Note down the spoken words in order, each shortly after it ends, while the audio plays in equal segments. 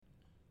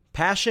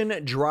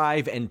Passion,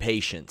 drive, and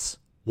patience.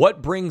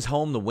 What brings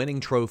home the winning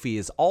trophy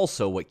is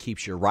also what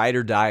keeps your ride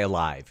or die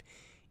alive.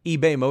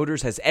 eBay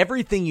Motors has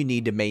everything you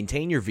need to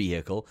maintain your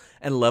vehicle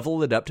and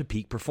level it up to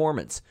peak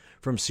performance.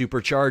 From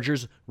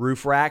superchargers,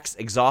 roof racks,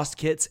 exhaust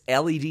kits,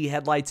 LED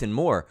headlights, and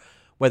more.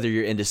 Whether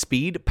you're into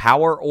speed,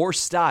 power, or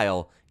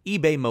style,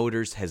 eBay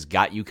Motors has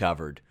got you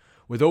covered.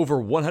 With over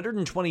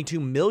 122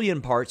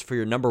 million parts for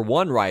your number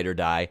one ride or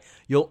die,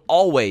 you'll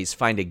always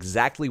find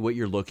exactly what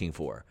you're looking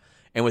for.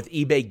 And with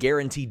eBay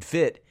Guaranteed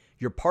Fit,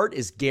 your part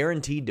is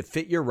guaranteed to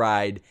fit your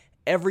ride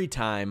every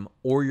time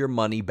or your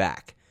money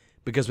back.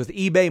 Because with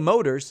eBay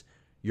Motors,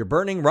 you're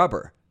burning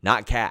rubber,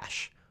 not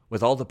cash.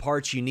 With all the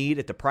parts you need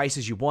at the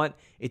prices you want,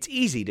 it's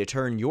easy to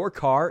turn your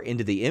car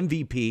into the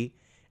MVP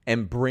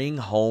and bring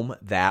home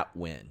that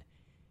win.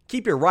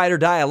 Keep your ride or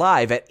die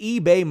alive at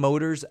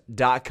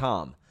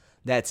ebaymotors.com.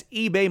 That's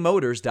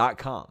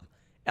ebaymotors.com.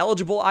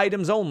 Eligible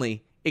items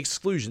only.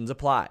 Exclusions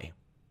apply.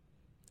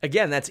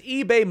 Again, that's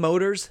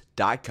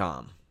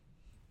ebaymotors.com.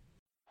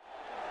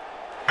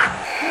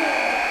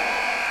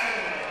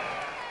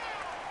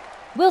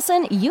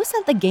 Wilson, you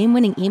sent the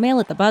game-winning email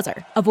at the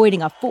buzzer,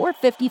 avoiding a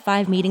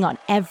 4:55 meeting on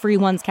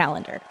everyone's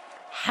calendar.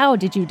 How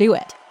did you do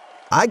it?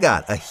 I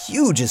got a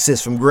huge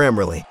assist from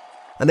Grammarly,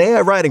 an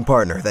AI writing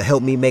partner that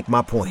helped me make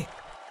my point.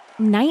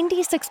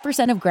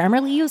 96% of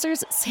Grammarly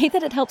users say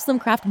that it helps them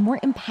craft more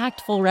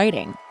impactful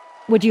writing.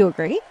 Would you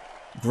agree?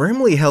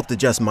 Grammarly helped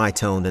adjust my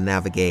tone to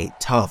navigate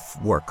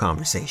tough work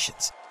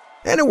conversations.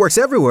 And it works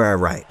everywhere I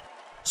write,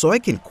 so I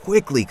can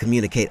quickly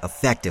communicate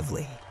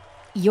effectively.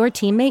 Your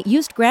teammate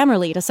used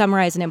Grammarly to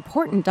summarize an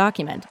important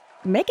document,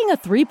 making a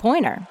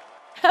 3-pointer.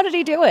 How did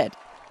he do it?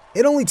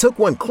 It only took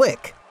one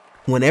click.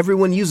 When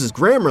everyone uses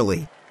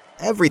Grammarly,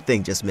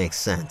 everything just makes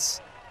sense.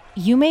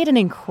 You made an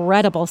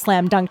incredible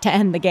slam dunk to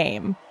end the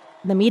game.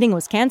 The meeting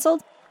was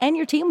canceled, and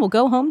your team will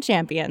go home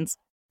champions.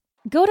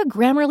 Go to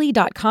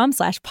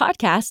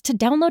Grammarly.com/podcast to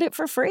download it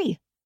for free.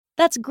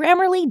 That's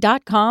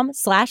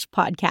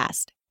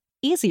Grammarly.com/podcast.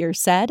 Easier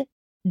said,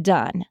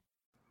 done.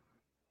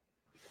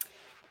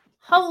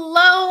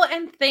 Hello,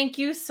 and thank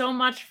you so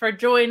much for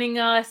joining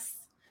us.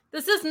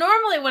 This is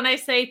normally when I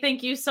say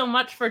thank you so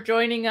much for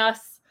joining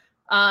us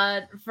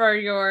for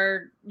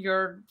your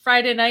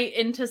Friday night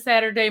into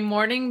Saturday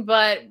morning,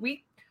 but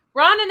we're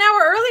on an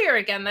hour earlier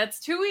again. That's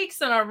 2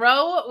 weeks in a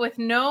row with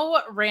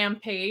no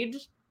Rampage.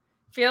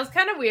 Feels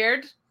kind of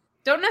weird.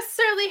 Don't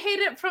necessarily hate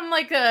it from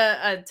like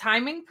a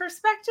timing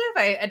perspective.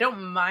 I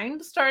don't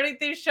mind starting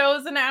these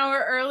shows an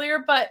hour earlier,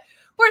 but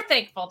we're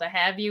thankful to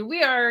have you.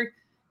 We are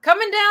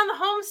coming down the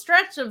home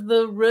stretch of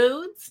the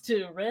roads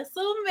to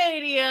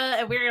WrestleMania,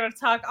 and we're going to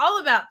talk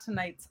all about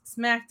tonight's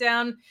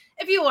SmackDown.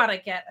 If you want to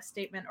get a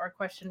statement or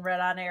question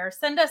read on air,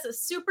 send us a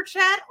super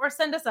chat or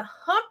send us a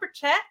humper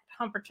chat,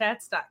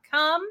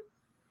 humperchats.com.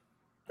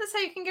 That's how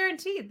you can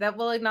guarantee that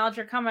we'll acknowledge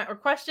your comment or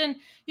question.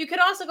 You can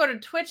also go to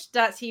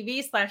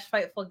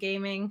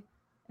twitch.tv/FightfulGaming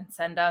and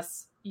send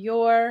us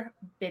your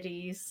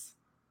biddies.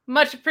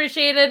 Much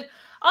appreciated.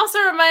 Also,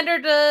 a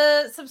reminder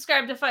to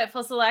subscribe to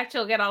Fightful Select.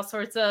 You'll get all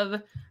sorts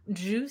of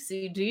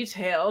juicy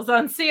details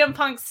on CM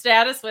Punk's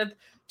status with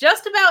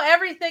just about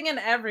everything and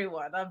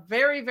everyone. A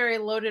very, very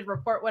loaded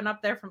report went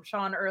up there from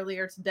Sean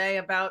earlier today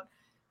about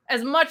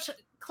as much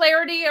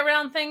clarity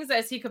around things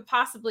as he could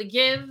possibly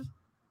give.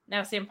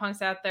 Now CM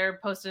Punk's out there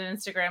posting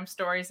Instagram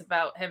stories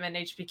about him and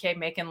HBK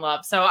making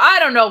love. So I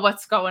don't know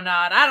what's going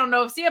on. I don't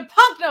know if CM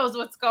Punk knows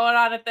what's going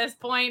on at this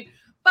point,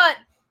 but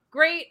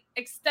great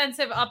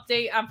extensive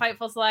update on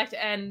Fightful Select.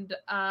 And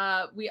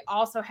we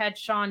also had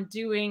Sean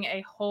doing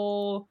a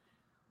whole,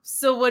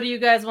 so what do you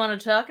guys want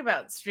to talk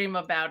about stream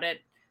about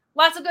it.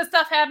 Lots of good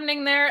stuff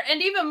happening there.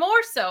 And even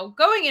more so,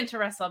 going into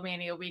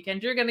WrestleMania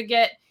weekend, you're going to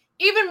get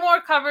even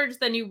more coverage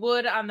than you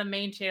would on the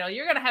main channel.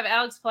 You're going to have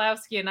Alex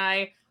Pulowski and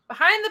I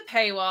behind the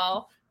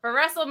paywall for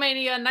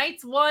WrestleMania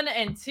nights 1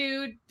 and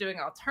 2, doing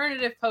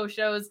alternative post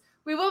shows.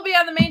 We will be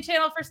on the main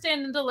channel for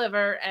Stand and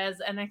Deliver, as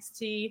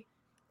NXT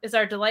is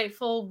our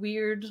delightful,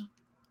 weird,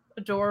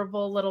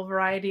 adorable little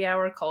variety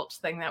hour cult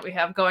thing that we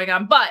have going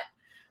on. But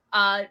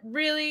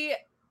really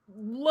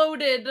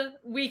loaded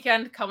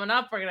weekend coming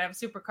up. We're going to have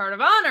Super Card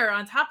of Honor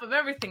on top of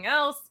everything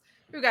else.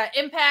 We've got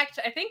Impact,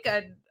 I think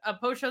a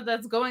post show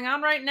that's going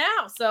on right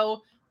now.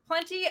 So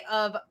plenty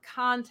of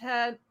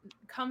content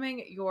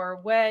coming your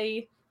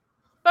way.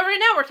 But right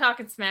now we're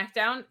talking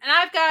SmackDown, and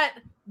I've got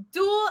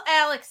dual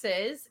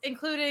Alexes,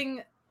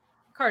 including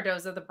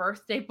Cardoza, the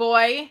birthday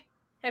boy.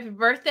 Happy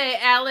birthday,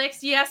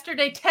 Alex.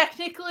 Yesterday,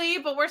 technically,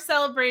 but we're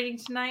celebrating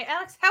tonight.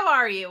 Alex, how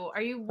are you?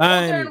 Are you older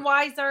and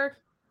wiser?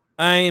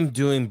 I am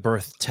doing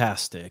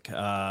birthtastic.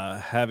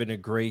 Having a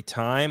great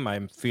time.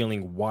 I'm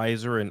feeling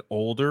wiser and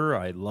older.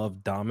 I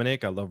love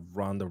Dominic. I love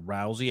Ronda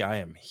Rousey. I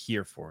am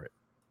here for it.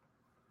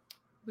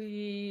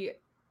 We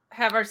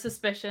have our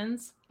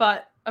suspicions,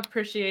 but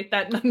appreciate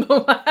that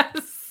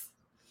nonetheless.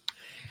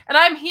 And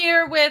I'm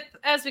here with,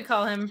 as we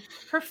call him,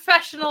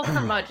 professional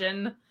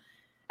curmudgeon,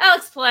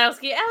 Alex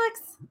Pulowski.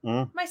 Alex,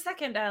 my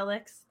second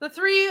Alex. The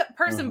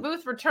 3-person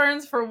booth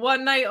returns for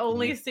one night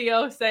only.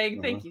 CO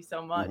saying thank you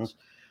so much.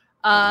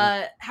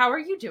 How are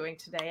you doing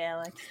today,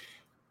 Alex?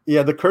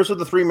 Yeah, the curse of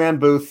the 3-man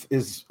booth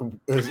is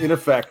in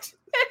effect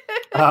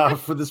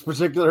for this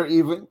particular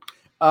evening.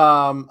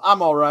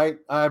 I'm all right.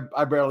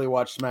 I barely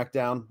watch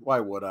SmackDown. Why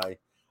would I?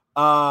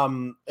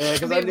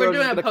 Because I knew I was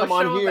going to come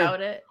on here about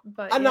it.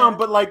 But I know,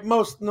 but like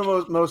mostly,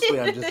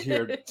 I'm just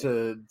here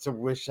to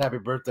wish happy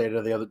birthday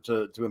to the other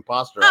to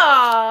Imposter.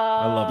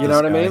 I love you know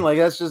what guy. I mean? Like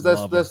that's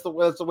the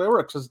way it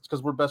works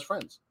because we're best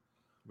friends.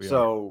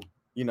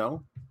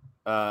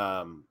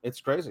 It's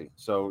crazy.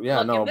 So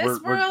yeah, Look, in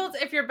this world,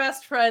 if you're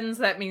best friends,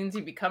 that means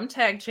you become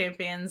tag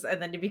champions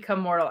and then you become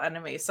mortal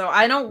enemies. So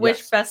I don't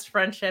wish best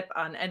friendship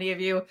on any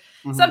of you.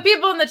 Mm-hmm. Some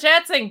people in the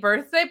chat saying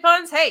birthday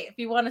puns. Hey, if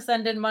you want to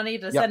send in money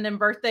to send in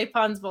birthday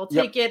puns, we'll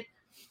take it.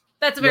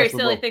 That's a very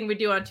silly thing we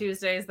do on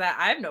Tuesdays that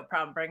I have no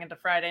problem bringing to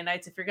Friday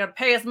nights if you're going to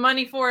pay us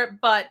money for it.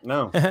 But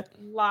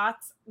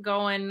lots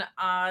going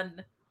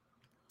on.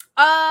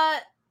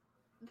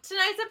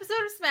 Tonight's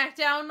episode of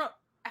SmackDown,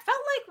 I felt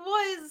like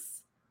was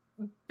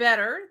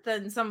better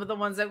than some of the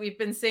ones that we've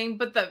been seeing,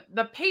 but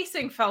the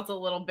pacing felt a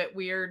little bit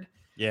weird.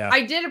 Yeah,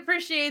 I did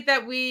appreciate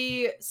that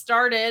we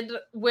started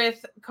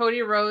with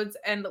Cody Rhodes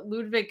and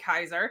Ludwig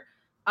Kaiser.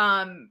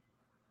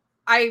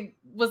 I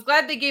was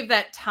glad they gave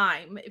that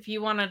time. If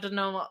you wanted to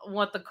know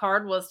what the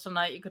card was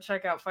tonight, you could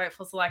check out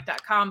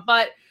FightfulSelect.com.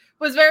 But it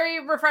was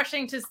very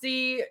refreshing to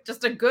see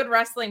just a good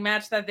wrestling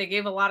match that they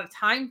gave a lot of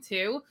time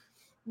to.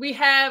 We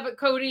have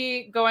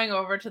Cody going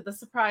over to the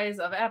surprise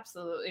of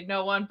absolutely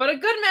no one, but a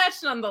good match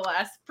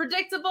nonetheless.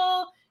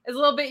 Predictable is a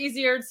little bit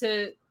easier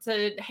to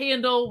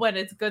handle when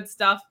it's good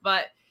stuff,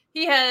 but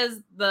he has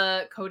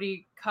the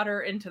Cody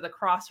cutter into the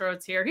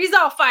crossroads here. He's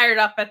all fired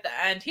up at the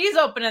end. He's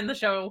opening the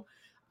show.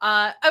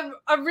 A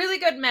really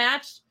good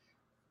match.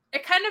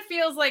 It kind of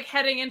feels like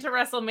heading into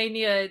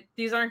WrestleMania,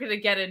 these aren't going to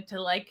get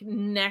into like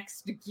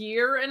next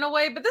gear in a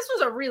way, but this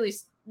was a really,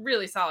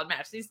 really solid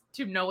match. These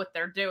two know what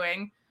they're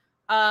doing.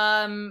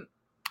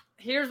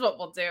 Here's what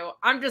we'll do.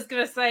 I'm just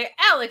going to say,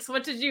 Alex,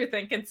 what did you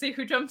think? And see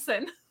who jumps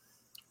in.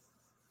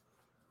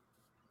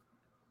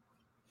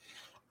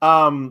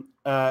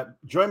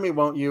 Join me,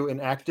 won't you, in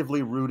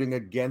actively rooting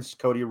against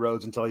Cody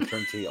Rhodes until he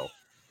turns heel.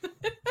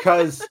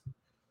 Because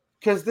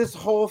this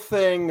whole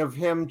thing of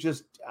him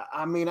just,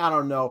 I mean, I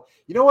don't know.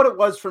 You know what it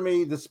was for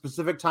me? The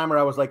specific time where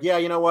I was like, yeah,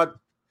 you know what?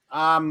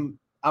 I'm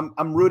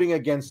rooting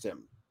against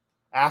him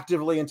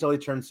actively until he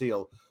turns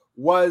heel.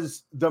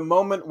 Was the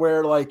moment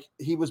where like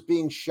he was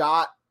being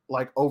shot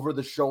like over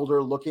the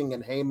shoulder looking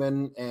at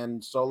Heyman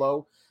and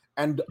Solo,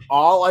 and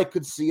all I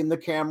could see in the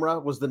camera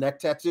was the neck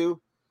tattoo,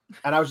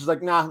 and I was just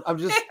like, nah,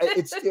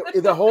 it's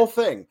the whole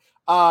thing.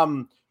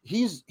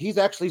 He's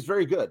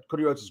very good.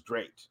 Cody Rhodes is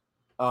great.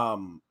 I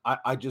don't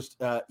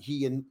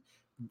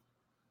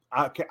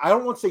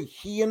want to say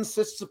he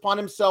insists upon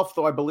himself,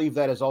 though I believe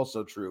that is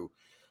also true.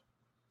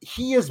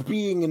 He is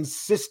being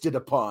insisted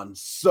upon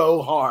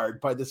so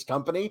hard by this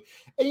company.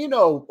 And, you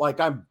know, like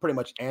I'm pretty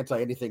much anti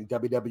anything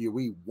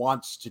WWE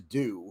wants to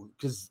do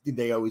because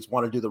they always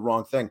want to do the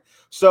wrong thing.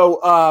 So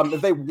if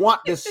they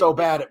want this so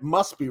bad, it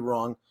must be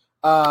wrong.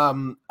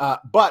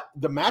 But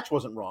the match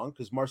wasn't wrong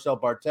because Marcel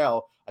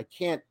Bartel, I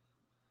can't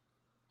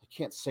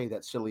say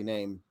that silly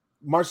name.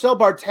 Marcel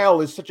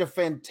Bartel is such a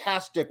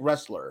fantastic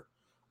wrestler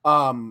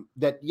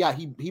that, yeah,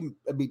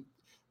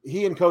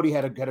 he and Cody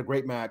had a a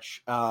great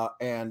match,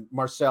 and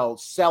Marcel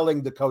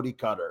selling the Cody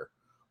cutter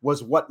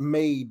was what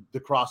made the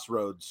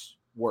Crossroads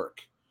work.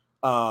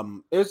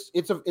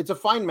 It's a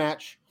fine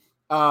match,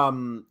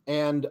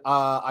 and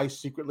I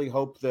secretly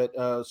hope that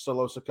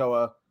Solo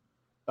Sikoa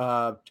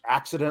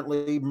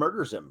accidentally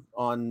murders him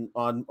on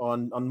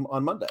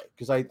Monday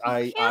because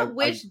I can't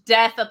wish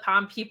death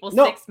upon people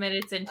 6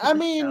 minutes into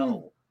the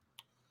show.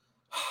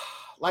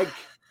 Like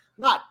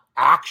not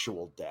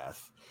actual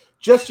death.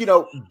 Just,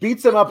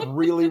 beats him up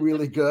really,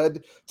 really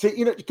good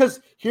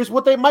because here's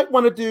what they might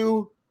want to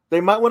do.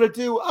 They might want to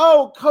do,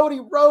 Cody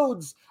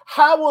Rhodes,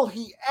 how will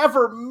he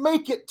ever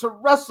make it to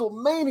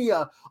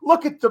WrestleMania?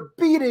 Look at the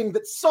beating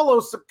that Solo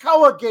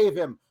Sikoa gave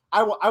him.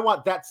 I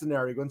want that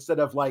scenario instead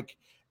of like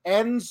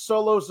end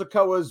Solo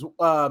Sikoa's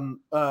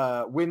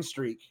win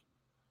streak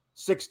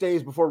 6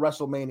 days before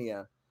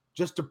WrestleMania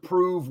just to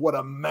prove what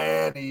a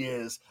man he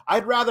is.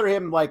 I'd rather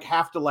him like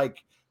have to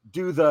like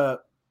do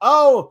the,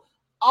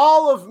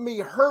 all of me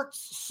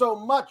hurts so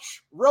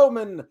much,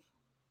 Roman.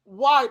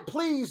 Why?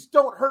 Please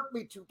don't hurt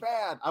me too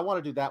bad. I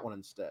want to do that one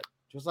instead.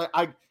 Just like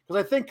because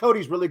I think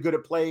Cody's really good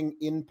at playing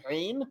in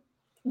pain.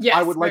 Yes,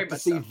 I would like to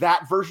see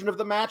that version of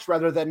the match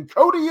rather than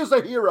Cody is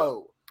a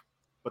hero.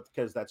 But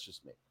because that's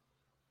just me.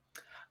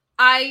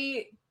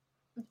 I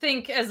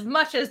think as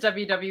much as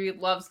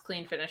WWE loves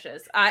clean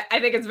finishes, I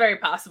think it's very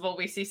possible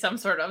we see some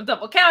sort of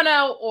double count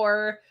out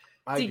or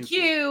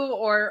DQ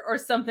or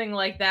something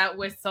like that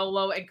with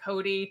Solo and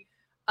Cody.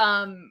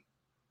 I've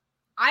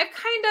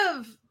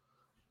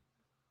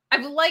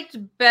liked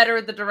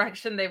better the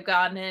direction they've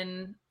gone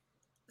in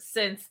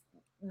since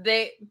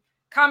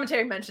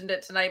commentary mentioned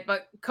it tonight,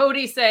 but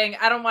Cody saying,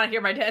 I don't want to hear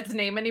my dad's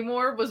name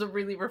anymore was a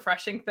really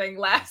refreshing thing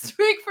last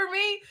week for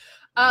me.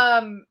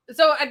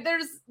 So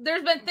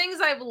there's been things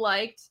I've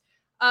liked.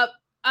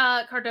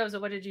 Cardozo,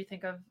 what did you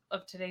think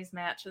of today's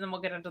match? And then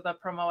we'll get into the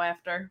promo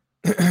after.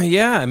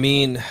 Yeah, I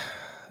mean,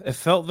 it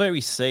felt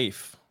very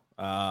safe.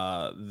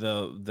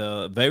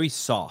 The very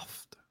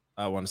soft,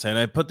 I want to say. And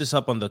I put this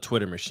up on the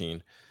Twitter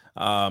machine.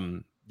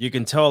 You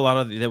can tell a lot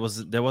of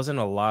there wasn't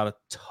a lot of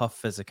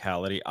tough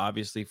physicality.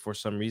 Obviously, for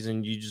some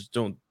reason, you just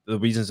don't. The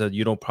reasons that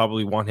you don't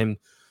probably want him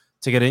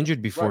to get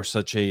injured before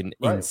such an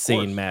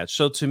insane match.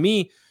 So to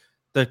me,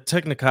 the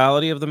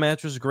technicality of the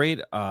match was great.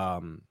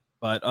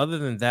 But other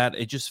than that,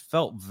 it just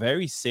felt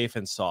very safe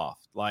and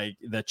soft. Like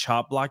the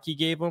chop block he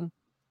gave him,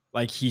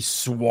 like he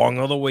swung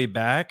all the way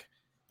back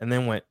and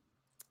then went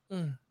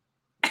and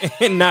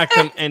knocked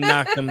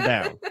him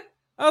down.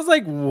 I was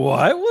like,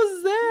 what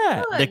was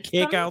that? The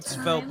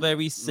kickouts felt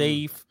very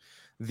safe.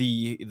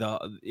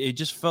 It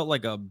just felt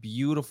like a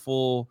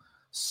beautiful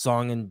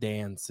song and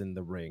dance in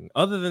the ring.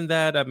 Other than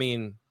that, I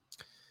mean,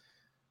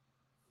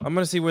 I'm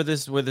gonna see where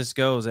this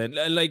goes. And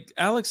like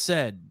Alex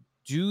said,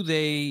 do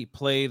they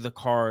play the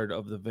card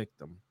of the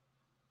victim?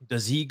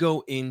 Does he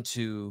go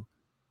into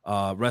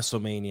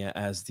WrestleMania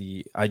as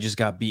I just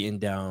got beaten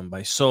down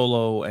by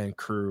Solo and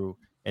crew,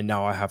 and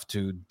now I have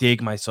to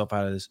dig myself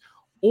out of this?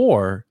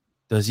 Or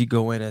does he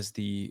go in as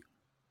the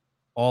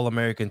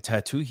all-American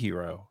tattoo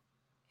hero?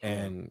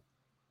 And,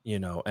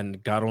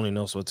 and God only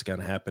knows what's going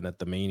to happen at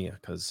the Mania,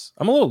 because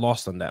I'm a little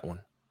lost on that one.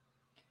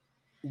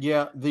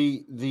 Yeah,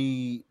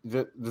 the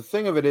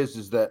thing of it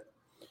is that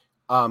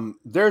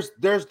there's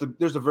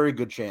a very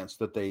good chance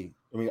that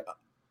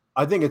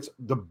I think it's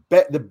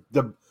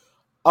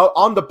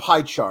on the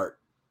pie chart,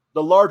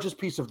 the largest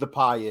piece of the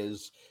pie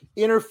is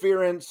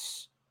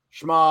interference,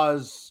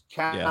 schmaz,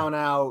 count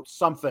out,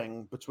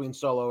 something between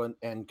Solo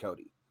and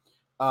Cody.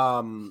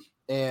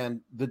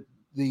 And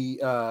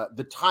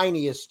the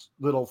tiniest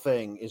little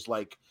thing is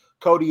like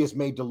Cody is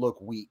made to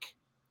look weak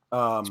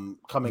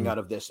coming out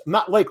of this.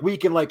 Not like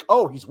weak and like,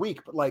 oh, he's weak,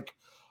 but like,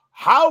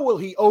 how will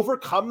he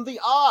overcome the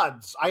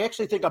odds? I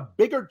actually think a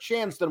bigger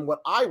chance than what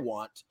I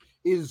want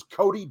is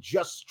Cody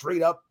just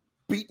straight up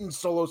beaten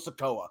Solo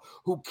Sikoa,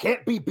 who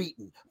can't be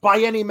beaten by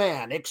any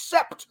man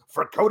except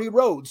for Cody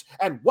Rhodes.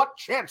 And what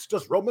chance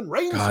does Roman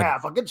Reigns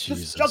have against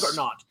this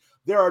juggernaut?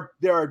 There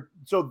are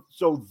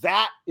so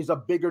that is a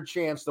bigger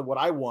chance than what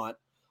I want.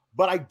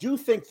 But I do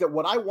think that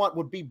what I want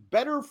would be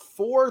better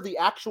for the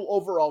actual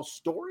overall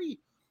story,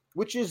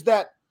 which is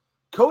that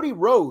Cody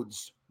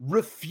Rhodes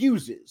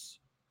refuses.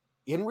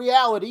 In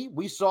reality,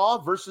 we saw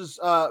versus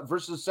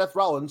Seth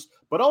Rollins,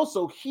 but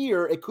also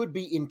here it could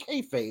be in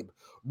kayfabe,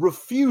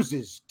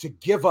 refuses to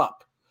give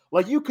up.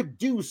 Like you could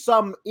do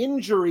some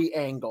injury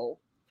angle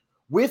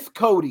with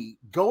Cody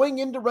going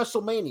into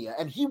WrestleMania,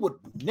 and he would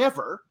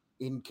never,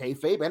 in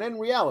kayfabe and in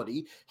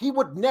reality, he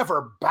would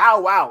never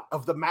bow out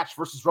of the match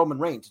versus Roman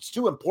Reigns. It's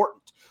too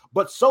important.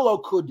 But Solo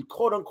could,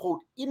 quote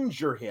unquote,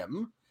 injure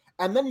him,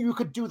 and then you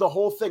could do the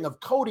whole thing of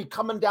Cody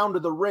coming down to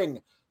the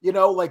ring,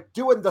 like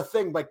doing the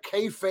thing like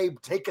kayfabe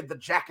taking the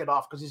jacket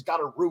off because he's got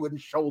a ruined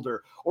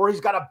shoulder or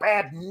he's got a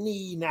bad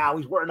knee now.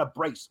 He's wearing a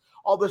brace,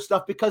 all this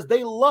stuff, because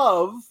they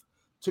love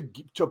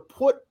to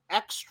put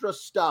extra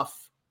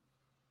stuff.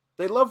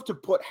 They love to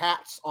put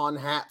hats on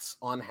hats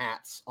on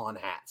hats on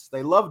hats.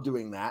 They love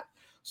doing that.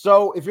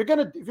 So if you're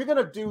gonna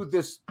do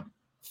this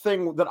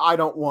thing that I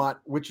don't want,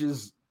 which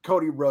is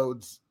Cody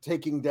Rhodes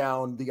taking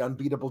down the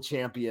unbeatable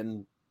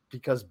champion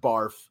because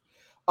barf,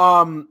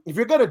 if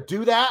you're gonna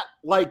do that,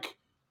 like,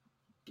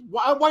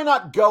 why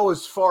not go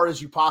as far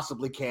as you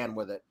possibly can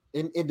with it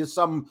into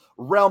some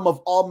realm of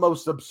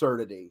almost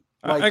absurdity?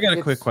 Like, I got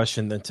a quick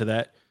question then to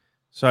that.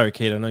 Sorry,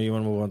 Kate, I know you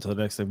want to move on to the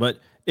next thing, but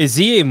is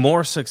he a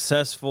more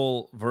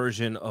successful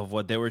version of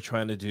what they were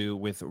trying to do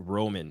with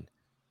Roman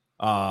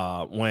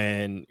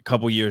when a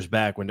couple years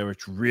back when they were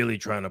really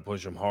trying to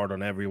push him hard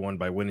on everyone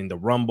by winning the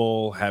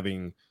Rumble,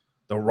 having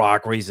The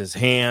Rock raise his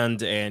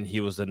hand, and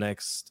he was the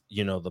next,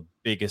 the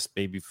biggest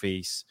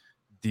babyface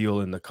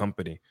deal in the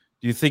company?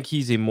 Do you think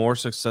he's a more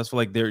successful,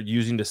 like they're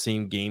using the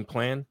same game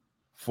plan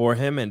for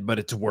him, but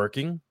it's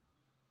working?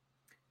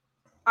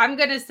 I'm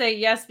going to say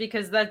yes,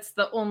 because that's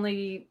the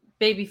only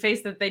baby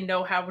face that they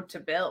know how to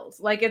build.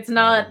 Like it's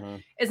not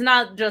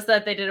just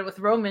that they did it with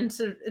Roman.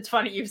 So it's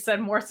funny you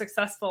said more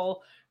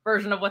successful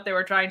version of what they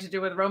were trying to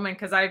do with Roman,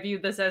 because I view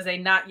this as a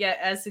not yet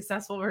as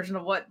successful version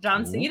of what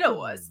John Cena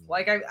was.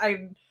 Like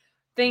I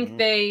think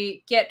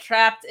they get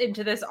trapped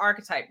into this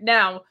archetype.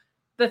 Now,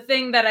 the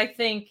thing that I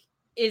think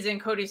is in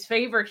Cody's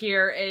favor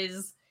here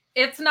is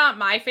it's not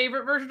my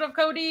favorite version of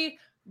Cody,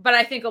 but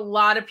I think a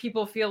lot of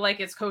people feel like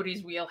it's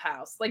Cody's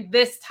wheelhouse. Like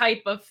this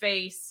type of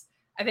face,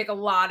 I think a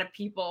lot of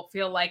people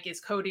feel like is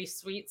Cody's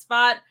sweet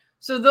spot.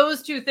 So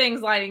those two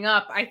things lining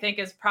up, I think,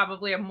 is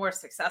probably a more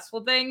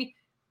successful thing.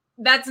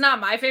 That's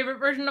not my favorite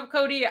version of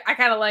Cody. I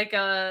kind of like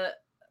I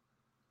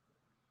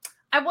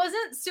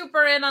wasn't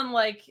super in on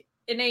like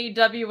in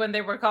AEW when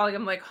they were calling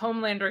him like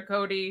Homelander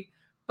Cody,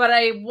 but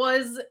I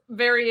was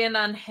very in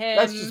on him.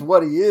 That's just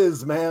what he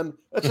is, man.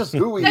 That's just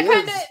who he is. That's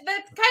kind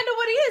of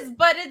what he is,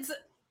 but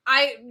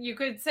you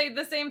could say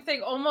the same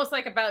thing almost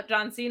like about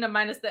John Cena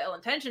minus the ill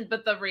intention,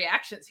 but the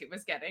reactions he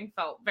was getting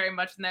felt very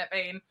much in that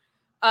vein.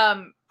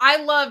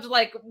 I loved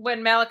like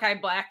when Malachi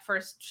Black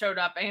first showed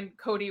up and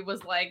Cody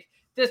was like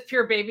this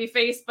pure baby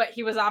face, but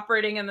he was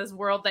operating in this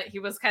world that he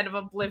was kind of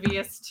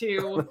oblivious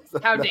to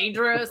how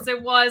dangerous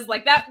it was.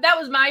 Like that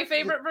was my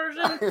favorite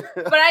version.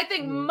 But I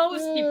think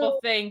most people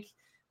think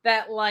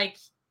that like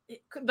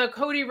the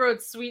Cody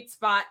Rhodes sweet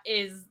spot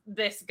is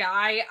this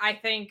guy. I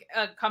think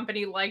a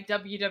company like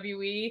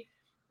WWE,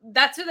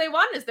 that's who they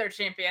want as their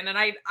champion. And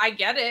I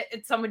get it.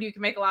 It's someone you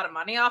can make a lot of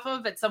money off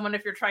of. It's someone,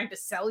 if you're trying to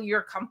sell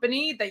your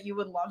company, that you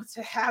would love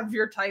to have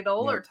your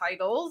title or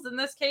titles in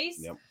this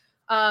case.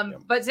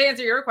 But to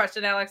answer your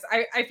question, Alex,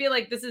 I feel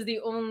like this is the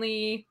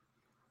only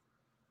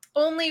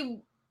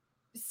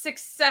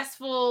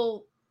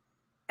successful.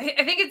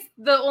 I think it's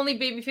the only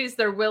babyface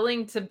they're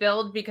willing to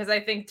build, because I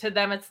think to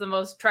them it's the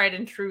most tried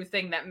and true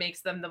thing that makes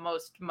them the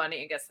most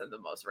money and gets them the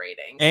most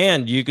ratings.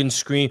 And you can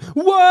scream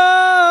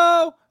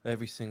 "Whoa!"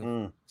 every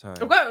single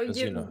time. Well,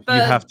 you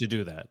have to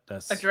do that.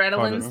 That's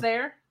adrenaline's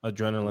there.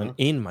 Adrenaline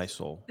in my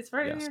soul. It's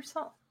right in your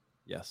soul.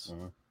 Yes.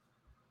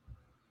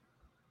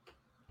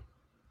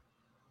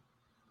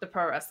 The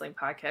Pro Wrestling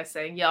Podcast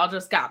saying y'all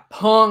just got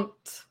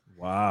punked.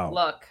 Wow.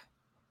 Look.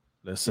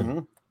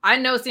 Listen. I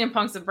know CM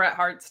Punk's a Bret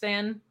Hart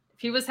stan.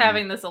 If he was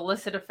having this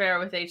illicit affair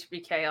with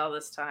HBK all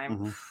this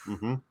time,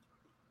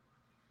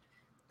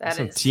 that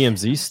some is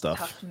TMZ stuff.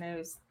 Tough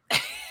news.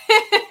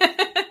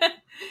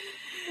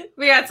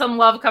 We got some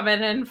love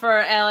coming in for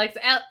Alex.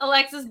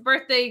 Alexa's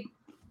birthday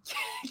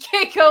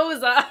cake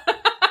Oza.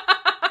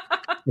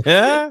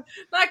 Yeah.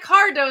 Not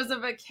Cardoza,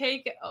 but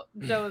cake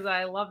Doza.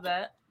 I love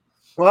that.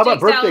 Well, how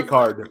about birthday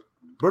card?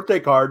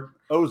 Birthday card,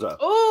 Oza.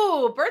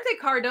 Oh, birthday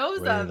card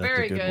Oza.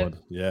 Very good.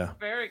 Yeah.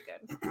 Very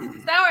good.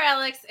 Sour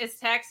Alex, it's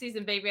tax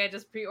season, baby. I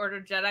just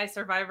pre-ordered Jedi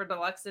Survivor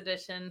Deluxe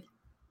Edition.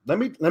 Let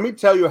me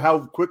tell you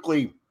how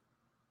quickly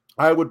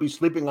I would be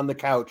sleeping on the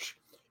couch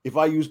if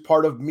I used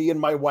part of me and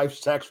my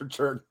wife's tax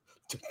return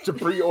to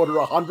pre-order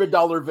a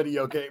 $100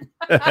 video game.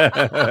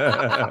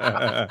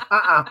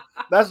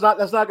 That's not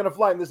going to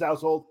fly in this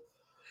household.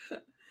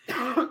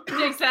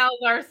 Jake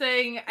Salazar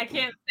saying, I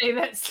can't say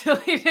that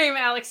silly name,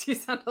 Alex. You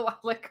sound a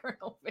lot like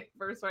Colonel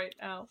Favors right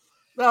now.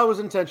 That was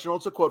intentional.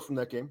 It's a quote from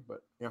that game,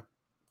 but yeah.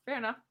 Fair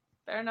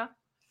enough.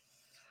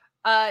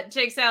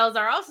 Jake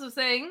Salazar also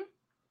saying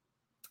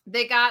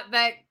they got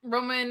that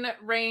Roman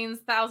Reigns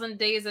 1,000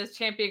 days as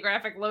champion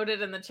graphic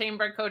loaded in the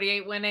chamber. Cody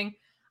ain't winning.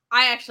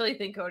 I actually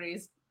think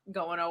Cody's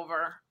going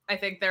over. I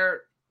think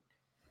they're.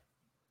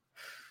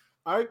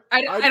 I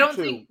don't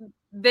think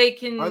they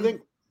can. I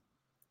think.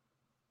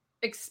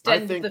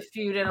 Extend the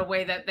feud in a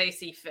way that they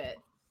see fit.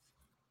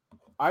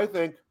 I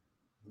think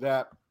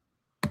that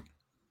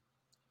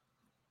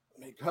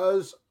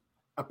because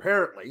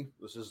apparently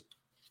this is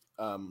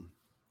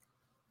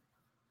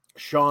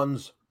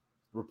Sean's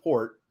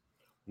report,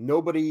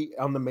 nobody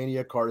on the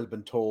Mania card has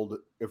been told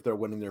if they're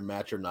winning their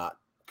match or not,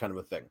 kind of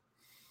a thing.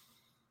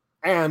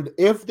 And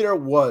if there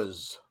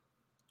was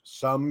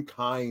some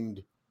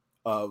kind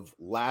of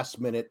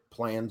last minute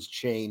plans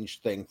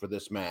change thing for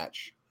this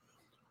match,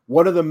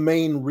 one of the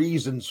main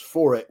reasons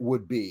for it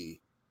would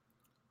be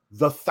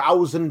the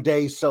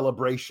 1,000-day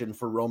celebration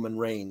for Roman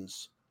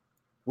Reigns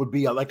would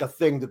be like a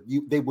thing that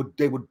they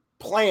would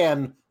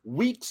plan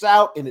weeks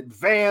out in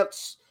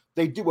advance.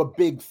 They do a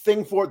big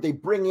thing for it. They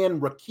bring in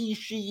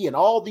Rikishi and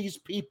all these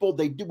people.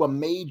 They do a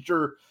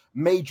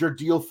major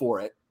deal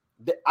for it.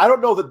 I don't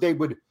know that they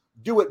would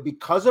do it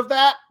because of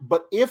that,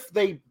 but if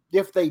they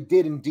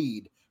did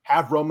indeed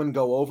have Roman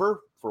go over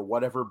for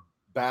whatever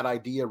bad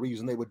idea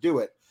reason they would do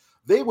it,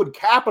 they would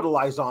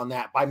capitalize on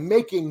that by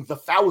making the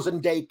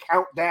 1,000-day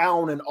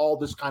countdown and all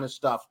this kind of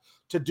stuff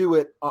to do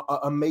it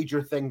a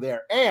major thing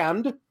there.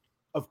 And,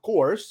 of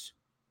course,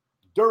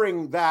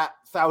 during that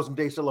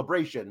 1,000-day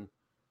celebration,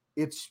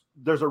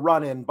 there's a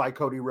run-in by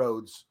Cody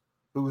Rhodes,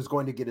 who is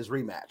going to get his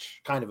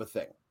rematch, kind of a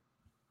thing.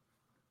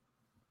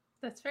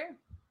 That's fair.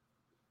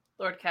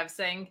 Lord Kev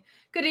saying,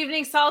 good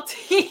evening,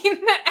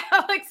 Saltine,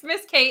 Alex,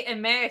 Miss Kate, and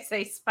may I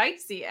say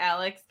spicy,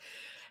 Alex.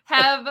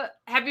 Have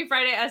happy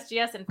Friday,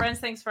 SGS and friends.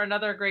 Thanks for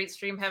another great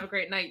stream. Have a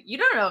great night. You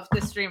don't know if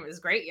this stream is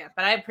great yet,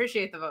 but I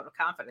appreciate the vote of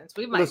confidence.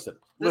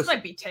 This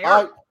might be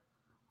terrible.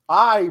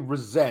 I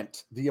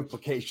resent the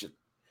implication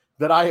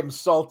that I am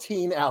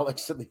Saltine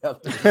Alex and the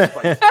other.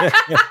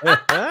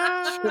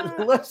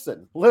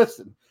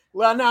 Listen.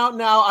 Well,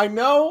 now I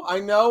know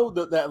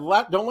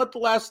that don't let the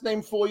last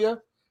name fool you.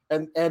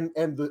 And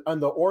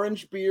the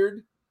orange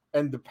beard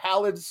and the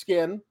pallid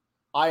skin.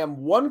 I am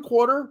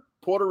 1/4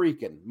 Puerto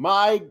Rican.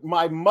 My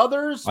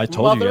mother's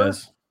mother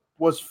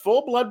was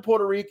full-blood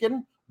Puerto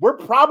Rican. We're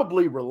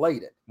probably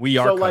related. We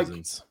are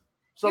cousins.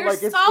 You're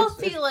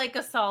salty like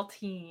a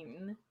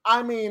saltine.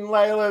 I mean,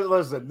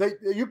 listen,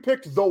 you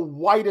picked the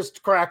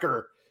whitest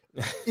cracker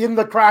in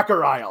the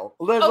cracker aisle.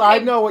 Liz, okay, I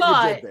know what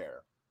you did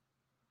there.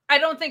 I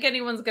don't think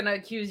anyone's going to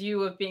accuse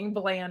you of being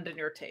bland in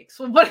your takes.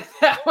 We'll put it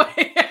that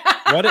way.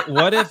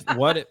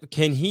 What if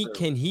can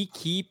he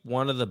keep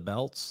one of the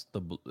belts?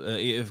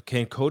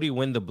 Can Cody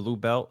win the blue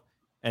belt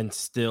and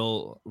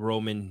still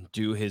Roman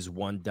do his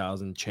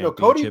 1,000 championship?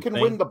 No, Cody can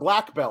thing? win the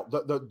black belt,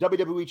 the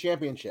WWE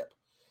championship.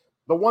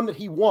 the one that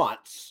he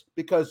wants,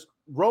 because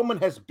Roman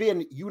has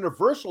been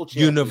Universal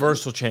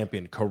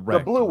Champion. Correct.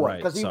 The blue one,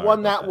 because he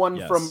won that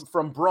one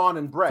from Braun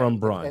and Bray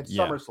at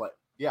SummerSlam.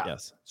 Yeah.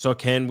 Yes. So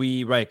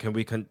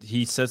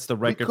he sets the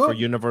record for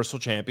Universal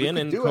Champion,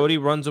 and Cody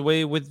runs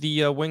away with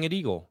the Winged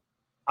Eagle.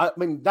 I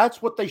mean,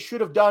 that's what they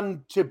should have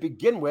done to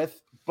begin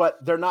with,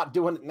 but they're not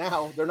doing it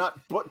now. They're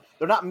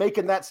not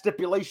making that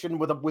stipulation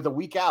with a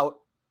week out.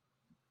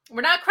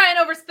 We're not crying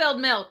over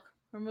spilled milk.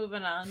 We're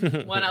moving on.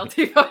 One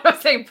LT photo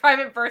saying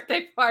private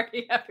birthday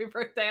party. Happy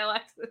birthday,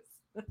 Alexis.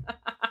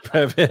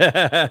 Kim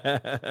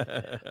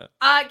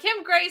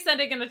Gray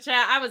sending in a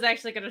chat. I was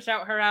actually going to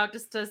shout her out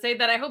just to say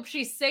that I hope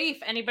she's safe.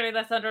 Anybody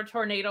that's under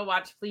tornado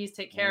watch, please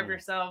take care of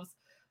yourselves.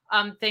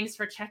 Thanks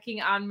for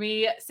checking on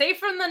me. Safe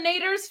from the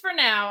naders for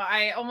now.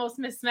 I almost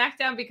missed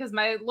Smackdown because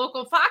my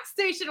local Fox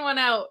station went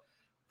out.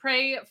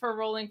 Pray for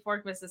Rolling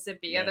Fork,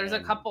 Mississippi. Yeah, there's a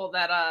couple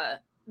that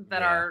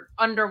are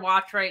under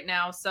watch right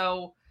now.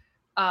 So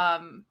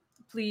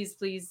please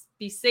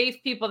be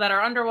safe, people that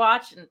are under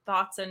watch, and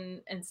thoughts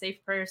and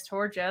safe prayers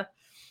towards you.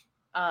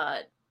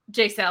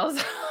 Jay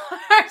Salazar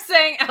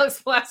saying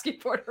Alex Pulaski,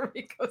 Puerto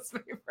Rico's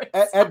favorite.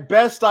 At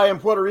best, I am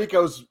Puerto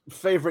Rico's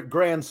favorite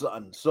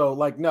grandson. So,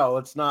 no,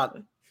 it's not.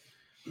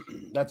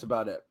 That's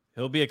about it.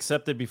 He'll be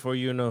accepted before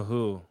you know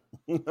who.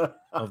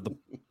 Of the,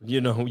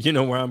 you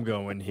know where I'm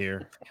going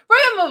here. We're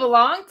gonna move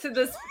along to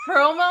this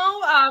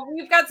promo.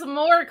 We've got some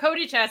more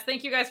Cody chats.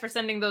 Thank you guys for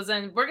sending those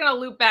in. We're gonna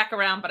loop back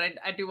around, but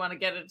I do want to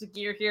get into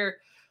gear here.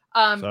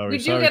 We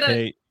do get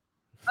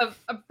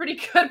a pretty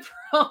good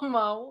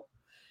promo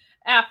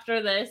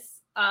after this.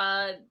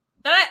 That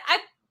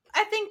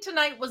I think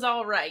tonight was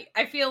all right.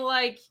 I feel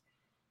like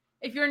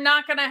if you're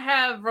not gonna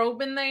have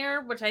Roman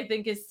there, which I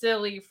think is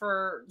silly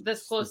for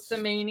this close to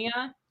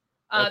Mania,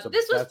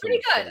 this was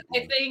pretty good.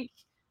 I think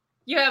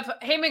you have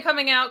Heyman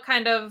coming out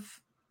kind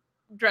of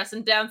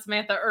dressing down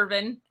Samantha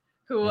Irvin,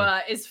 who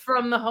is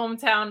from the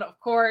hometown, of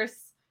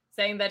course,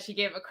 saying that she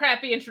gave a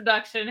crappy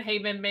introduction.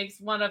 Heyman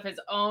makes one of his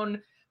own.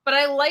 But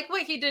I like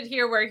what he did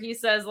here where he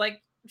says,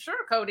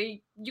 sure,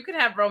 Cody, you can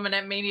have Roman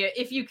at Mania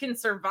if you can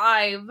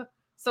survive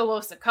Solo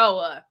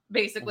Sikoa,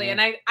 basically.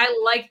 And I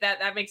like that.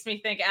 That makes me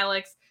think,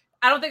 Alex,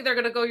 I don't think they're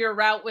going to go your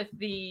route with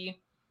the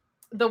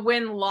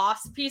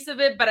win-loss piece of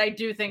it, but I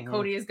do think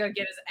Cody is going to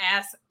get his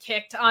ass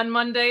kicked on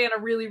Monday in a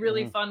really,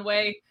 really fun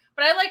way.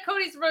 But I like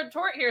Cody's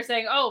retort here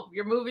saying, oh,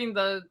 you're moving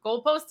the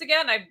goalpost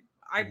again? I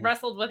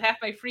wrestled with half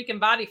my freaking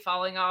body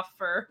falling off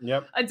for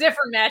a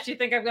different match. You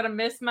think I'm going to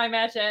miss my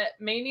match at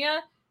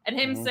Mania? And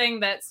him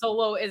saying that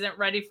Solo isn't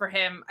ready for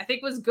him, I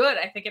think was good.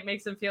 I think it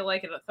makes him feel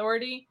like an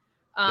authority.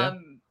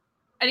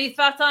 Any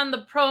thoughts on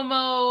the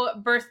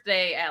promo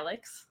birthday,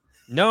 Alex?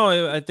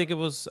 No, I think it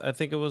was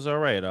all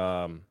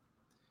right.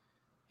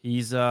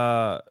 He's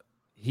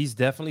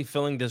definitely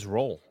filling this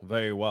role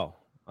very well.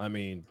 I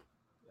mean,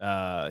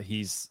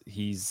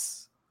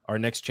 he's our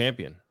next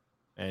champion,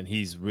 and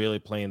he's really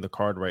playing the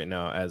card right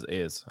now as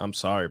is. I'm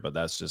sorry, but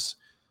that's just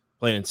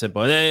plain and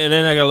simple. And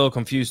then I got a little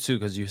confused too,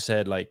 because you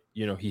said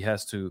he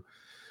has to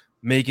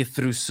make it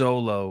through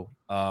Solo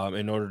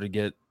in order to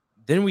get.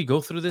 Didn't we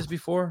go through this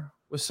before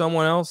with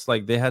someone else?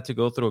 They had to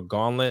go through a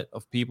gauntlet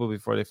of people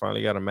before they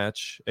finally got a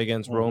match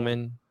against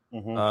Roman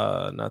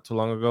not too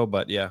long ago.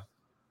 But yeah.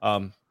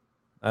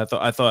 I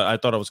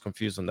thought I was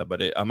confused on that,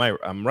 but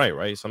I'm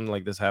right? Something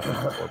like this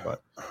happened before,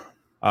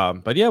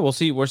 but yeah, we'll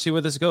see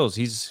where this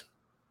goes.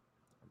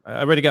 I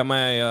already got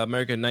my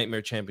American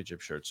Nightmare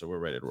Championship shirt, so we're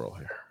ready to roll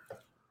here.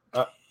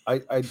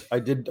 I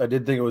did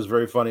think it was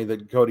very funny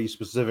that Cody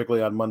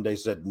specifically on Monday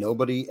said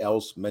nobody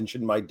else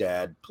mentioned my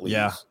dad, please.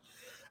 Yeah.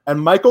 And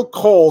Michael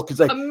Cole, because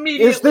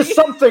is this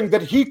something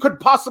that he could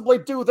possibly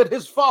do that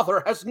his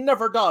father has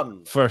never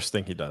done? First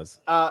thing he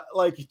does.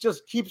 He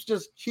just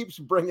keeps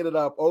bringing it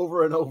up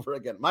over and over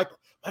again.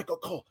 Michael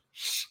Cole,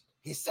 shh,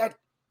 he said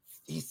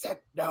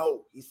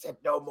no. He said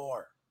no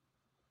more.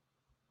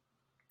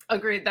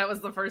 Agreed. That was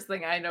the first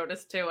thing I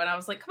noticed too. And I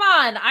was like, come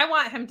on, I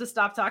want him to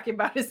stop talking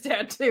about his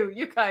dad too.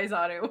 You guys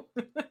ought to.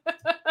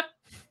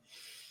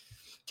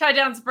 Chai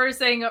Down Spurs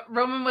saying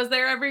Roman was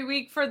there every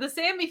week for the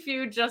Sami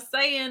feud. Just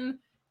saying.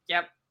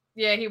 Yep.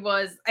 Yeah, he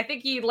was. I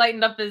think he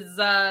lightened up his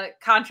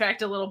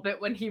contract a little bit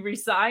when he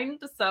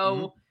resigned.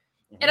 So,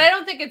 and I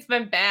don't think it's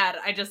been bad.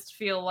 I just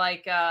feel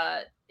like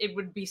it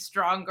would be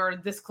stronger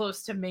this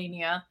close to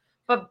Mania.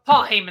 But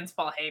Paul Heyman's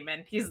Paul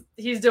Heyman.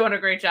 He's doing a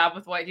great job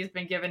with what he's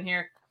been given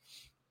here.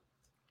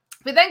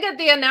 We then get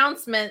the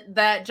announcement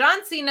that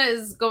John Cena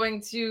is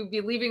going to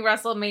be leaving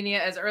WrestleMania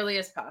as early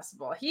as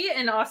possible. He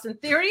and Austin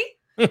Theory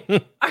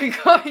are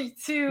going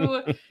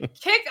to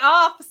kick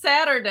off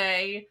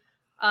Saturday.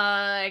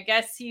 I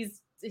guess he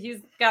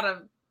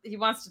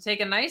wants to take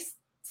a nice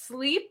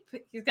sleep.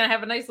 He's going to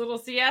have a nice little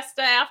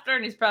siesta after,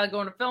 and he's probably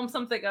going to film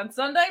something on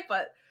Sunday.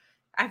 But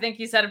I think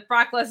he said if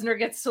Brock Lesnar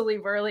gets to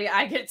leave early,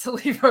 I get to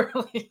leave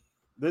early.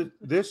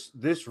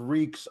 This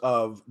reeks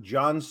of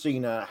John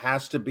Cena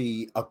has to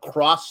be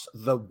across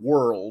the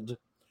world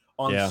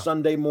on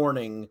Sunday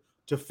morning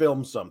to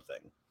film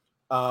something.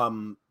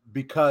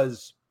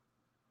 Because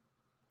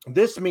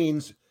this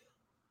means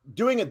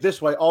doing it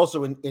this way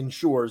also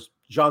ensures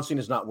John Cena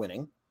is not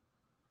winning,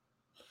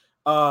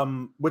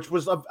 which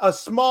was a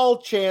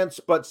small chance,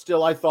 but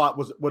still I thought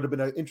would have been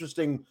an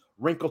interesting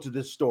wrinkle to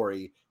this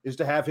story, is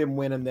to have him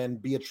win and then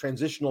be a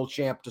transitional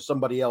champ to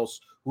somebody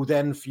else who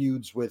then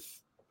feuds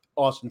with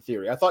Austin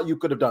Theory. I thought you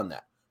could have done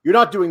that. You're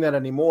not doing that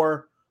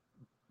anymore,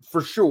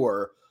 for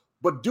sure,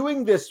 but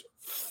doing this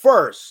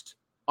first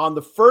on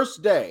the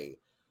first day,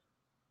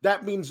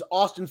 that means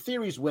Austin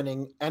Theory's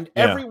winning, and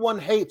everyone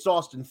hates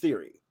Austin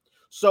Theory.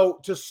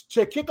 So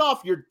to kick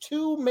off your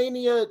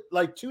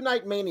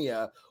two-night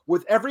Mania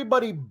with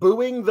everybody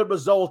booing the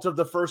result of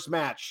the first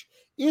match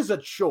is a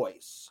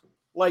choice.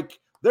 Like,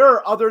 there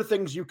are other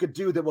things you could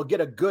do that will get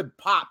a good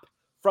pop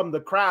from the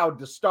crowd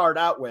to start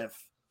out with.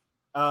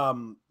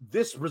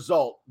 This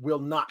result will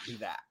not be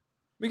that.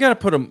 We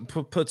got to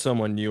put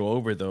someone new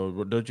over,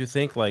 though, don't you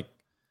think? Like,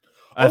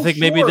 I think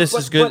maybe this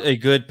is a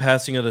good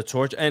passing of the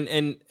torch,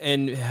 and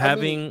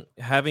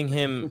having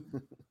him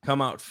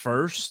come out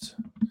first,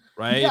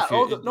 right? Yeah,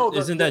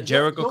 isn't that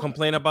Jericho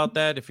complain about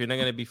that? If you're not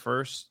going to be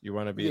first, you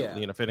want to be, if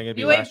you're not going to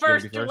be last,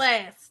 first, you're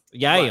last.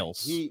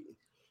 Yales. Right.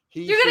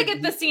 You're going to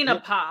get the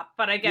Cena pop,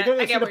 but I get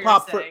what you're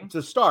saying.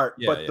 To start,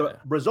 but the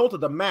result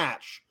of the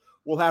match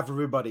will have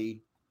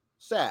everybody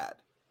sad.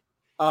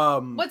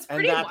 What's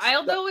pretty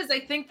wild though is I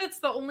think that's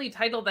the only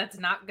title that's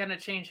not going to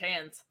change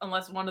hands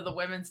unless one of the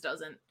women's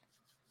doesn't.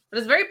 But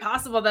it's very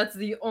possible that's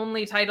the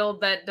only title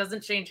that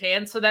doesn't change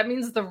hands. So that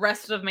means the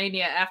rest of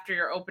Mania after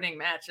your opening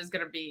match is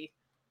going to be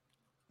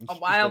a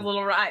wild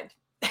little ride.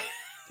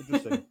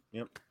 Interesting.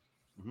 Yep.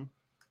 Mm-hmm.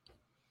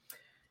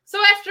 So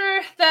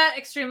after that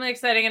extremely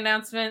exciting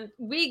announcement,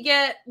 we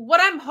get what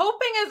I'm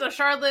hoping is a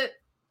Charlotte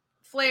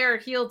Flair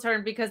heel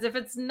turn, because if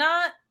it's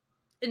not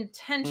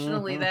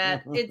intentionally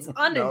that, it's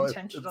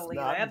unintentionally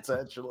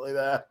intentionally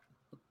that.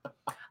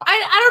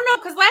 I don't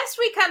know, because last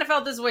week kind of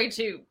felt this way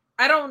too.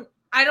 I don't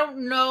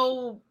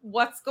know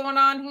what's going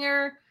on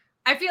here.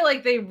 I feel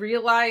like they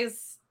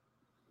realize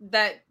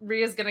that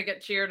Rhea's going to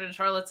get cheered and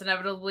Charlotte's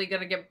inevitably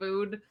going to get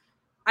booed.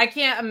 I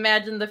can't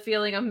imagine the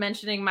feeling of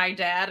mentioning my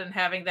dad and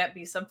having that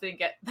be something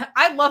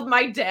I love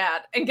my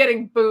dad and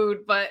getting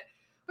booed, but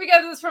we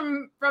got this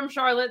from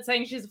Charlotte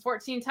saying she's a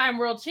 14-time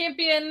world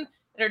champion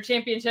and her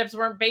championships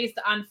weren't based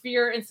on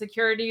fear,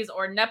 insecurities,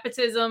 or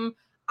nepotism.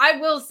 I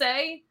will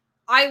say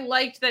I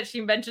liked that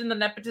she mentioned the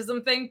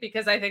nepotism thing,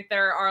 because I think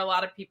there are a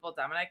lot of people,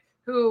 Dominic,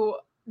 who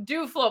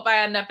do float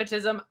by on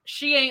nepotism.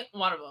 She ain't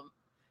one of them.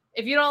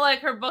 If you don't like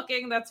her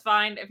booking, that's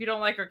fine. If you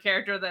don't like her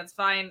character, that's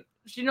fine.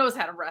 She knows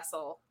how to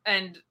wrestle,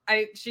 and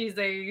she's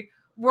a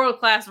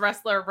world-class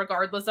wrestler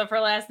regardless of her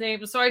last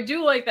name. So I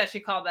do like that she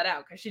called that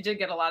out, because she did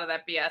get a lot of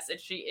that BS, and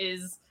she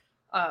is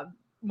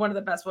one of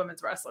the best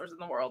women's wrestlers in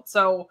the world.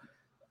 So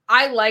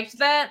I liked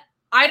that.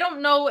 I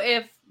don't know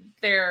if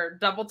they're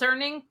double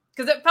turning,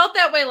 because it felt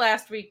that way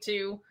last week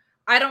too.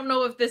 I don't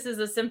know if this is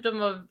a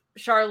symptom of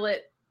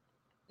Charlotte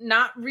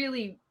not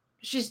really,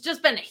 she's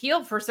just been a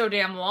heel for so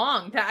damn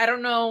long that I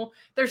don't know.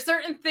 There's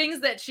certain things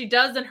that she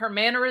does in her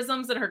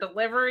mannerisms and her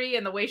delivery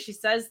and the way she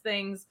says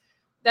things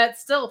that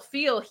still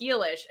feel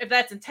heelish. If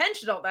that's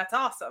intentional, that's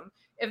awesome.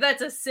 If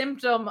that's a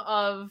symptom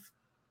of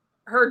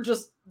her,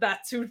 just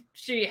that's who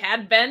she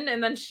had been,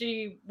 and then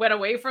she went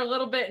away for a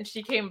little bit and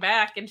she came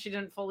back and she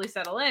didn't fully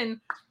settle in,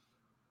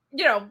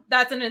 you know,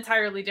 that's an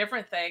entirely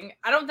different thing.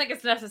 I don't think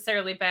it's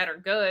necessarily bad or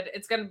good.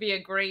 It's going to be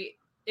a great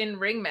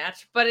in-ring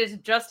match, but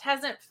it just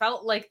hasn't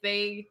felt like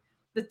the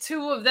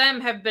two of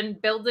them have been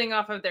building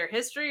off of their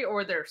history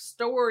or their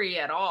story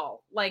at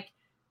all. Like,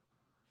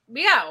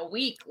 we got a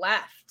week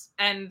left,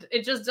 and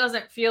it just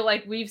doesn't feel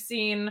like we've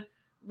seen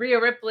Rhea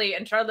Ripley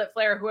and Charlotte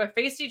Flair, who have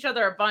faced each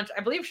other a bunch.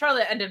 I believe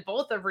Charlotte ended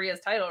both of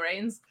Rhea's title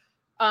reigns.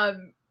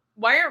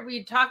 Why aren't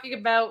we talking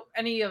about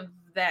any of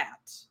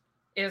that?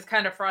 Is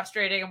kind of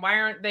frustrating. And why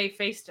aren't they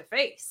face to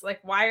face? Like,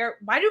 why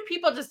do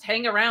people just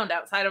hang around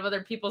outside of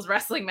other people's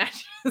wrestling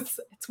matches?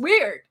 It's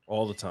weird.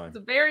 All the time.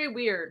 It's very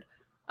weird.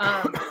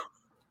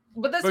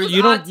 But this but was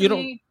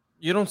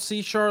you don't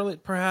see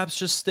Charlotte perhaps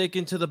just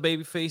sticking to the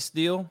babyface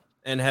deal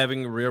and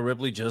having Rhea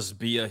Ripley just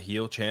be a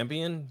heel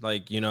champion,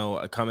 like, you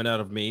know, coming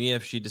out of Mania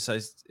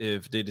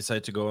if they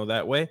decide to go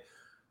that way?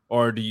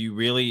 Or do you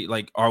really,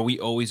 like, are we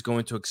always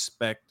going to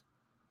expect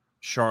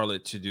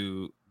Charlotte to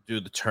do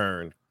the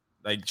turn?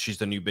 Like, she's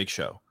the new Big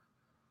Show.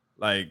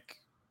 Like,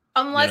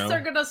 unless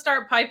they're gonna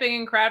start piping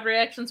in crowd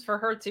reactions for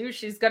her too,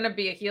 she's gonna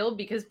be a heel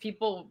because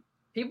people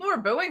are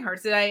booing her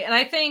today. And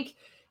I think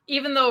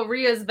even though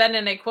Rhea's been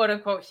in a quote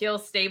unquote heel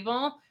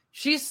stable,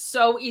 she's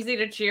so easy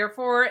to cheer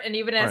for. And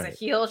even as a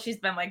heel, she's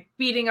been like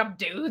beating up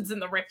dudes,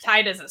 and the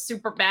Riptide is a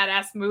super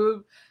badass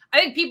move. I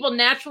think people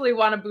naturally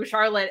want to boo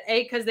Charlotte,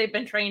 A, because they've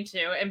been trained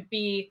to, and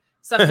B,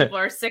 some people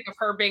are sick of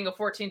her being a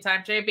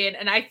 14-time champion.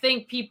 And I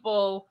think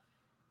people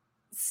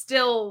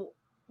still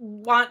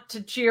want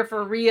to cheer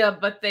for Rhea,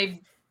 but they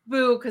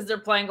boo because they're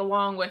playing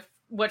along with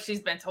what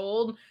she's been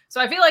told. So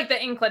I feel like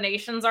the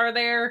inclinations are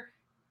there.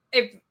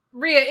 If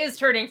Rhea is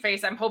turning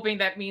face. I'm hoping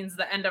that means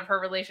the end of her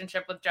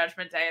relationship with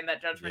Judgment Day and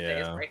that Judgment Day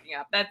is breaking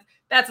up.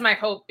 That's my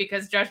hope,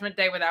 because Judgment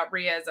Day without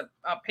Rhea is a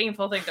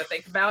painful thing to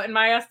think about in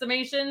my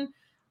estimation.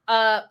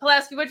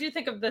 Pulaski, what do you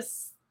think of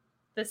this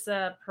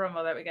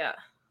promo that we got?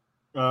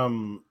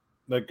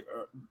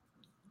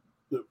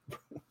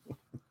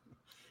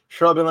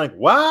 Charlotte been like,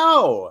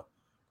 wow,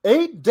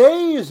 8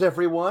 days,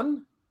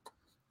 everyone.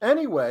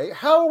 Anyway,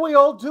 how are we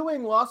all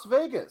doing, Las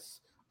Vegas?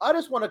 I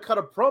just want to cut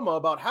a promo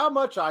about how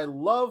much I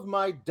love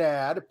my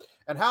dad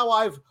and how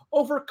I've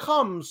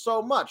overcome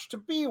so much to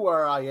be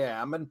where I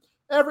am. And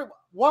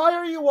why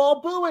are you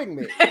all booing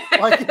me?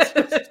 Like,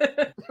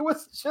 it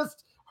was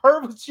just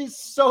her. She's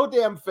so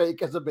damn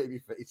fake as a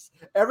babyface.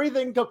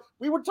 Everything.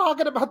 We were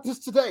talking about this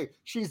today.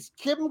 She's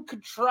Kim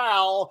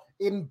Cattrall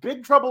in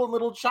Big Trouble in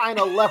Little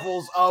China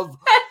levels of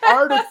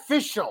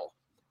artificial.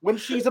 When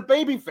she's a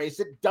babyface,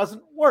 it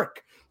doesn't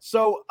work.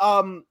 So,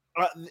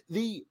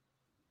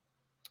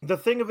 the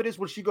thing of it is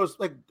when she goes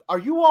like, "Are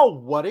you all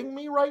whatting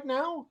me right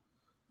now?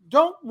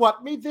 Don't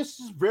what me. This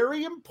is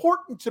very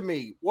important to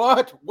me."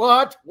 What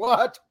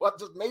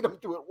just made him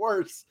do it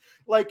worse?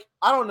 Like,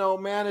 I don't know,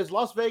 man. Is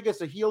Las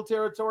Vegas a heel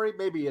territory?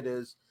 Maybe it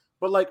is.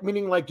 But like,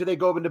 meaning like, do they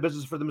go into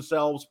business for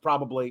themselves?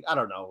 Probably. I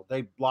don't know.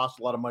 They lost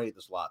a lot of money at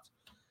the slots.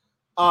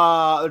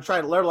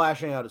 They're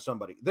lashing out at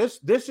somebody. This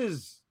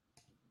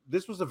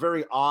was a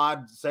very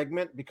odd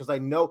segment because I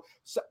know.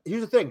 So,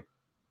 here's the thing.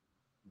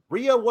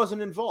 Rhea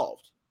wasn't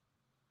involved.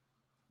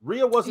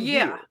 Rhea wasn't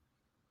here.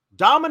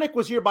 Dominic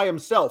was here by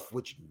himself,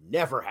 which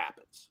never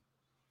happens.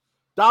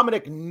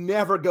 Dominic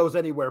never goes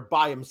anywhere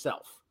by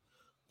himself.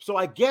 So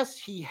I guess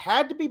he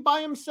had to be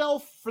by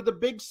himself for the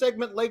big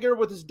segment later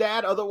with his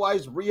dad.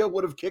 Otherwise, Rhea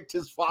would have kicked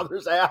his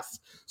father's ass.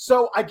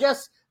 So I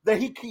guess that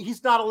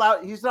he's not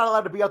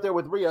allowed to be out there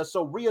with Rhea.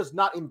 So Rhea's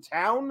not in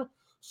town.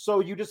 So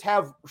you just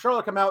have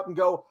Charlotte come out and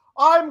go,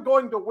 "I'm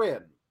going to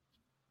win."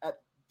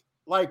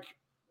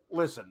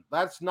 Listen,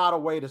 that's not a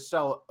way to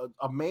sell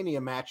a Mania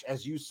match,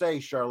 as you say,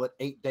 Charlotte,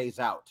 8 days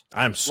out.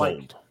 I'm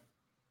sold.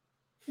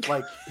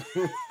 Like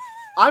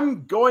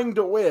I'm going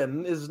to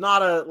win is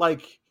not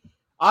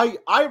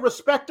I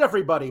respect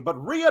everybody,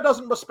 but Rhea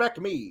doesn't respect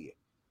me.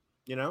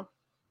 You know?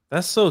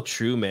 That's so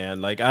true,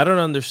 man. Like, I don't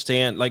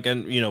understand. Like,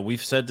 and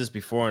we've said this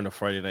before on the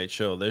Friday night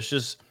show. There's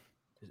just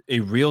a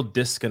real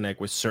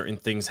disconnect with certain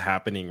things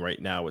happening right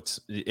now.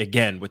 It's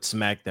again with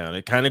SmackDown.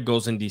 It kind of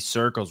goes in these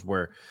circles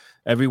where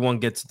everyone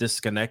gets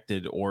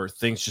disconnected or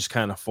things just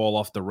kind of fall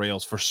off the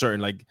rails for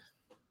certain. Like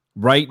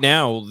right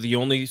now, the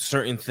only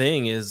certain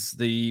thing is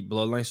the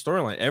Bloodline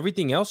storyline.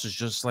 Everything else is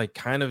just like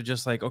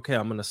okay,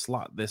 I'm gonna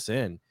slot this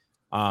in.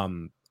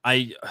 The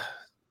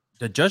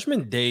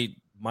Judgment Day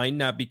might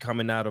not be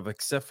coming out of,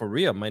 except for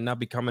Rhea, might not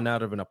be coming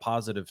out of in a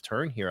positive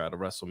turn here out of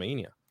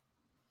WrestleMania.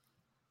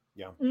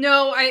 Yeah.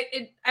 No,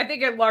 I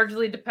think it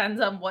largely depends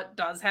on what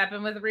does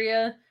happen with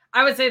Rhea.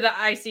 I would say the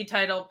IC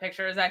title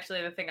picture is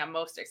actually the thing I'm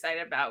most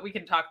excited about. We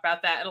can talk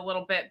about that in a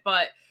little bit,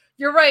 but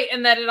you're right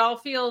in that it all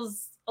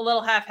feels a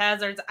little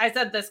haphazard. I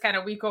said this kind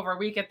of week over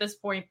week at this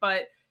point,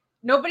 but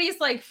nobody's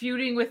like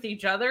feuding with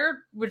each other,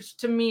 which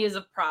to me is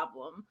a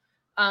problem.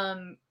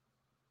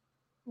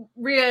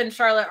 Rhea and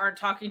Charlotte aren't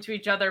talking to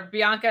each other.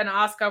 Bianca and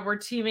Asuka were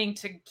teaming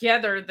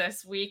together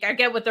this week. I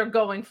get what they're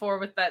going for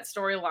with that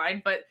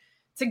storyline, but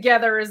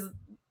together is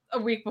a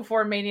week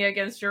before Mania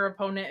against your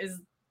opponent is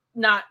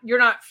you're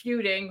not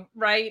feuding,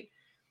 right?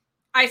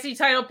 IC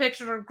title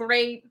pictures are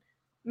great.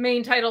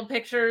 Main title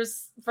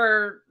pictures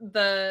for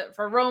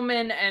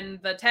Roman and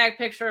the tag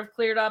picture have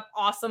cleared up.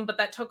 Awesome. But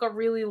that took a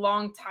really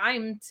long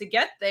time to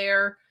get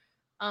there.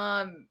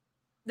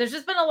 There's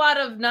just been a lot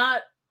of my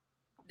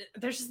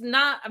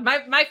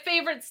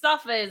favorite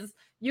stuff is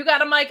you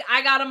got a mic,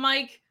 I got a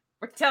mic.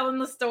 We're telling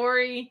the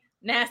story,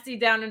 nasty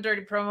down and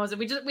dirty promos. And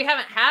we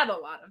haven't had a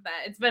lot of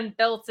that. It's been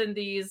built in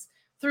these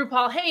through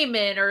Paul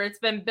Heyman, or it's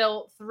been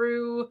built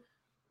through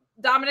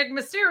Dominic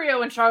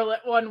Mysterio and Charlotte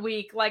one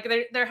week. Like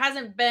there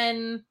hasn't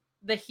been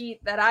the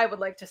heat that I would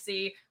like to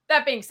see.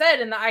 That being said,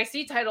 in the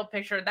IC title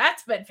picture,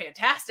 that's been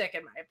fantastic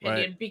in my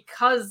opinion,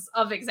 because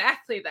of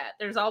exactly that.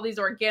 There's all these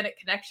organic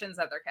connections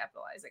that they're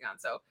capitalizing on.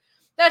 So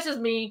that's just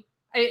me.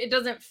 It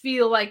doesn't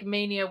feel like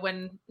Mania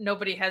when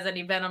nobody has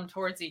any venom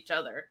towards each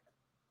other.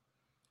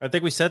 I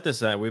think we said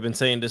this. We've been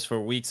saying this for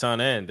weeks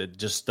on end. It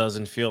just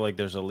doesn't feel like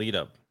there's a lead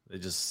up.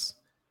 It doesn't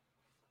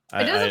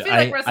feel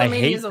like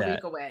WrestleMania is a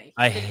week away.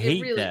 It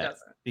hate really that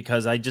doesn't.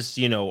 Because I just,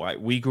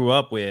 we grew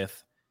up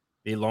with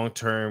the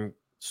long-term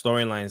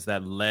storylines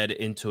that led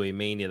into a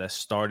Mania that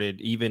started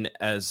even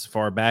as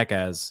far back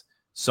as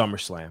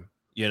SummerSlam,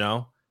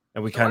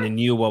 and we kind of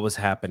knew what was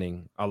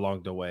happening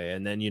along the way.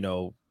 And then,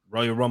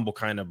 Royal Rumble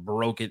kind of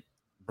broke it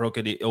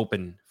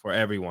open for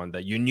everyone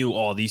that you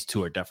knew these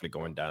two are definitely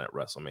going down at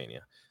WrestleMania.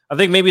 I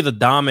think maybe the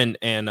Dom and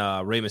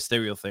Rey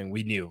Mysterio thing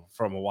we knew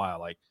from a while.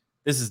 Like,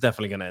 this is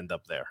definitely going to end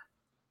up there.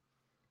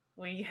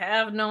 We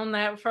have known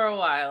that for a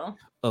while.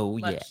 Oh,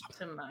 much yeah.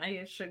 to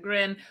my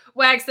chagrin.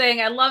 Wag saying,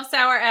 I love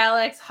Sour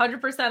Alex,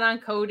 100% on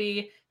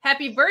Cody.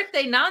 Happy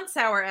birthday,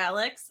 non-Sour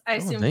Alex. I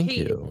assume thank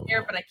Kate you. is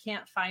here, but I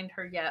can't find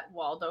her yet.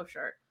 Waldo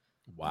shirt.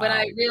 Wow. When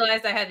I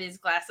realized I had these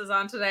glasses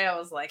on today, I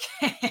was like,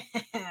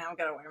 I'm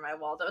going to wear my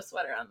Waldo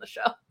sweater on the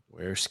show.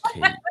 Where's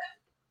Kate?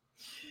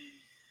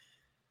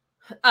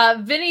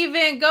 Vinny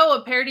Van Gogh,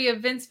 a parody of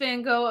Vince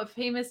Van Gogh, a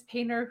famous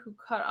painter who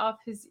cut off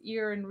his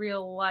ear in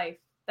real life.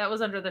 That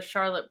was under the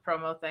Charlotte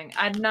promo thing.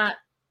 I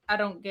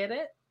don't get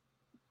it,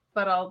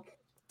 but I'll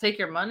take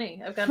your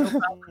money. I've got no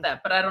problem with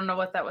that, but I don't know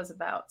what that was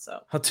about. So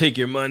I'll take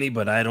your money,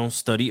 but I don't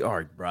study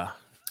art, bruh.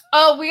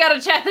 Oh, we got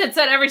a chat that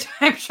said every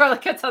time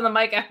Charlotte gets on the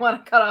mic, I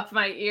want to cut off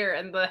my ear,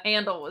 and the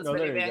handle was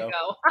Vinny Van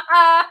Gogh.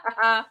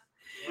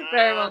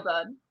 Very well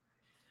done.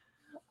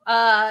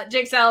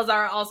 Jake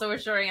Salazar also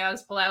assuring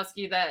Alex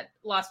Pulowski that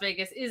Las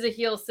Vegas is a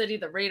heel city.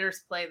 The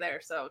Raiders play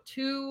there, so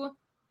touche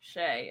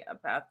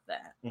about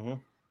that. Mm-hmm.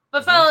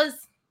 But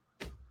fellas,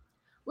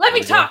 let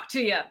me talk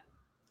to you,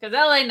 because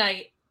LA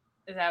Knight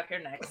is out here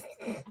next.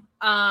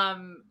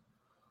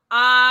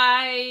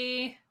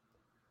 I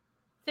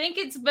think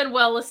it's been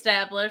well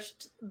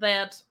established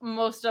that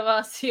most of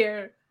us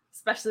here,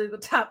 especially the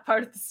top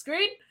part of the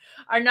screen,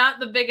 are not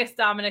the biggest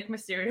Dominic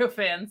Mysterio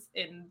fans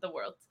in the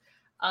world.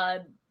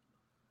 A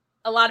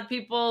lot of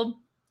people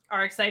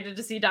are excited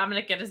to see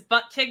Dominic get his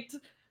butt kicked.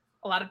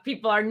 A lot of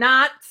people are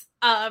not,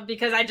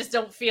 because I just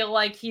don't feel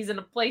like he's in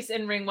a place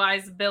in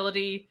ring-wise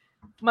ability,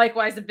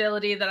 mic-wise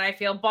ability that I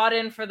feel bought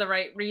in for the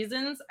right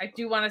reasons. I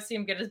do want to see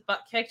him get his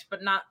butt kicked,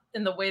 but not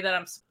in the way that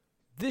I'm.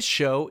 This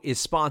show is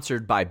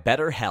sponsored by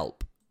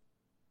BetterHelp.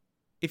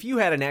 If you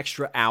had an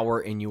extra hour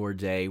in your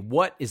day,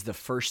 what is the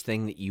first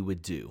thing that you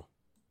would do?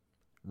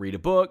 Read a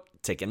book,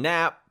 take a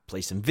nap,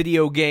 play some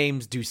video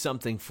games, do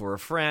something for a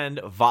friend,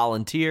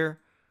 volunteer.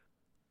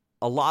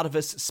 A lot of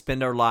us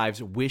spend our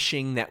lives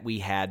wishing that we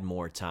had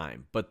more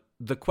time. But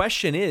the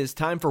question is,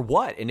 time for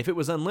what? And if it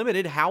was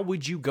unlimited, how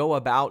would you go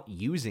about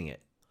using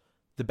it?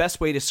 The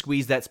best way to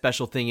squeeze that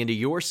special thing into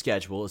your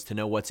schedule is to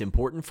know what's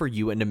important for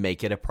you and to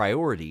make it a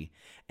priority.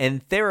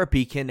 And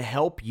therapy can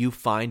help you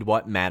find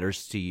what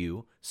matters to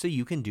you so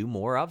you can do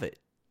more of it.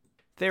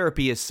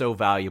 Therapy is so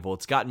valuable.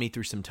 It's gotten me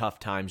through some tough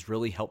times,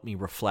 really helped me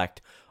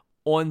reflect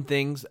on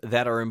things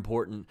that are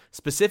important,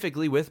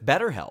 specifically with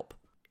BetterHelp.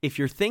 If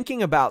you're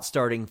thinking about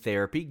starting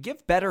therapy,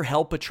 give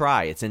BetterHelp a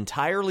try. It's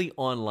entirely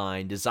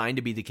online, designed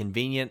to be the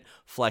convenient,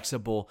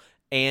 flexible,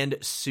 and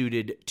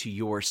suited to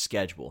your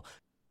schedule.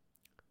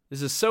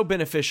 This is so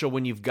beneficial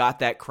when you've got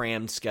that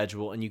crammed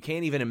schedule and you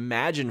can't even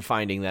imagine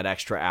finding that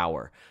extra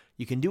hour.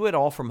 You can do it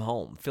all from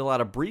home. Fill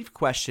out a brief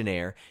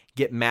questionnaire,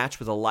 get matched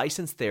with a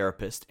licensed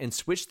therapist, and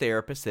switch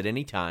therapists at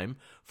any time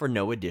for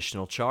no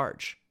additional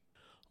charge.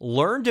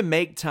 Learn to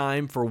make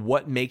time for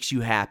what makes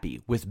you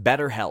happy with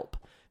BetterHelp.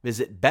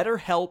 Visit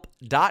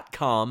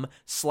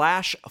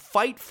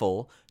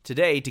BetterHelp.com/Fightful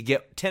today to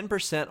get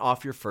 10%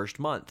 off your first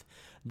month.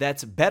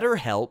 That's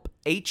BetterHelp,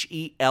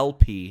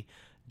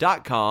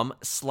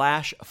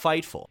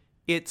 HELP.com/Fightful.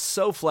 It's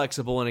so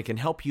flexible and it can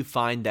help you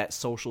find that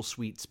social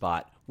sweet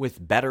spot with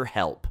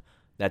BetterHelp.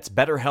 That's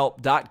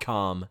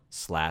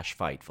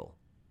BetterHelp.com/Fightful.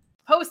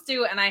 Supposed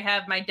to, and I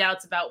have my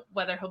doubts about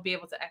whether he'll be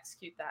able to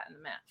execute that in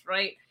the match,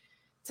 right?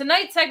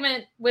 Tonight's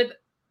segment with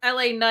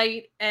LA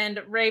Knight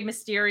and Rey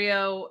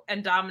Mysterio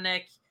and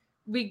Dominic,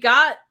 we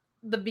got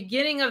the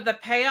beginning of the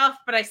payoff,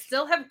 but I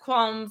still have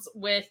qualms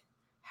with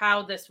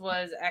how this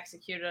was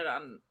executed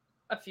on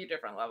a few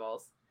different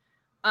levels.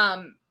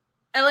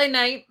 LA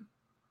Knight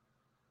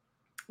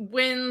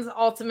wins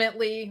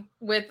ultimately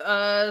with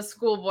a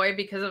schoolboy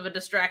because of a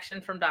distraction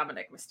from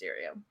Dominic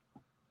Mysterio.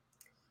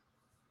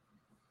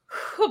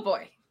 Oh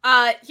boy.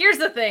 Here's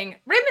the thing.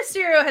 Rey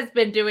Mysterio has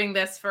been doing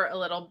this for a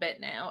little bit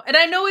now. And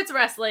I know it's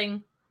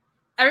wrestling.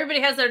 Everybody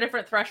has their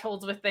different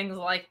thresholds with things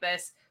like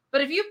this.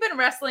 But if you've been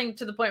wrestling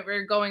to the point where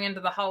you're going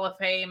into the Hall of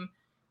Fame,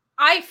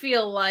 I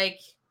feel like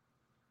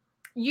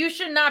you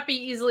should not be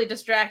easily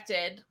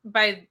distracted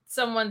by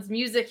someone's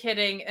music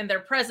hitting and their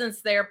presence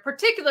there,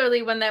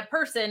 particularly when that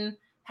person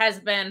has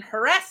been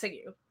harassing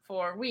you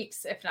for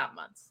weeks, if not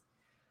months.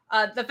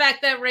 The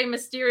fact that Rey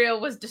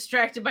Mysterio was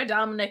distracted by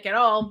Dominic at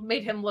all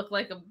made him look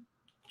like a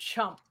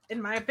chump,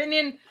 in my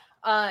opinion.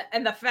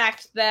 And the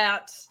fact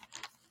that,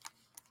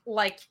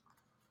 like,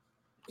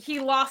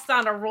 he lost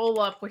on a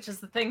roll-up, which is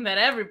the thing that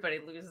everybody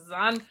loses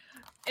on,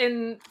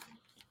 and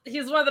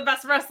he's one of the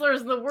best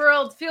wrestlers in the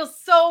world, feels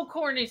so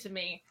corny to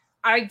me.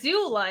 I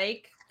do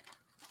like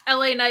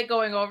LA Knight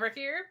going over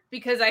here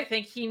because I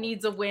think he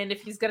needs a win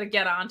if he's going to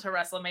get on to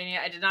WrestleMania.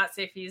 I did not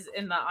say if he's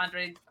in the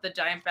Andre the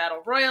Giant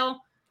Battle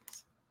Royal.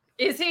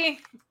 Is he?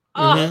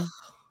 Oh,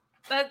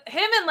 that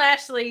him and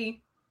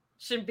Lashley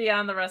should be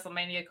on the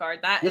WrestleMania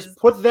card. That Just is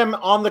put them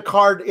on the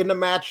card in a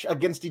match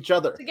against each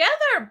other.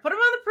 together. Put them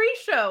on the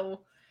pre-show.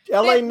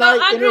 LA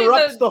Knight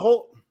interrupts the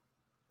whole.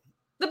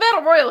 The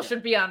Battle Royal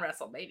should be on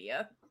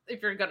WrestleMania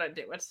if you're gonna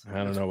do it.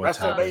 I don't know what's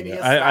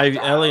WrestleMania happening.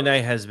 Smackdown. LA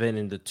Knight has been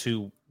in the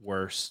two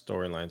worst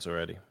storylines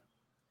already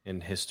in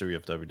history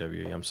of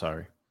WWE. I'm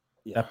sorry.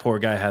 Yeah. That poor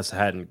guy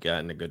hadn't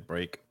gotten a good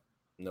break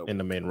in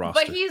the main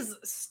roster. But he's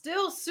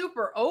still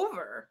super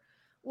over.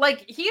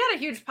 Like, he had a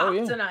huge pop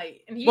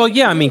tonight. And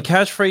I mean,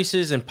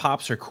 catchphrases and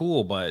pops are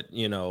cool, but,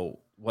 you know,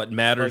 what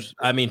matters,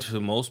 I mean, to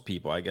most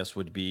people, I guess,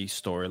 would be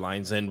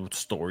storylines and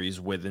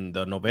stories within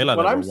the novela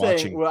What that I'm we're saying,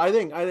 watching. what I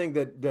think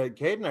that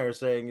Kate and I are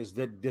saying is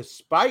that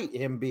despite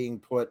him being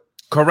put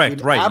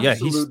Correct, in right? Yeah,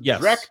 absolute yes,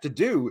 dreck to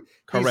do,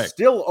 he's correct.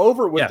 still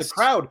over with the Yes.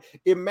 crowd.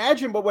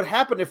 Imagine what would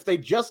happen if they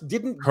just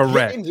didn't get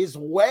Correct. in his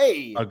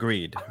way.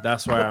 Agreed.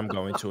 That's where I'm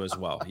going to as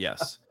well.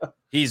 Yes,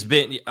 he's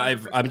been.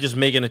 I'm just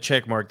making a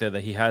check mark there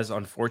that he has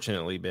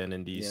unfortunately been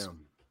in these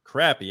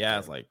crappy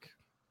ass, like,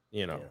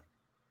 you know. Yeah.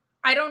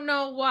 I don't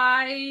know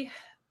why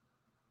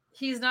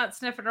he's not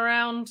sniffing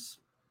around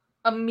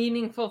a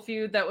meaningful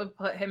feud that would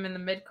put him in the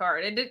mid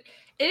card. It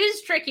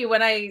is tricky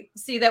when I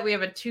see that we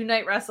have a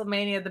 2-night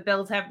WrestleMania. The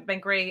builds haven't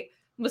been great.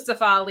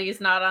 Mustafa Ali is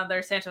not on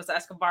there. Santos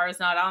Escobar is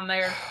not on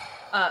there.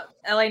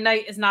 LA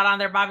Knight is not on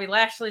there. Bobby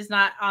Lashley's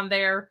not on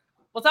there.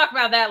 We'll talk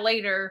about that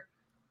later.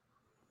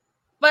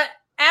 But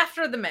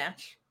after the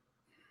match,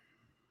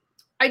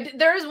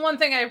 there is one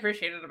thing I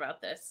appreciated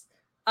about this.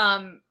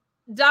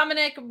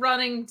 Dominic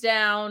running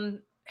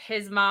down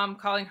his mom,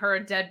 calling her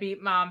a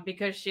deadbeat mom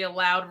because she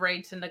allowed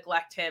Ray to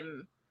neglect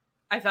him,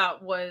 I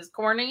thought was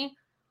corny.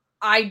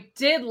 I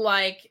did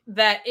like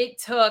that it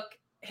took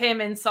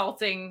him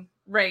insulting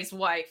Ray's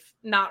wife,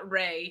 not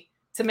Ray,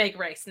 to make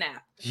Ray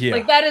snap. Yeah.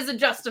 Like, that is a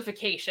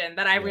justification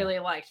that I really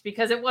liked,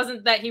 because it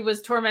wasn't that he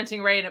was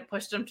tormenting Ray and it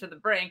pushed him to the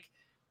brink.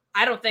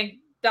 I don't think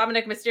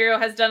Dominic Mysterio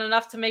has done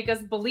enough to make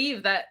us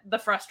believe that the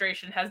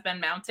frustration has been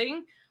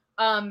mounting.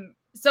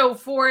 So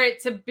for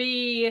it to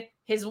be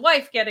his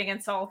wife getting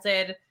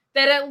insulted,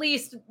 that at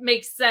least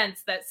makes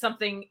sense that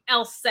something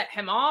else set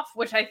him off,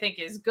 which I think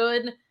is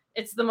good.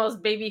 It's the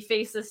most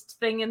baby-facest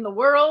thing in the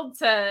world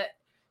to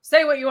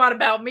say what you want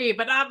about me,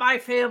 but not my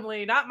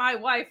family, not my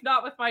wife,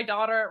 not with my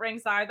daughter at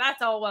ringside.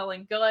 That's all well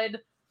and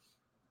good.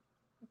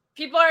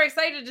 People are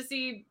excited to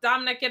see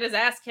Dominic get his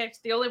ass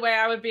kicked. The only way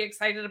I would be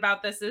excited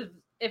about this is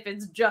if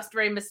it's just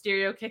Rey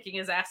Mysterio kicking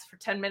his ass for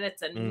 10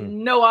 minutes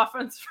and no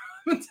offense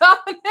from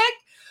Dominic.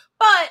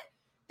 But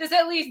this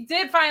at least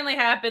did finally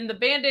happen. The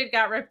Band-Aid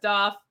got ripped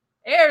off.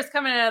 Air's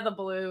coming out of the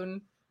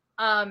balloon.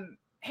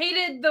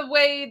 Hated the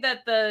way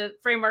that the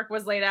framework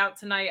was laid out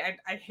tonight.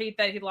 I hate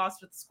that he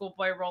lost with the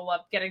schoolboy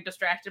roll-up, getting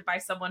distracted by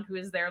someone who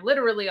is there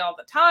literally all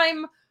the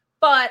time.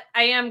 But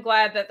I am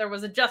glad that there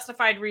was a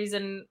justified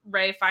reason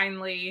Ray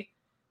finally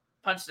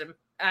punched him.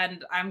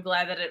 And I'm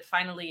glad that it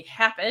finally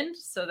happened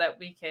so that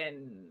we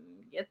can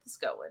get this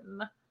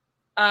going.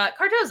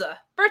 Cardoza,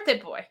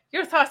 birthday boy,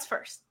 your thoughts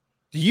first.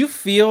 Do you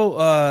feel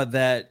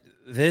that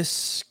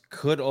this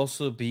could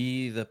also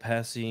be the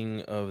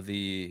passing of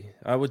the,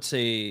 I would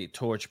say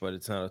torch, but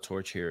it's not a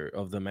torch here,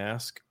 of the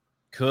mask?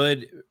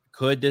 Could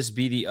this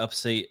be the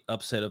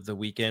upset of the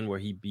weekend where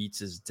he beats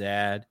his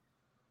dad?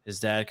 His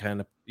dad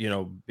kind of,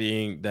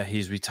 being that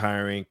he's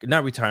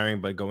not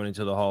retiring, but going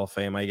into the Hall of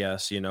Fame, I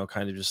guess,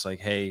 kind of just like,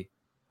 hey,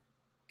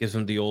 gives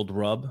him the old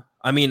rub.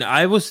 I mean,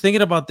 I was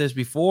thinking about this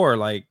before,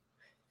 like,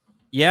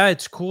 yeah,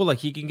 it's cool. Like,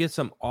 he can get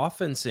some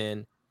offense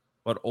in,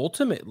 but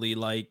ultimately,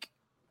 like,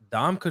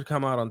 Dom could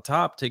come out on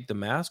top, take the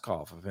mask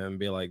off of him, and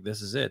be like,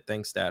 this is it.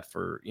 Thanks, Dad,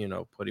 for,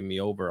 putting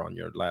me over on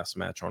your last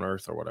match on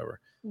Earth or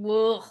whatever.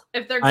 Well,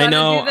 if they're going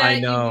to do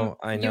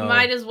that, you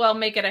might as well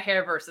make it a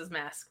hair versus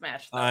mask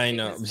match. Though, I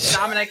know.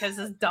 Dominic has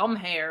his dumb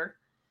hair.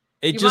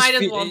 You might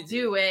as well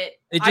do it.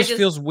 It just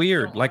feels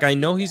weird. Like, I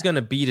know he's going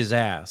to beat his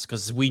ass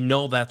because we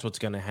know that's what's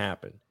going to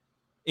happen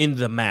in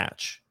the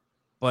match.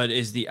 But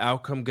is the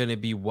outcome going to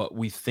be what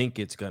we think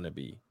it's going to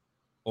be?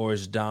 Or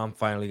is Dom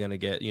finally going to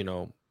get,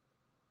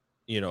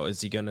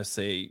 is he going to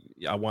say,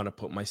 I want to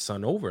put my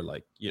son over?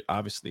 Like,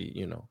 obviously,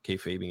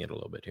 kayfabing it a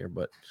little bit here,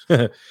 but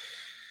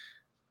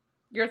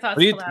your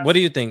thoughts? What do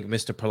you think,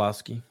 Mr.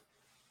 Pulaski?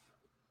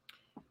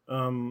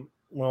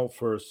 Well,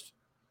 first,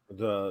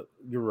 you're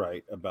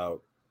right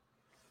about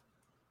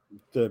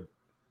the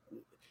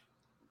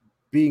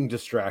being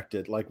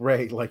distracted. Like,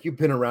 Ray, like, you've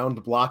been around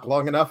the block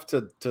long enough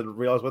to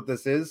realize what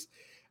this is.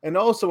 And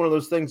also one of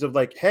those things of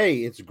like,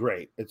 hey, it's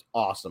great. It's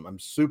awesome. I'm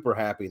super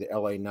happy that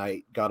LA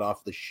Knight got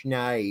off the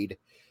schneid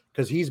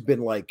because he's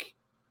been like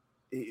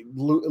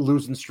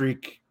losing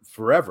streak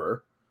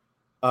forever.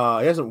 He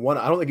hasn't won.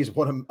 I don't think he's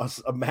won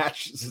a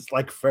match since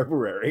like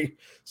February.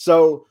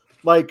 So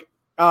like,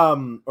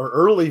 or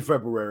early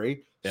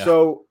February. Yeah.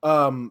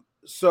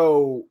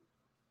 So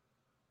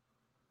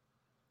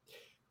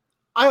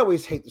I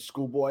always hate the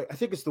schoolboy. I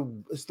think it's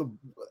the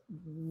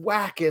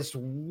wackest,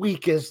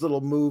 weakest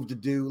little move to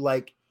do.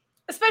 Like,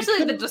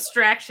 especially the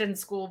distraction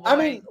schoolboy. I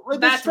mean,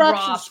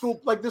 distraction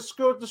schoolboy.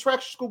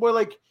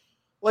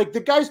 Like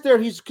the guy's there.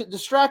 He's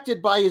distracted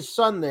by his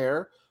son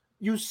there.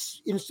 You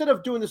instead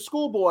of doing the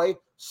schoolboy,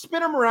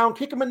 spin him around,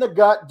 kick him in the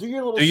gut, do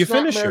your little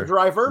snapmare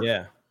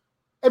driver,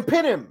 and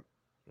pin him.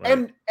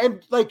 Right.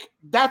 And like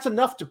that's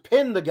enough to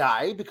pin the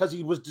guy because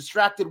he was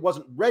distracted,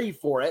 wasn't ready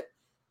for it.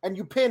 And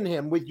you pin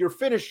him with your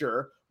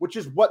finisher, which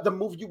is what the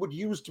move you would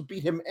use to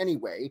beat him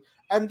anyway.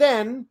 And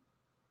then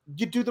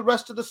you do the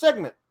rest of the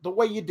segment the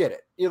way you did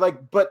it. You're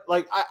like, but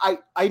like,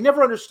 I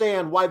never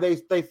understand why they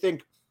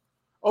think,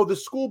 oh, the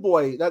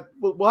schoolboy, that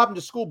will happen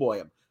to schoolboy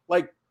him.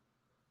 Like,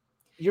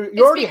 you're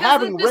already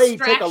having Ray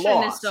take a distraction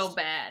loss. is so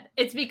bad.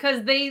 It's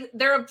because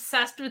they're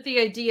obsessed with the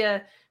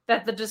idea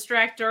that the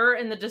distractor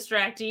and the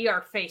distractee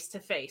are face to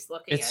face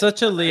looking. It's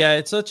such a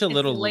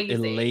little lazy.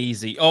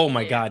 lazy. Oh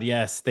my god,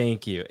 yes,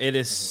 thank you. It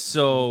is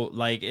so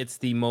like it's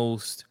the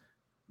most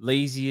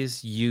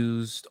laziest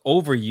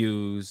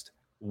overused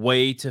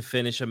way to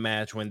finish a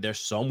match when there's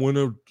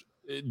someone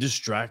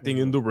distracting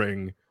in the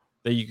ring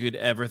that you could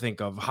ever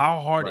think of.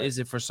 How hard is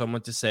it for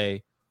someone to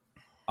say,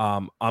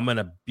 I'm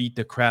gonna beat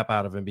the crap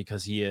out of him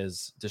because he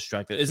is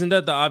distracted? Isn't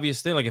that the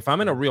obvious thing? Like if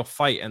I'm in a real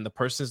fight and the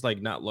person's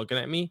like not looking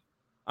at me,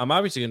 I'm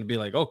obviously gonna be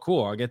like, oh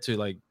cool, I'll get to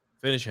like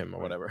finish him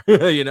or whatever.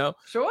 You know?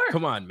 Sure.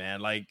 Come on, man.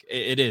 Like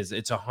it's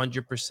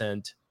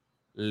 100%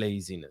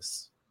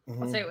 laziness.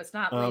 I'll say it was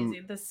not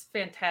lazy. This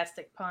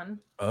fantastic pun.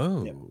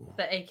 Oh,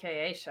 the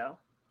AKA show.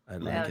 I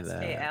like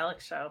that.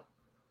 Alex show.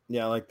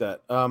 Yeah, I like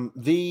that.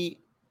 The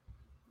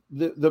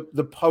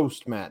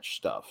post match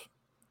stuff.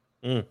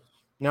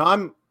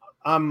 Now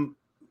I'm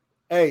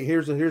hey,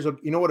 here's a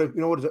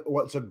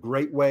what's a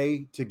great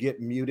way to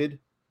get muted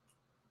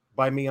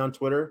by me on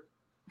Twitter?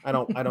 I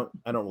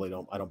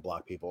don't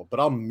block people, but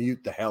I'll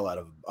mute the hell out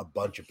of a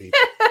bunch of people.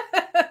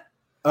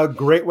 A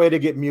great way to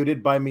get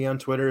muted by me on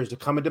Twitter is to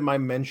come into my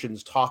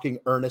mentions talking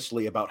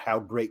earnestly about how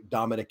great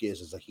Dominic is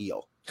as a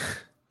heel.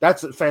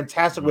 That's a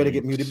fantastic way to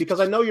get muted because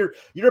I know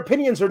your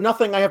opinions are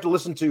nothing I have to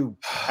listen to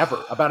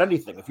ever about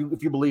anything if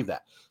you believe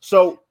that.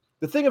 So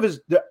the thing of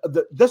is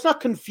let's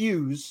not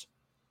confuse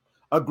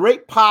a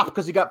great pop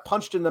because he got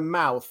punched in the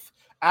mouth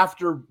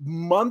after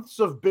months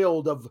of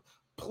build of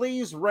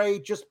please Ray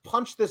just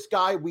punch this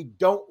guy we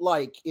don't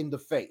like in the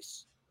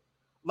face.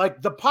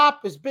 Like the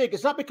pop is big.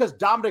 It's not because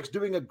Dominic's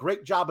doing a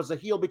great job as a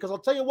heel, because I'll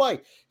tell you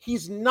why.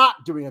 He's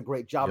not doing a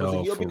great job as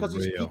a heel because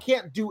he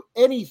can't do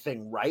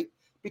anything right.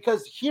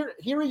 Because here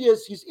he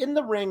is. He's in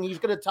the ring. He's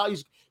going to tell.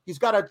 He's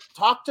got to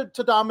talk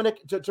to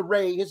Dominic, to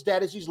Ray, his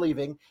dad, as he's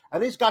leaving,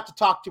 and he's got to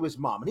talk to his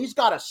mom. And he's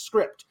got a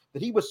script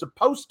that he was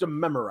supposed to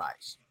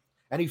memorize,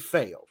 and he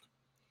failed.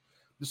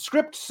 The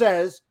script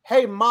says,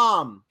 "Hey,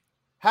 Mom,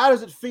 how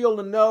does it feel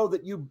to know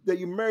that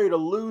you married a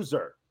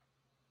loser?"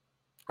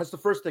 That's the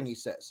first thing he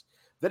says.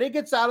 Then he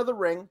gets out of the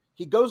ring.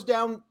 He goes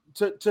down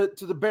to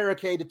the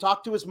barricade to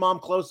talk to his mom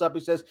close up. He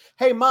says,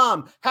 "Hey,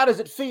 Mom, how does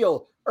it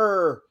feel?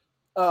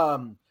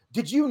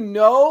 Did you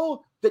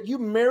know that you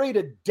married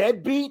a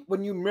deadbeat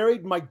when you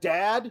married my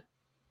dad?"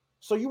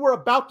 So you were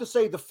about to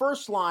say the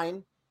first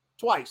line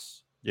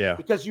twice. Yeah.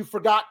 Because you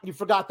forgot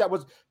that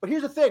was. But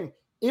here's the thing.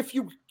 If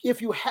you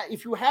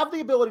have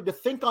the ability to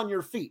think on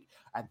your feet,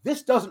 and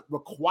this doesn't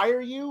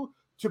require you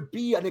to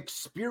be an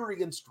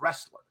experienced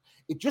wrestler.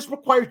 It just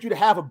requires you to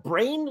have a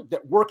brain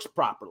that works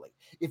properly.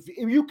 If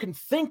you can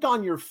think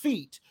on your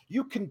feet,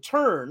 you can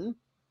turn.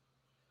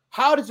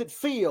 How does it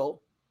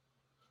feel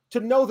to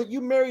know that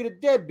you married a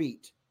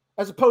deadbeat?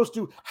 As opposed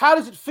to, how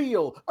does it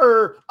feel?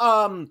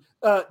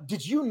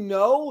 Did you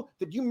know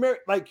that you married?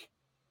 Like,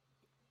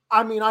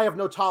 I mean, I have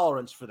no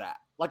tolerance for that.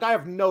 Like, I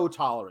have no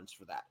tolerance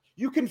for that.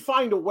 You can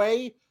find a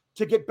way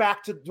to get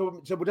back to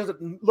what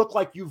doesn't look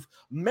like you've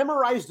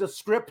memorized a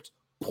script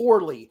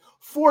poorly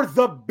for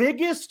the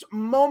biggest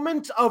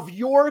moment of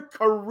your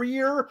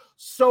career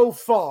so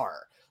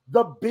far.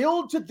 The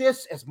build to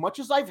this, as much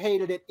as I've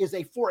hated it, is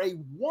for a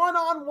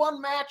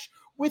one-on-one match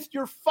with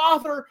your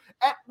father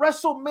at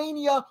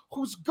WrestleMania,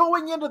 who's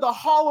going into the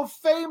Hall of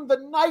Fame the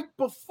night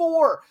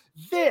before.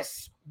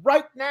 This,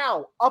 right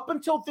now, up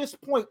until this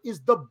point,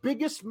 is the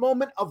biggest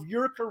moment of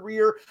your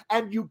career,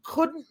 and you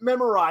couldn't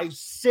memorize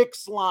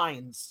 6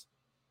 lines.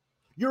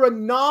 You're a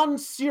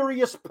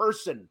non-serious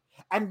person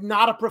and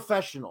not a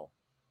professional.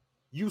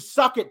 You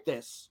suck at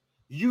this.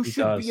 You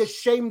should be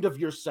ashamed of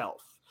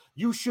yourself.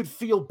 You should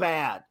feel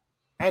bad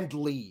and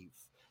leave.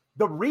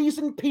 The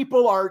reason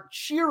people are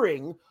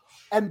cheering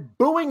and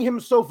booing him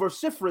so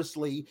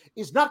vociferously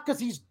is not because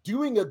he's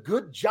doing a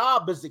good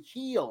job as a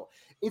heel.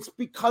 It's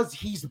because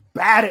he's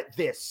bad at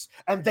this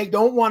and they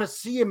don't want to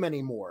see him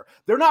anymore.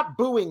 They're not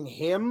booing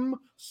him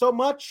so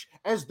much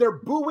as they're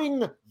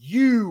booing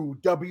you,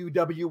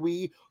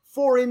 WWE,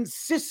 for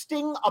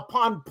insisting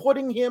upon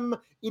putting him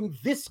in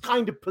this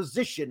kind of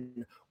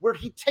position where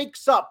he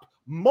takes up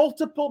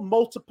multiple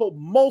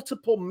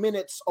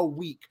minutes a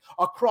week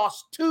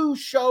across 2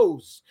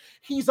 shows.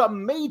 He's a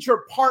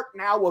major part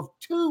now of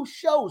 2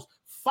 shows,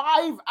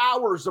 5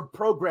 hours of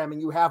programming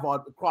you have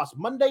on across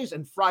Mondays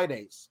and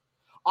Fridays.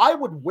 I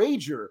would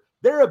wager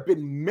there have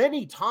been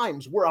many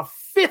times where a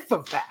fifth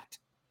of that,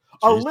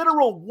 a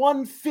literal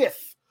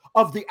 1/5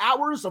 of the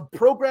hours of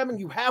programming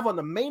you have on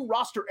the main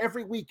roster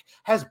every week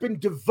has been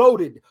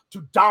devoted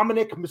to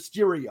Dominic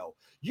Mysterio.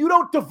 You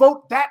don't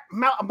devote that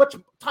much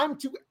time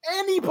to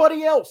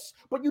anybody else,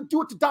 but you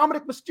do it to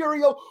Dominic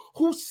Mysterio,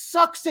 who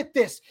sucks at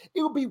this.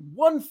 It would be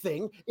one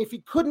thing if he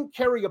couldn't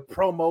carry a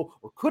promo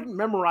or couldn't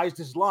memorize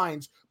his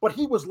lines, but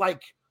he was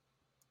like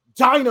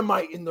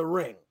dynamite in the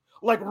ring.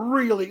 Like,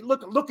 really,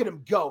 look at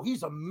him go.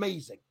 He's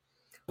amazing.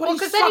 But well,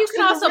 because then you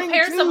can also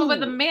pair someone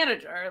with a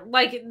manager.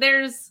 Like,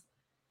 it's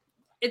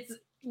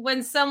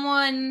when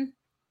someone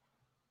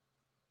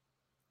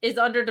is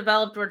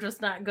underdeveloped or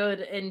just not good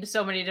in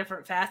so many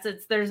different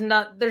facets, there's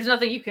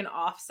nothing you can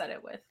offset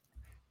it with,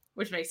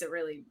 which makes it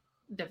really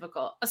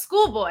difficult. A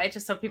schoolboy,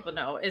 just so people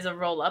know, is a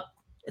roll-up.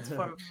 It's a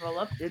form of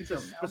roll-up. It's a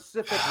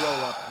specific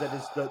roll-up that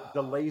is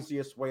the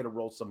laziest way to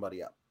roll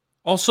somebody up.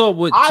 Also,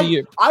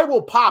 I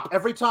will pop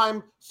every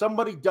time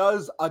somebody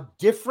does a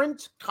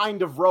different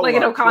kind of roll, like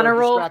an O'Connor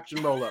roll,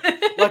 distraction roll up,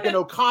 like an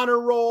O'Connor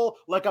roll,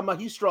 like a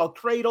magistral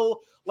cradle,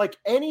 like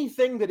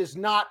anything that is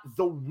not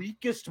the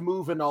weakest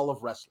move in all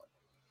of wrestling.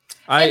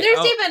 And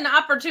there's even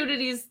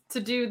opportunities to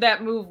do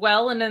that move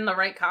well and in the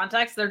right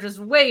context. They're just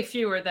way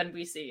fewer than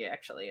we see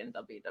actually in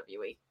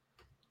WWE.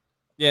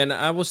 Yeah, and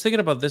I was thinking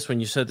about this when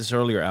you said this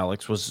earlier,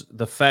 Alex, was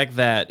the fact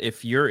that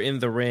if you're in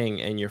the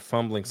ring and you're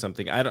fumbling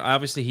something,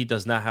 obviously he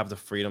does not have the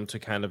freedom to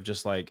kind of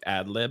just like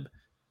ad lib,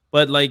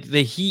 but like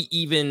the heat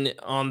even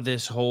on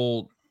this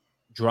whole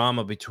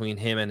drama between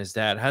him and his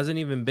dad hasn't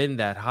even been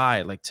that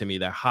high, like to me,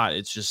 that hot.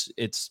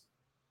 It's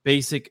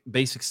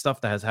basic stuff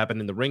that has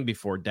happened in the ring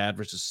before, dad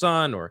versus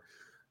son or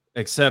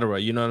etc.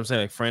 You know what I'm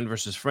saying? Like friend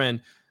versus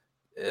friend.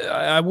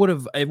 I would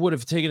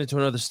have taken it to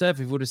another step if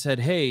he would have said,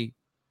 "Hey,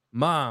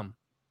 Mom,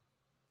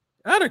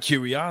 out of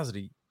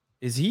curiosity,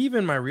 is he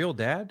even my real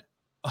dad?"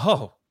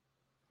 Oh.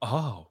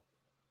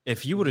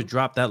 If you would have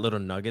dropped that little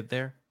nugget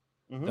there,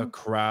 the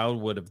crowd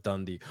would have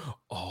done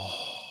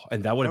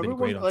and that would have been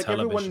great on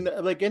television.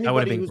 Like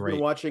anybody who's been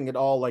watching it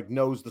all, like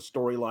knows the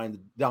storyline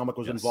that Dominic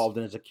was involved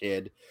in as a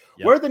kid.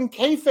 Yep. Where then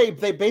kayfabe,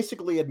 they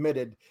basically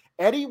admitted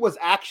Eddie was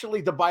actually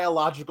the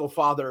biological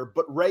father,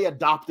 but Ray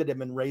adopted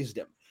him and raised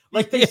him.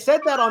 Like they said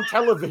that on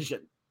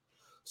television.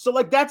 So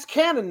like that's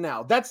canon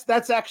now.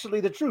 That's actually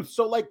the truth.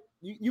 So like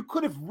you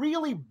could have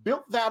really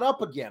built that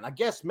up again. I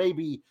guess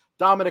maybe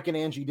Dominic and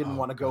Angie didn't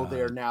want to go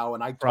there now,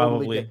 and I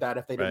totally get that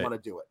if they didn't want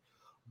to do it.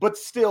 But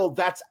still,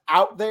 that's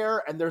out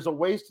there, and there's a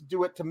ways to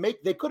do it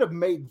they could have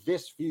made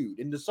this feud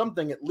into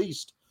something at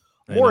least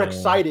more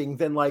exciting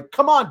than like,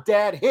 come on,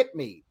 Dad, hit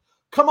me.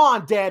 Come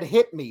on, Dad,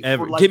 hit me.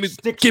 For like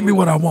give me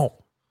what I want.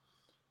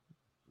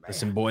 Man.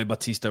 Listen, boy,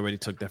 Batista already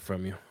took that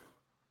from you.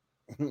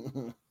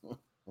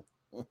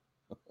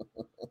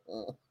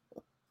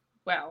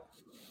 Well,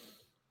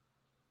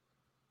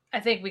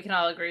 I think we can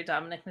all agree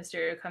Dominic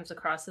Mysterio comes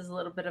across as a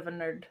little bit of a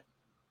nerd.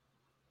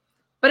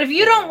 But if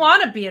you don't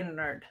want to be a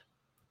nerd,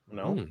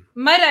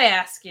 might I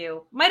ask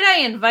you, might I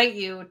invite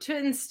you to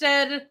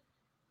instead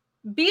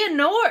be a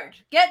Nord?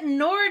 Get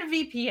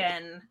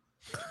NordVPN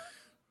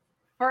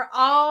for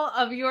all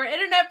of your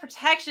internet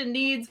protection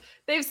needs.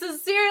 They've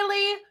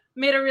sincerely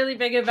made a really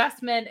big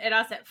investment in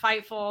us at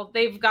Fightful.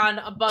 They've gone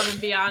above and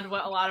beyond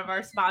what a lot of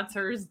our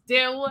sponsors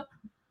do.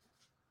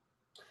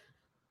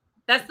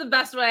 That's the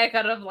best way I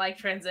could have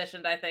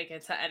transitioned, I think,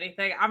 into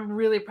anything. I'm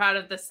really proud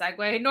of this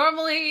segue.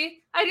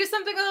 Normally, I do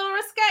something a little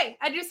risque.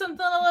 I do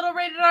something a little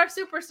rated R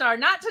superstar.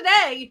 Not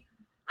today.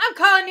 I'm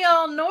calling you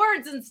all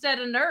Nords instead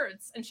of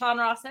nerds. And Sean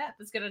Ross Sapp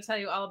is going to tell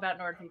you all about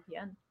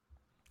NordVPN.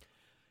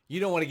 You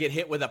don't want to get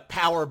hit with a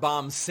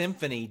powerbomb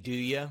symphony, do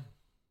you?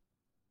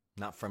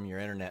 Not from your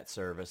internet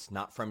service,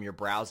 not from your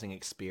browsing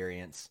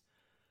experience.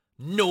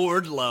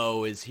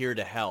 Nordlow is here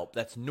to help.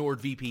 That's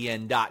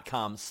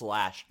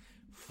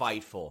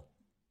nordvpn.com/Fightful.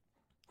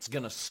 It's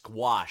going to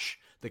squash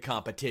the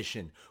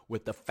competition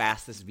with the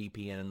fastest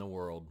VPN in the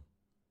world.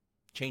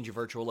 Change your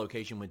virtual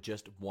location with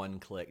just one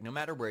click. No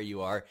matter where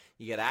you are,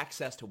 you get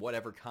access to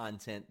whatever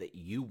content that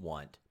you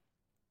want.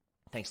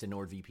 Thanks to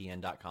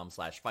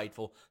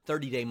nordvpn.com/Fightful.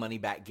 30-day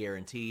money-back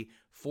guarantee.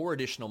 4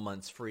 additional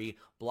months free.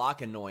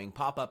 Block annoying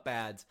pop-up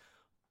ads.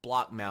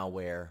 Block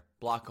malware.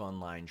 Block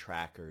online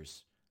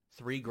trackers.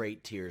 3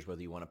 great tiers,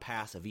 whether you want to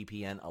pass, a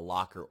VPN, a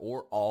locker,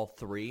 or all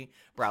 3.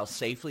 Browse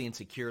safely and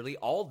securely.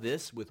 All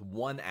this with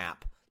one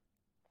app.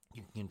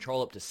 You can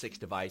control up to 6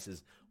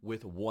 devices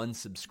with one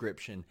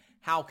subscription.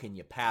 How can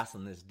you pass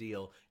on this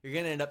deal? You're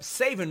going to end up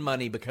saving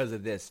money because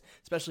of this,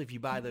 especially if you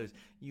buy those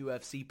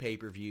UFC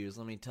pay-per-views.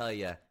 Let me tell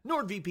you,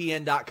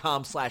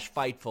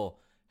 nordvpn.com/Fightful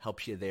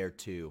helps you there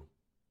too.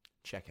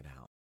 Check it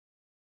out.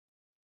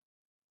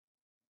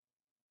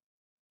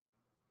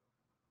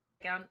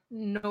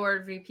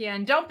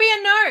 NordVPN. Don't be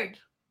a nerd.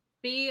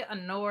 Be a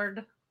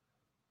Nord.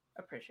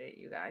 Appreciate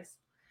you guys.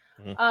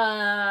 We're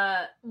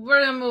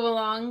gonna move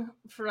along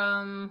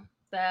from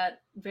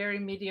that very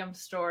medium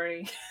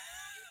story.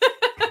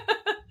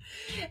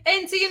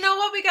 And so you know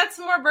what? We got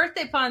some more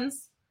birthday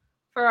puns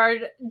for our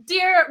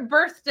dear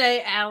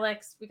birthday,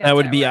 Alex. That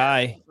would be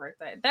I.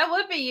 Birthday. That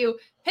would be you.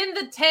 Pin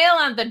the tail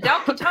on the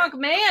Donkey Tonk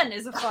Man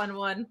is a fun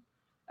one.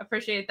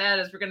 Appreciate that,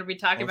 as we're going to be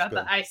talking about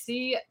the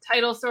IC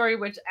title story,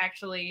 which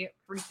actually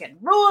freaking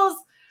rules.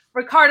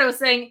 Ricardo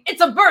saying,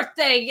 "It's a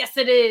birthday." Yes,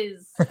 it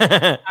is.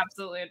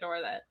 Absolutely adore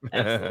that.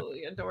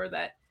 Absolutely adore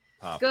that.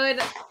 Good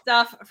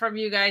stuff from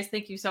you guys.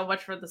 Thank you so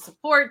much for the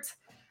support.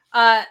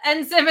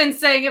 And Simmons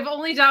saying, "If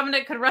only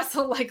Dominic could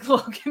wrestle like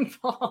Logan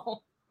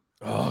Paul."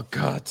 Oh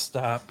God,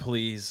 stop,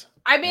 please.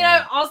 I mean,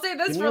 I'll say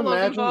this for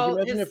Logan Paul.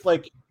 Imagine if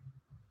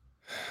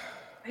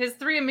his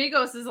Three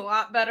Amigos is a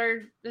lot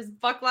better. His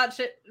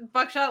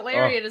buckshot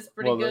lariat is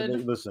pretty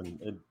good. Listen,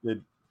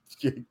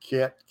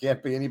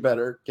 Can't be any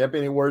better. Can't be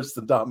any worse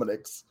than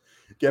Dominic's.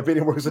 Can't be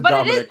any worse than but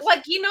Dominic's. It is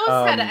like he knows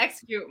how to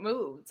execute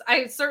moves.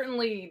 I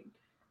certainly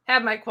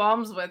have my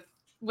qualms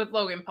with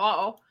Logan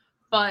Paul,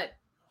 but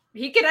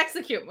he can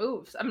execute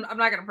moves. I'm not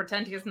going to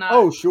pretend he's not.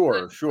 Oh,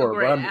 sure.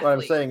 What I'm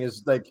athlete. saying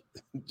is, like,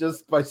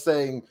 just by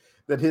saying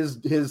that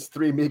his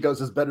Three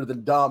Amigos is better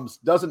than Dom's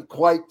doesn't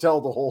quite tell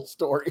the whole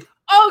story.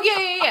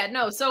 Oh yeah.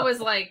 No, so is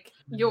like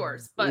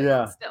yours, but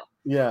still.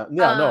 Yeah.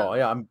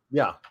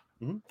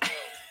 Mm-hmm.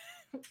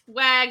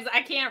 Wags,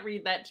 I can't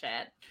read that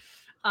chat.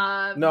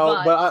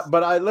 No,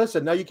 but I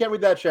listen. Now you can't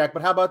read that, Shaq.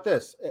 But how about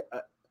this?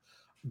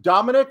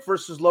 Dominic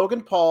versus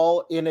Logan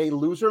Paul in a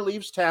loser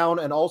leaves town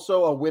and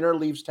also a winner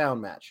leaves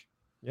town match.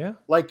 Yeah.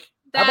 Like,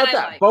 how about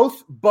that? Like.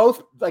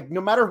 Both, like,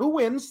 no matter who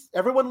wins,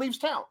 everyone leaves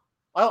town.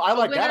 I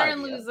like that idea.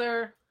 Winner and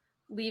loser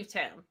leave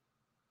town.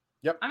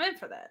 Yep. I'm in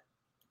for that.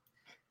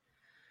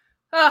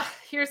 Oh,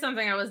 here's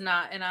something I was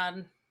not in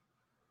on.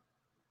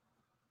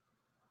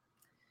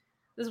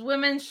 This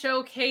women's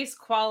showcase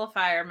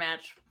qualifier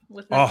match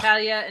with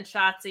Natalya and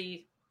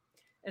Shotzi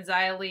and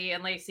Xia Li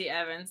and Lacey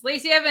Evans.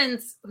 Lacey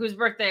Evans, whose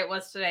birthday it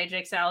was today,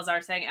 Jake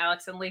Salazar saying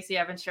Alex and Lacey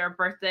Evans share a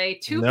birthday.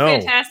 Two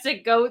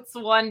fantastic goats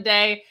one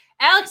day.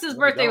 Alex's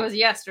birthday was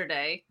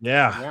yesterday.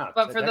 Yeah.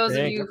 But for those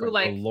of you who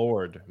like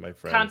Lord, my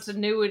friend,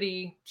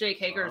 continuity, Jake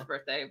Hager's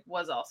birthday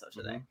was also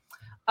today.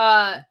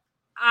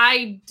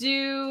 I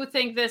do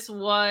think this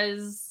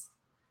was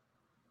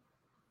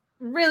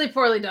really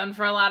poorly done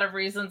for a lot of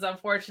reasons,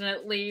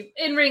 unfortunately.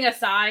 In-ring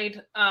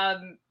aside,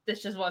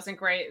 this just wasn't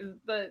great.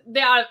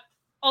 They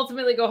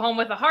ultimately go home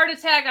with a heart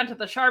attack onto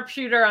the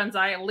sharpshooter on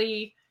Xia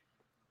Li.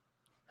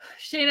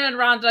 Shayna and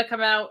Ronda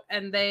come out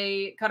and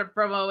they cut a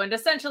promo and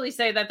essentially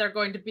say that they're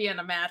going to be in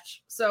a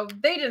match. So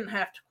they didn't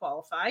have to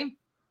qualify.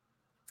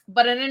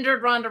 But an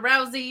injured Ronda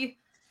Rousey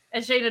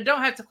and Shayna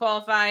don't have to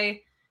qualify.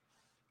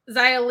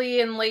 Xia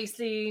Li and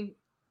Lacey,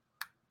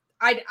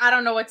 I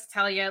don't know what to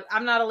tell you.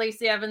 I'm not a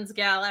Lacey Evans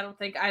gal. I don't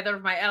think either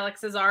of my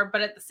Alexes are. But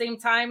at the same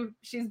time,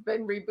 she's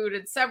been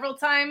rebooted several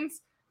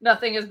times.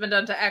 Nothing has been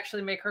done to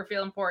actually make her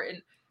feel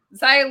important.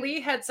 Xia Li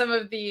had some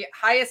of the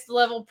highest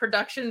level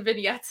production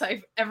vignettes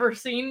I've ever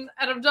seen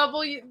out of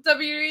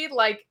WWE,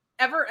 like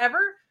ever.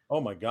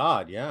 Oh my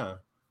God, yeah.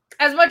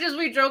 As much as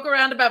we joke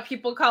around about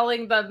people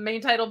calling the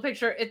main title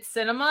picture It's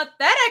Cinema,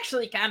 that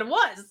actually kind of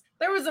was.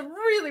 There was a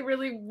really,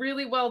 really,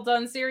 really well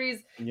done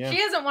series. Yeah. She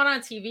hasn't won on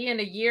TV in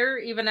a year,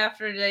 even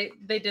after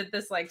they did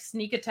this like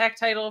sneak attack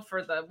title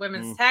for the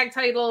women's tag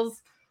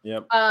titles.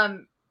 Yep.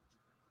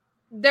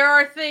 There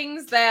are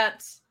things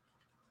that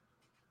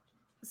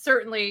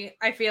certainly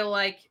I feel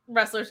like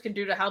wrestlers can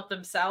do to help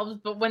themselves,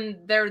 but when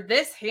they're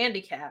this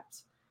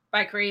handicapped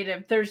by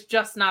creative, there's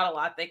just not a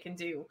lot they can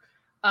do.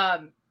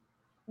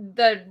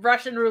 The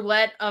Russian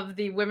roulette of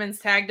the women's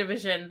tag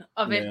division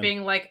of it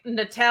being like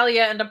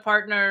Natalya and a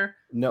partner.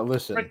 No,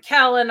 listen.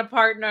 Raquel and a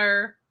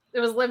partner. It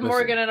was Liv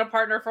Morgan and a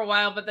partner for a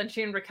while, but then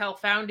she and Raquel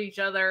found each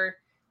other.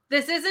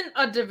 This isn't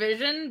a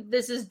division.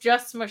 This is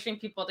just smushing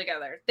people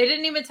together. They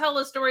didn't even tell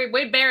the story.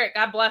 Wade Barrett,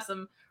 God bless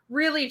him,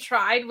 really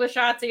tried with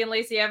Shotzi and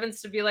Lacey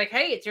Evans to be like,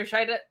 hey, it's your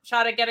shot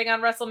at getting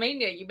on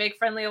WrestleMania. You make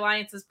friendly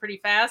alliances pretty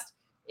fast.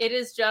 It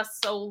is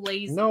just so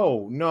lazy.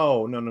 No.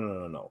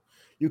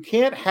 You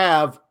can't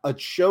have a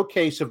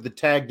showcase of the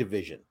tag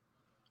division.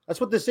 That's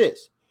what this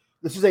is.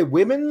 This is a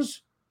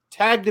women's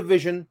tag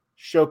division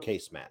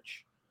showcase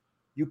match.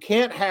 You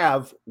can't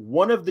have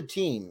one of the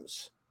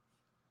teams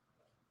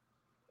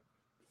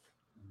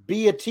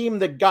be a team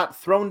that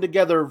got thrown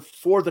together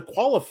for the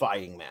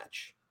qualifying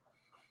match.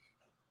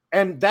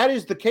 And that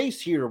is the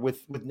case here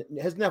with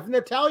has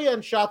Natalya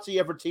and Shotzi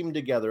ever teamed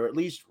together, at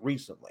least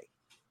recently?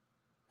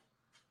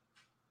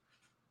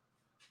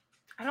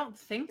 I don't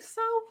think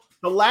so.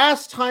 The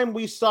last time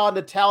we saw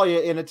Natalya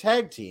in a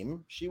tag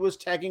team, she was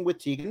tagging with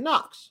Tegan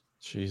Nox.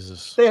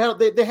 Jesus. They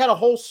had a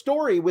whole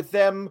story with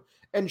them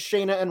and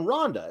Shayna and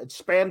Ronda. It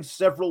spanned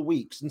several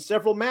weeks and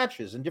several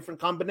matches and different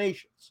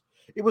combinations.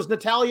 It was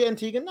Natalya and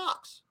Tegan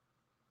Nox.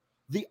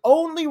 The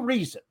only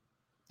reason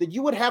that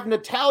you would have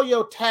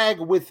Natalya tag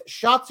with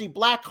Shotzi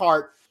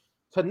Blackheart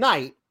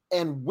tonight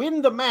and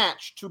win the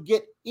match to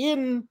get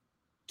in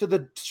to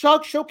the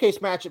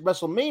showcase match at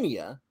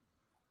WrestleMania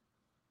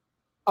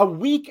a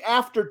week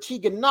after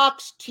Tegan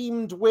Nox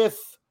teamed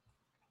with,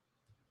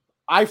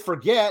 I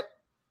forget,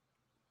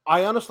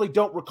 I honestly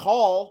don't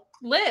recall.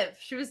 Liv.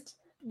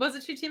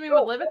 Wasn't she teaming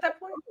with Liv at that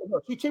point?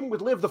 No, she teamed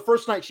with Liv the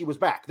first night she was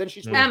back. Then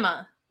she's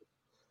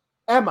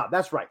Emma,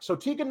 that's right. So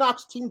Tegan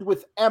Nox teamed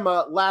with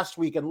Emma last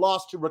week and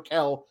lost to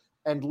Raquel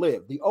and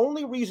Liv. The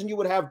only reason you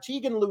would have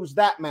Tegan lose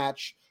that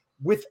match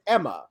with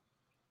Emma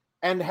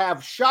and have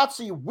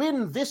Shotzi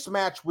win this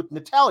match with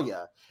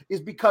Natalya is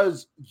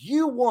because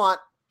you want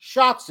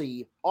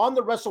Shotzi on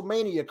the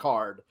WrestleMania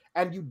card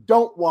and you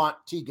don't want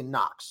Tegan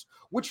Nox,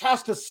 which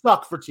has to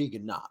suck for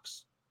Tegan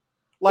Nox.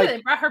 Like,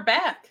 they brought her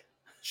back.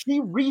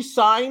 She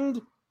re-signed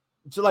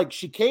So like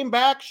she came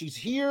back, she's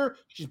here,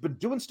 she's been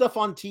doing stuff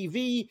on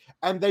TV,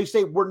 and they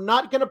say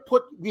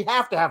we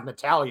have to have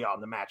Natalya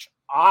on the match.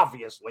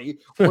 Obviously,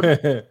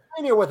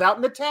 Mania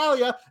without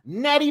Natalya,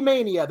 Natty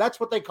Mania. That's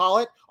what they call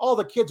it. All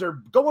the kids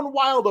are going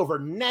wild over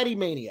Natty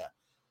Mania.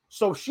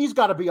 So she's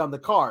got to be on the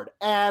card.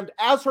 And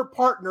as her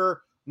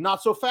partner,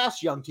 not so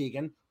fast, young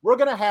Tegan, we're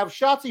going to have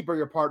Shotzi be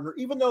your partner,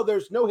 even though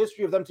there's no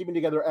history of them teaming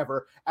together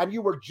ever, and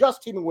you were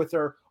just teaming with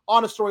her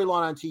on a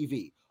storyline on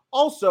TV.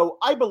 Also,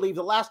 I believe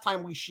the last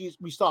time we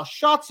saw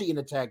Shotzi in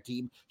a tag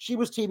team, she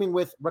was teaming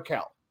with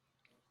Raquel.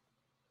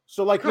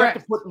 So, like,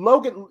 Correct. you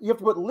have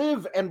to put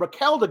Liv and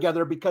Raquel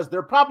together because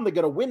they're probably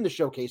going to win the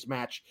showcase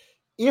match.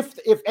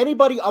 If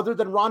anybody other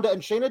than Ronda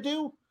and Shayna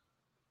do,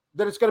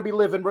 then it's going to be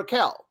Liv and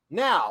Raquel.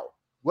 Now,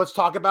 let's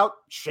talk about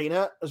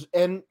Shayna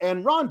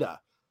and Ronda.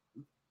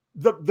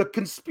 The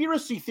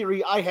conspiracy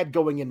theory I had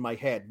going in my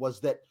head was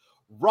that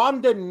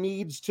Ronda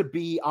needs to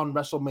be on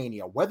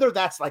WrestleMania, whether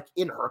that's like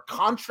in her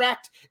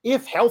contract,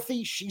 if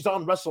healthy, she's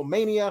on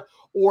WrestleMania,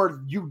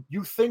 or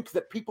you think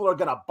that people are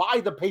going to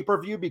buy the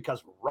pay-per-view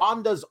because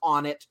Ronda's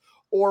on it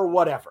or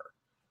whatever.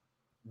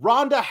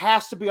 Ronda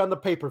has to be on the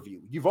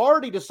pay-per-view. You've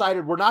already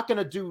decided we're not going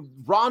to do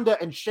Ronda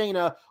and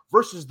Shayna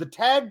versus the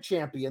tag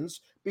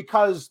champions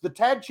because the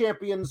tag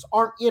champions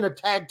aren't in a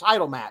tag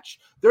title match.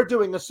 They're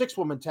doing a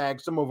 6-woman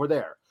tag some over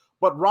there.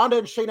 But Ronda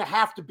and Shayna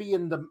have to be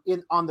on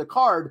the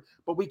card,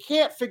 but we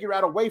can't figure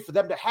out a way for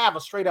them to have a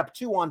straight up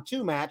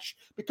 2-on-2 match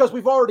because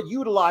we've already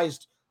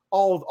utilized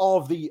all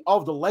of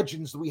the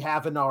legends that we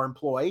have in our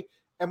employ,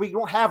 and we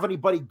don't have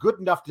anybody good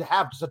enough to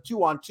have just a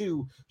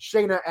 2-on-2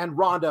 Shayna and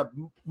Ronda,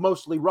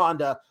 mostly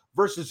Ronda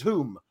versus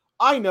whom?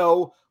 I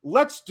know.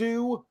 Let's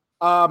do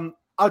a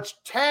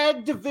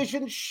tag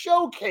division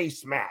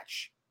showcase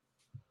match.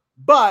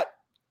 But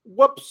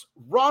whoops,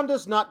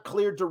 Ronda's not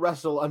cleared to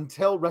wrestle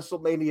until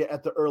WrestleMania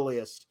at the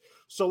earliest.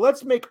 So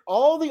let's make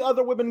all the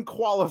other women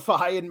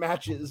qualify in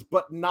matches,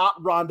 but not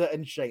Ronda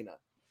and Shayna.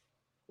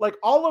 Like,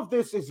 all of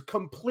this is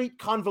complete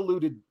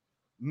convoluted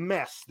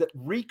mess that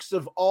reeks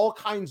of all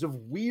kinds of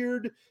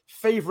weird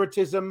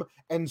favoritism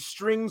and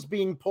strings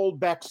being pulled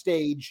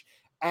backstage.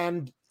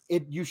 And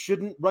you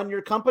shouldn't run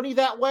your company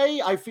that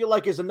way, I feel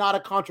like is not a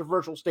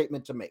controversial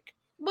statement to make.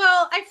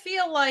 Well, I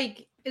feel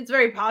like it's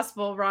very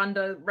possible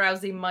Ronda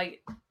Rousey might,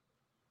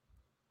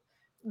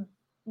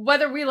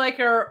 whether we like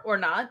her or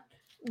not,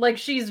 like,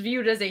 she's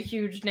viewed as a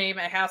huge name,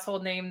 a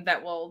household name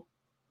that will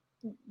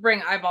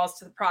bring eyeballs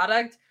to the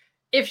product.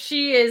 If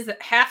she is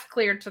half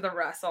cleared to the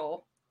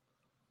wrestle,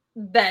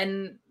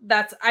 then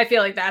I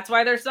feel like that's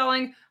why they're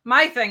selling.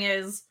 My thing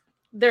is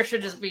there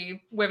should just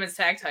be women's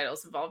tag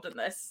titles involved in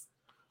this.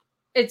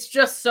 It's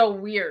just so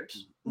weird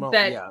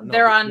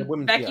they're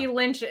on Becky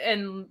Lynch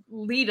and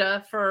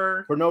Lita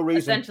for no reason.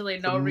 Essentially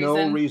no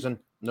reason.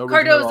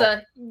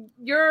 Cardoza,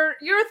 your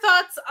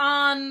thoughts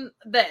on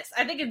this?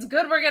 I think it's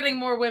good we're getting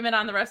more women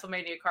on the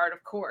WrestleMania card,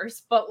 of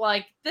course, but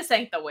like, this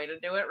ain't the way to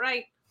do it,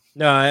 right?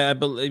 No, I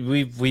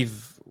believe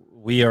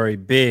we are a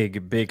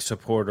big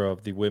supporter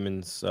of the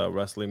women's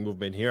wrestling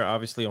movement here.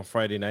 Obviously on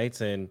Friday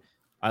nights, and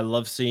I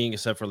love seeing,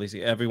 except for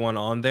Lisa, everyone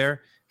on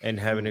there and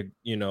having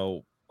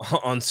a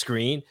on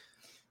screen.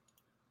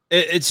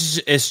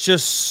 It's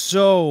just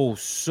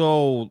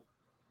so.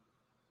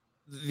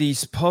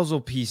 These puzzle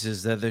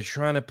pieces that they're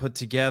trying to put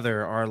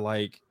together are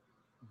like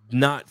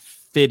not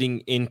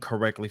fitting in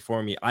correctly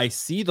for me. I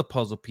see the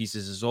puzzle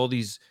pieces as all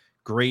these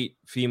great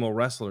female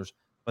wrestlers,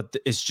 but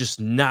it's just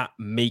not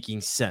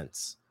making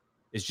sense.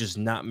 It's just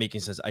not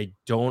making sense. I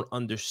don't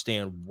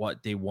understand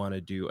what they want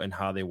to do and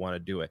how they want to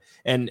do it.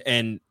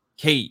 And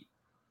Kate,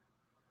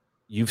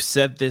 you've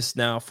said this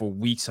now for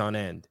weeks on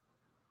end.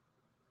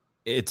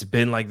 It's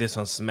been like this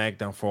on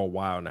SmackDown for a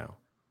while now.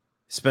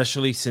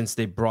 Especially since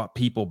they brought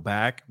people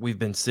back. We've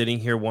been sitting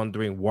here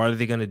wondering, what are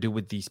they going to do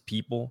with these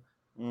people?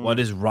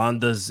 What is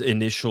Ronda's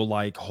initial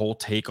whole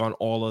take on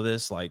all of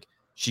this? Like,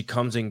 she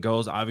comes and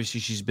goes. Obviously,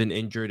 she's been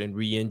injured and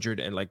re-injured,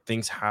 and like,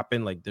 things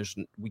happen. Like,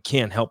 we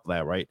can't help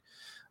that, right?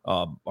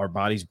 Our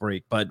bodies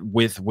break. But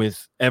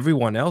with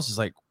everyone else, it's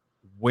like,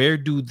 where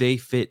do they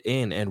fit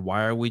in? And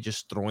why are we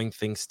just throwing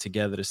things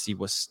together to see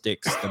what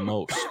sticks the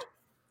most?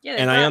 Yeah,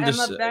 and I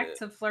understand. Emma back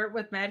to flirt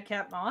with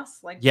Madcap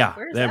Moss. Like, yeah,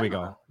 where's there Emma? we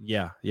go.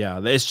 Yeah.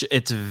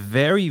 It's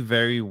very,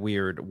 very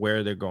weird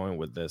where they're going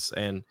with this,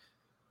 and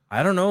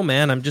I don't know,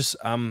 man.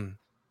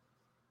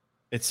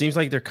 It seems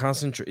like they're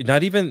concentrating.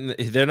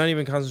 They're not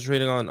even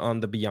concentrating on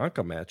the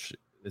Bianca match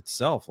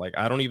itself. Like,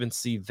 I don't even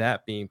see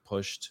that being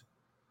pushed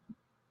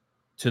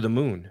to the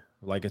moon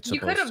like it's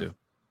supposed to.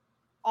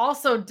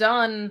 Also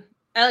done.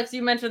 Alex,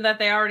 you mentioned that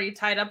they already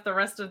tied up the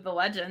rest of the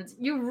legends.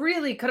 You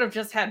really could have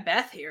just had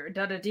Beth here,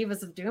 done a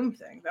Divas of Doom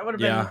thing. That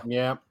would have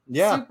been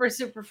super,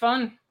 super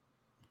fun.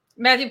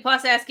 Matthew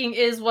Plus asking,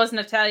 was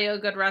Natalya a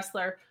good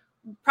wrestler?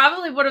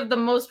 Probably one of the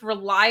most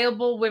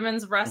reliable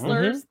women's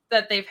wrestlers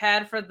that they've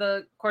had for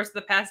the course of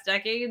the past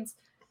decades.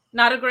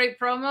 Not a great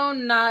promo,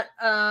 not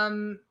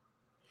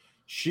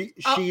she's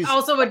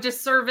also a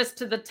disservice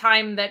to the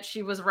time that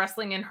she was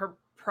wrestling in her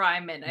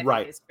prime, and I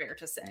think it's fair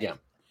to say. Yeah.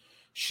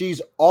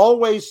 She's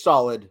always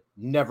solid,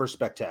 never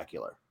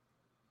spectacular.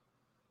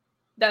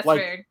 That's like,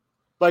 fair.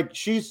 Like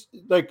she's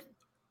never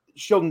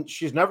going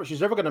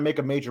to make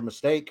a major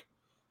mistake.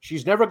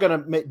 She's never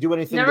going to do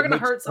anything. Never that going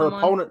to makes hurt her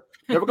someone. opponent.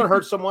 Never going to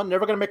hurt someone.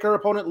 Never going to make her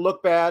opponent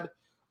look bad.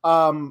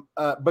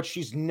 But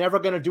she's never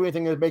going to do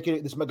anything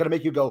that's going to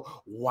make you go,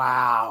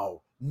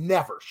 wow.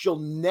 Never. She'll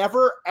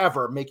never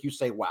ever make you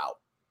say wow.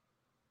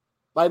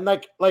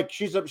 Like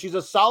she's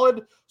a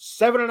solid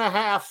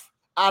 7.5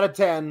 out of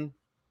 10.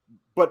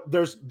 But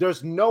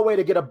there's no way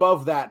to get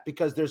above that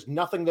because there's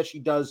nothing that she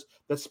does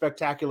that's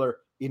spectacular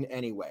in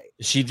any way.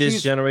 Is she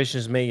this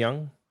generation's Mae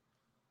Young?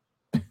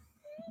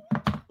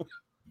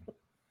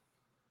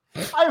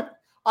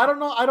 I don't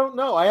know. I don't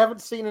know. I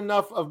haven't seen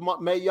enough of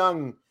Mae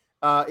Young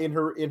in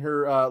her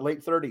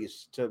late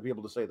 30s to be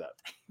able to say that.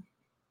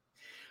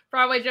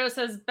 Broadway Joe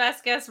says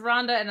best guess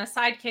Ronda and a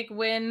sidekick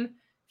win.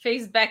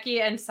 Face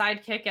Becky and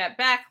sidekick at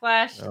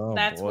Backlash. Oh,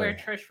 That's boy. where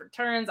Trish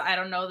returns. I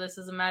don't know. This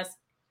is a mess.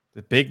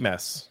 The big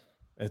mess.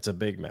 It's a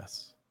big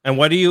mess. And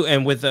what do you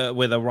with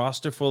a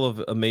roster full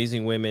of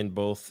amazing women,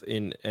 both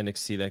in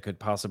NXT that could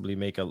possibly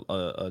make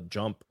a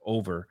jump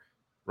over,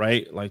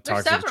 right? Like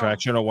Toxic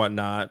Attraction or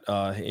whatnot,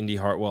 Indy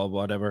Hartwell,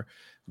 whatever.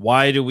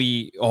 Why do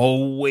we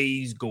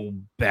always go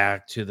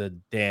back to the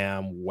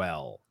damn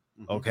well?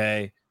 Mm-hmm.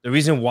 Okay, the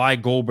reason why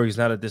Goldberg's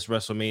not at this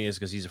WrestleMania is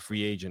because he's a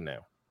free agent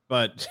now.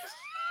 But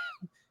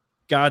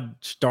God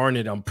darn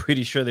it, I'm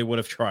pretty sure they would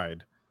have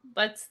tried.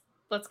 Let's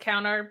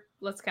count our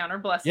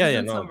blessings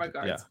in some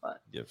regards.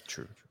 But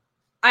true.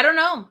 I don't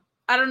know.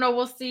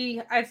 We'll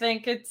see. I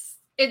think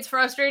it's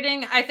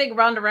frustrating. I think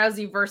Ronda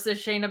Rousey versus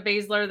Shayna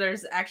Baszler,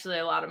 there's actually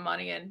a lot of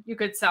money, and you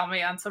could sell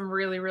me on some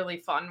really, really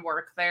fun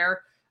work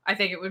there. I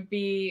think it would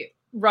be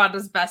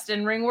Ronda's best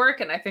in-ring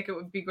work, and I think it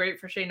would be great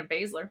for Shayna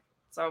Baszler.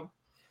 So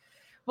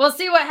we'll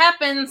see what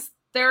happens.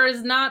 There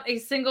is not a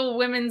single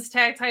women's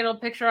tag title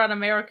picture on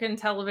American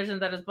television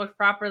that is booked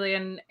properly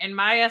in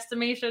my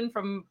estimation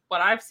from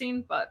what I've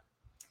seen, but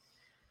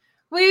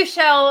we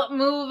shall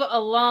move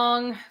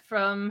along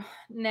from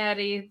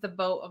Natty, the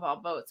boat of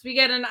all boats. We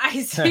get an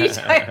IC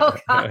title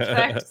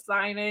contract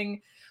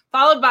signing,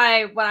 followed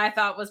by what I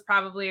thought was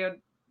probably a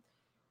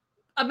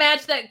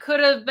match that could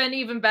have been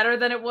even better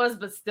than it was,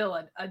 but still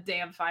a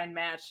damn fine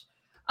match.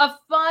 A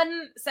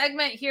fun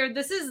segment here.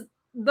 This is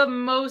the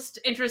most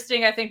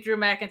interesting I think Drew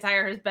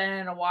McIntyre has been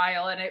in a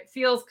while, and it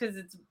feels because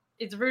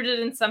it's rooted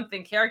in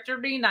something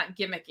character-y, not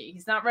gimmicky.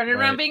 He's not running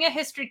around being a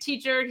history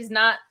teacher. He's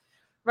not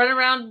running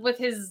around with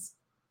his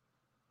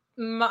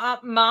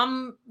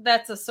mom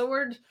that's a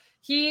sword.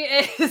 He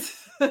is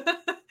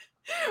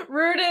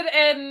rooted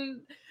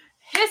in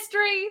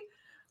history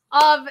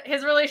of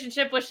his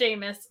relationship with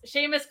Sheamus.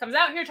 Sheamus comes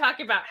out here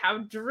talking about how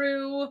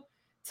Drew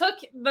took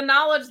the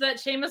knowledge that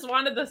Sheamus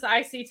wanted this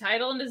IC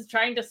title and is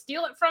trying to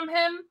steal it from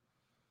him,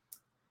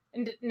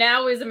 and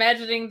now is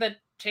imagining the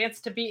chance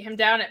to beat him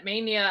down at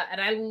Mania. And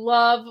I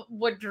love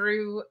what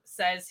Drew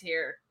says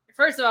here.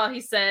 First of all,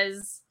 he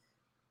says,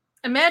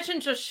 imagine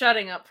just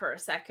shutting up for a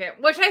second,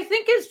 which I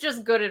think is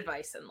just good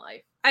advice in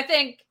life. I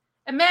think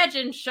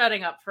imagine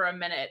shutting up for a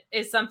minute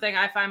is something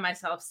I find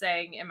myself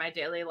saying in my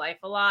daily life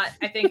a lot.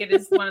 I think it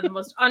is one of the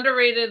most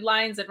underrated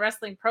lines in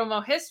wrestling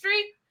promo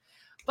history.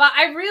 But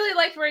I really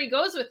liked where he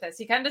goes with this.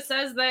 He kind of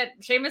says that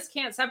Sheamus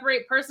can't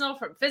separate personal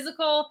from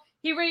physical.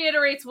 He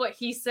reiterates what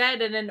he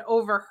said in an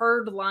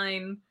overheard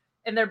line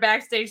in their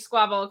backstage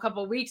squabble a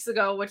couple weeks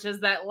ago, which is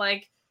that,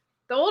 like,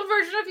 the old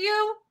version of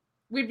you,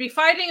 we'd be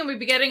fighting and we'd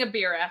be getting a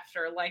beer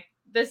after. Like,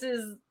 this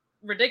is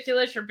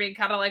ridiculous. You're being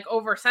kind of like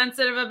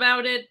oversensitive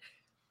about it.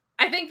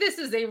 I think this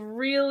is a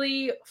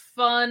really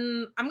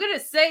fun, I'm going to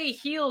say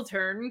heel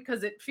turn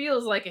because it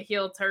feels like a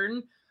heel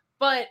turn,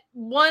 but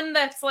one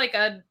that's like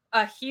a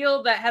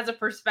heel that has a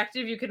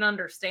perspective you can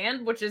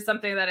understand, which is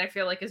something that I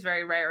feel like is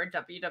very rare in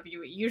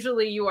WWE.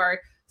 Usually you are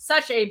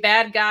such a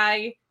bad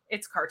guy,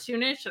 it's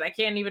cartoonish, and I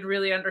can't even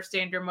really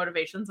understand your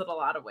motivations in a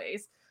lot of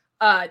ways.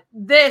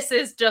 This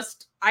is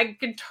just, I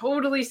can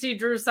totally see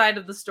Drew's side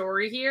of the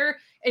story here.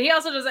 And he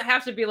also doesn't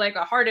have to be like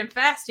a hard and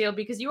fast heel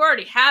because you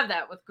already have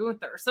that with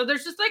Gunther. So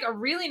there's just like a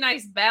really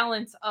nice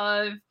balance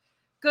of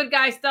good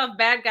guy stuff,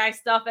 bad guy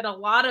stuff, and a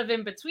lot of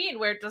in between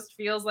where it just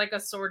feels like a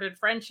sordid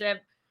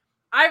friendship.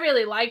 I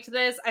really liked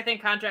this. I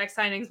think contract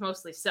signings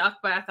mostly suck,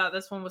 but I thought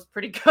this one was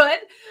pretty good.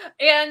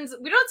 And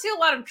we don't see a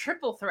lot of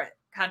triple threat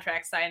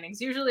contract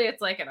signings. Usually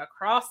it's like an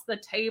across the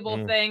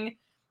table thing.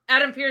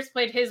 Adam Pearce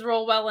played his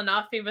role well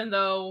enough, even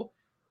though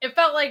it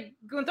felt like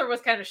Gunther was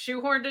kind of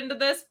shoehorned into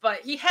this, but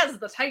he has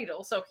the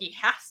title, so he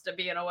has to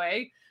be in a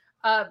way.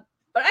 But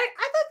I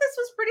thought this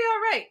was pretty all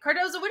right.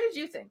 Cardozo, what did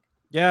you think?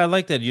 Yeah, I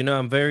like that. You know,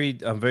 I'm very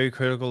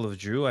critical of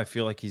Drew. I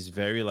feel like he's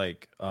very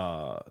like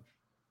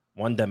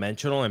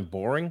one-dimensional and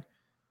boring.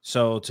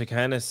 So to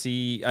kind of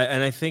see,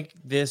 and I think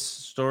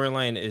this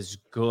storyline is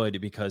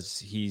good because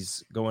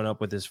he's going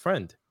up with his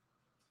friend.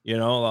 You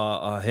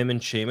know, him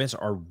and Sheamus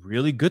are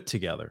really good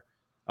together.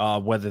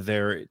 Whether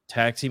they're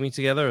tag teaming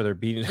together or they're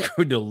beating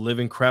the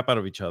living crap out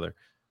of each other,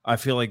 I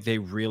feel like they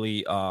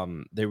really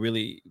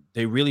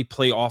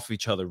play off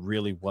each other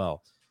really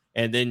well.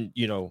 And then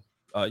you're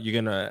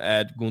gonna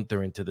add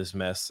Gunther into this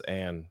mess,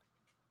 and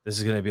this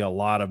is gonna be a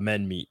lot of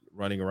men meat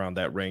running around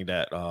that ring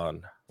that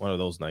on one of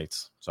those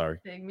nights. Sorry.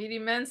 Big meaty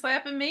men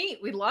slapping meat.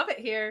 We love it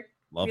here.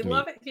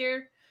 Love it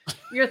here.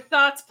 Your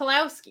thoughts,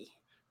 Pulowski?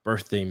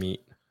 Birthday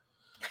meat.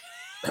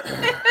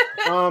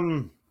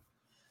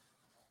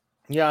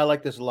 Yeah, I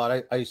like this a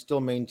lot. I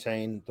still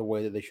maintain the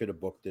way that they should have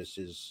booked this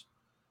is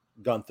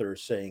Gunther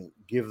saying,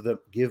 give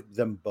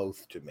them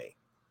both to me.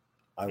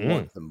 I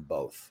want them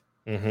both.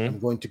 I'm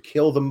going to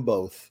kill them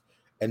both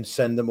and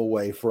send them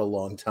away for a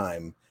long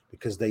time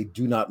because they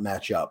do not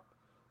match up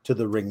to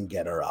the Ring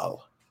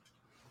General.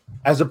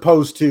 As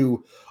opposed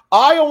to,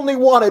 I only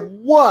wanted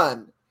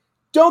one.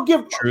 Don't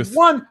give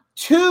one,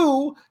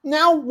 two.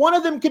 Now one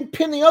of them can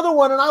pin the other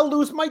one and I'll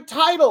lose my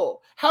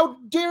title. How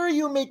dare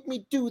you make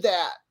me do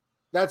that?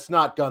 That's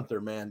not Gunther,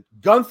 man.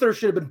 Gunther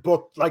should have been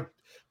booked like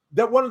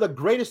that. One of the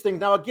greatest things.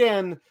 Now,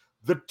 again,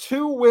 the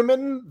two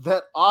women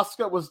that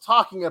Asuka was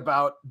talking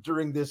about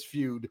during this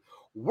feud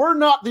were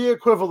not the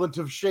equivalent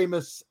of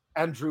Sheamus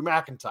and Drew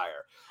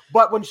McIntyre.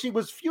 But when she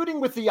was feuding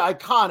with the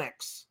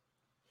Iconics,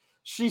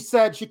 she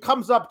said, she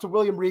comes up to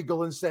William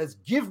Regal and says,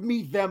 give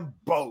me them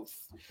both.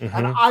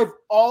 And I've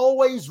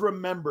always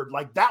remembered,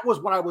 like, that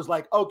was when I was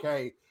like,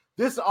 okay,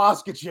 this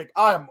Asuka chick,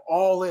 I am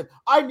all in.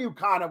 I knew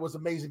Kana was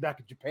amazing back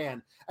in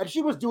Japan, and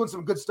she was doing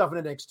some good stuff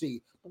in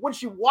NXT. But when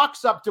she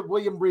walks up to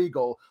William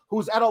Regal,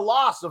 who's at a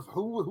loss of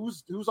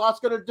who's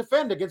Asuka to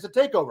defend against a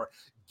takeover,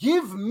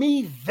 give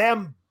me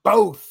them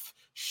both.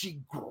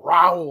 She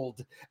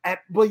growled at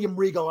William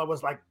Regal. I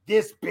was like,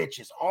 this bitch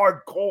is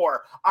hardcore.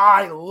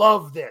 I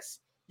love this.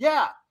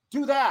 Yeah,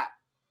 do that.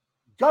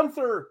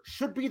 Gunther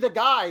should be the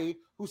guy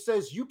who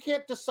says, you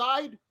can't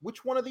decide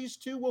which one of these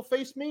two will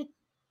face me.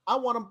 I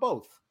want them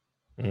both.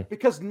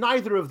 Because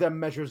neither of them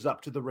measures up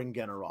to the Ring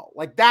General.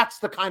 Like, that's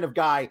the kind of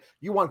guy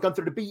you want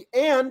Gunther to be.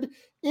 And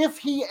if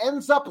he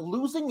ends up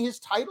losing his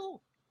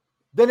title,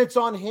 then it's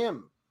on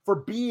him for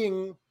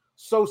being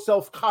so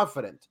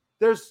self-confident.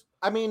 I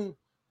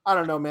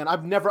don't know, man.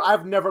 I've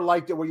never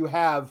liked it where you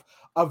have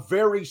a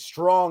very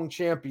strong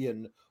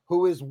champion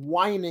who is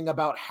whining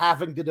about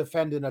having to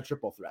defend in a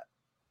triple threat.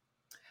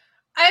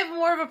 I have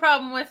more of a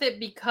problem with it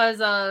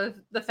because of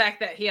the fact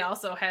that he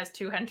also has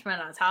two henchmen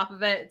on top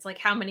of it. It's like,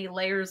 how many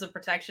layers of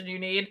protection you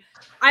need.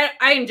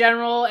 I in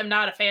general am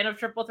not a fan of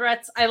triple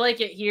threats. I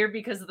like it here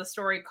because the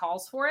story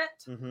calls for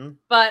it.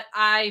 But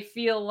I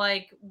feel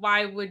like,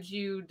 why would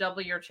you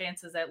double your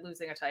chances at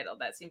losing a title?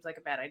 That seems like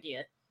a bad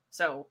idea.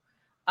 So,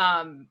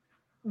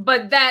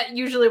 but that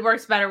usually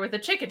works better with a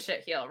chicken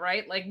shit heel,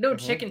 right? Like, no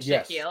chicken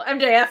shit heel.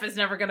 MJF is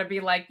never going to be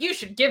like, you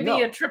should give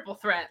me a triple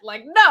threat.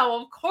 Like, no,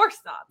 of course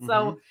not.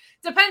 So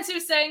depends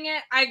who's saying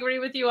it. I agree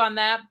with you on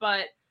that,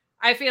 but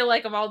I feel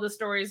like of all the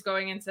stories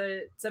going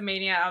into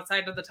Mania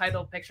outside of the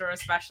title picture,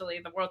 especially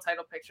the world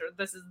title picture,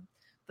 this is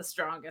the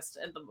strongest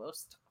and the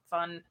most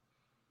fun.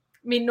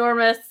 Me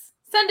Normus,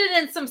 sending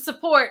in some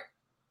support.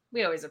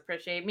 We always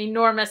appreciate Me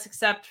Normus,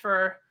 except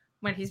for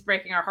when he's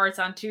breaking our hearts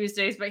on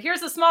Tuesdays. But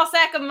here's a small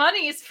sack of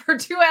monies for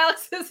two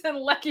Alexes and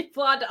Lucky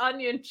Blood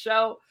Onion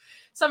Show.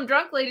 Some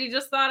drunk lady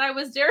just thought I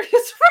was Darius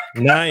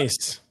Rucker.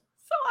 Nice.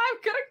 So I'm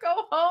going to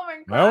go home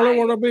and cry. I only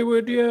want to be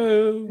with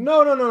you.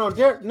 No.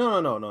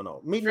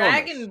 Meet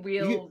Dragon Normus.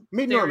 Wheel.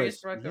 Meet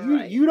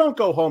Normus. You don't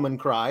go home and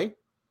cry.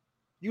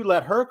 You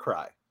let her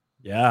cry.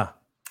 Yeah.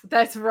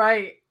 That's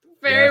right.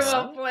 Very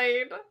well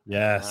played.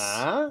 Yes.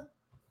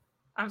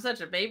 I'm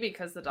such a baby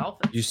because the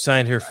Dolphins. You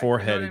sign her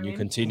forehead and you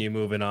continue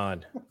moving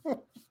on.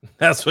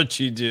 That's what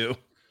you do.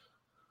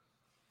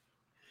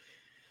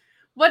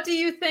 What do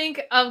you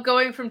think of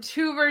going from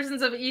two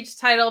versions of each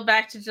title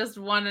back to just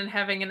one and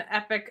having an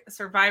epic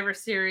Survivor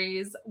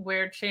Series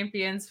where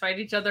champions fight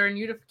each other in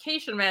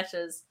unification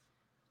matches?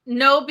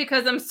 No,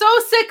 because I'm so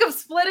sick of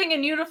splitting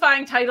and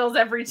unifying titles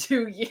every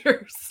 2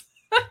 years.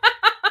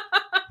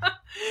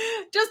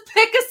 Just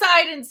pick a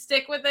side and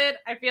stick with it.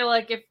 I feel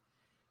like if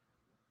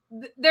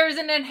there's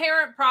an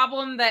inherent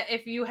problem that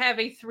if you have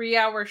a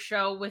 3-hour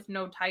show with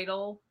no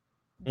title,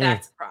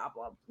 that's a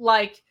problem.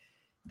 Like,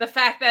 the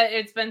fact that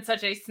it's been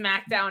such a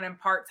Smackdown and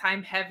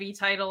part-time heavy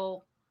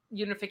title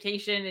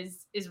unification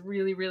is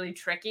really, really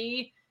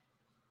tricky.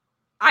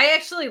 I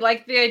actually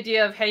like the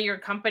idea of, hey, your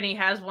company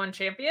has one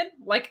champion.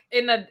 Like,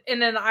 in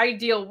an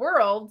ideal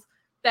world,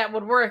 that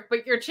would work,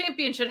 but your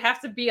champion should have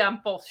to be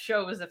on both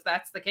shows if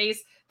that's the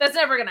case. That's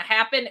never going to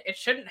happen. It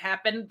shouldn't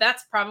happen.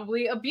 That's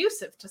probably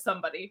abusive to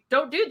somebody.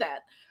 Don't do that.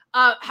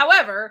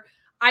 However,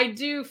 I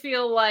do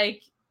feel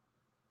like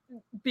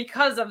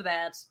because of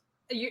that,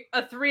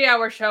 a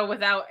 3-hour show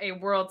without a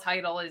world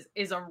title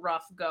is a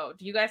rough go.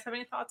 Do you guys have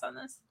any thoughts on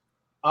this?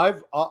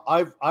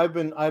 I've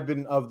been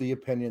of the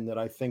opinion that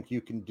I think you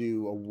can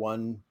do a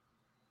one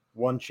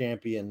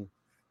champion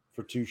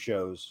for 2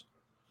 shows.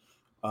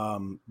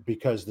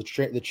 Because the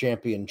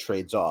champion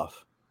trades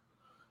off.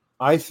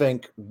 I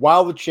think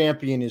while the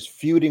champion is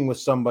feuding with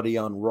somebody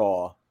on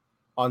Raw,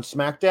 on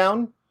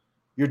SmackDown,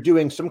 you're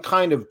doing some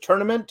kind of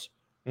tournament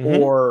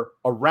or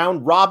a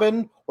round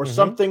robin or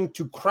something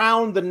to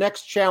crown the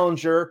next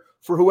challenger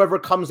for whoever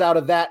comes out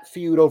of that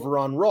feud over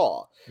on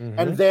Raw.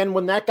 And then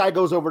when that guy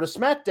goes over to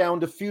SmackDown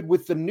to feud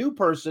with the new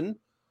person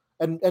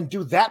and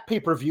do that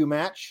pay-per-view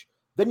match,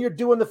 then you're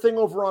doing the thing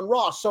over on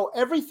Raw. So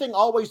everything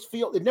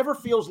it never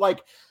feels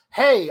like,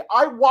 hey,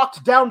 I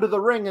walked down to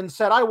the ring and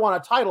said, I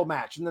want a title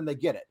match, and then they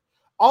get it.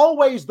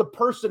 Always the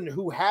person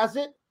who has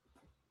it,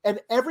 and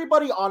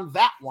everybody on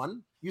that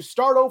one, you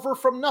start over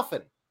from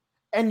nothing.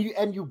 And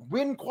you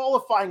win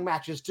qualifying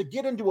matches to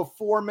get into a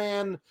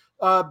 4-man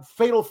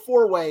fatal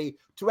 4-way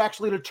to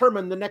actually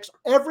determine the next.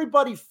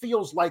 Everybody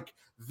feels like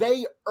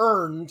they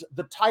earned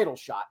the title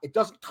shot. It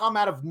doesn't come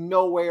out of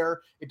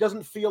nowhere. It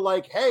doesn't feel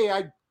like,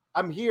 hey,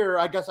 I'm here.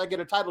 I guess I get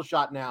a title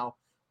shot now.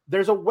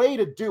 There's a way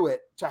to do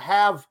it, to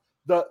have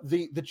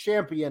the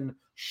champion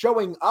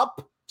showing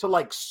up to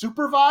like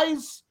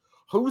supervise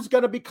who's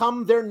going to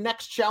become their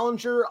next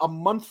challenger a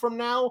month from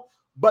now.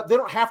 But they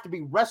don't have to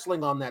be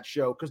wrestling on that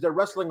show because they're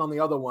wrestling on the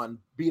other one,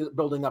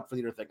 building up for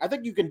the other thing. I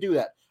think you can do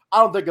that.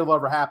 I don't think it'll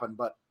ever happen,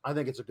 but I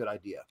think it's a good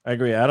idea. I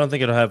agree. I don't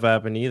think it'll have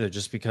happen either,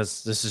 just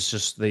because this is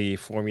just the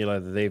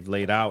formula that they've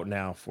laid out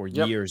now for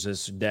years,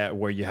 is that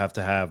where you have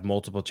to have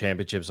multiple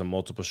championships on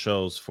multiple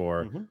shows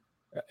for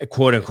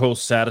quote unquote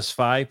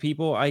satisfy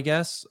people, I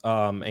guess,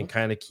 and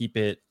kind of keep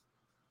it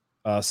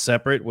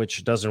separate,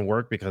 which doesn't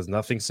work because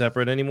nothing's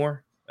separate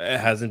anymore. It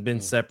hasn't been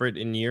separate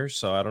in years,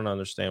 so I don't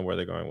understand where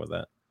they're going with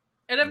that.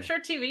 And I'm sure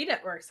TV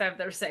networks have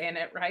they're saying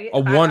it right.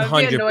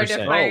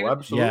 100%. Oh,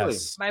 absolutely.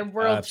 Yes, my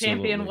world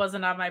champion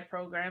wasn't on my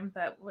program.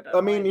 That would. I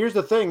mean, here's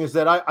the thing: is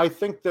that I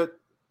think that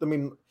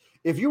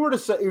if you were to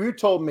say, if you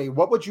told me,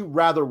 what would you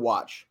rather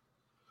watch?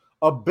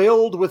 A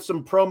build with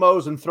some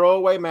promos and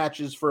throwaway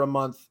matches for a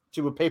month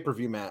to a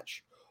pay-per-view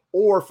match,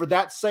 or for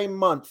that same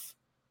month,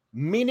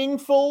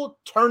 meaningful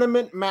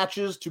tournament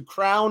matches to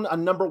crown a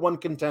number one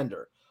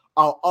contender?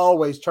 I'll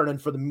always turn in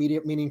for the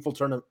meaningful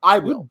tournament. I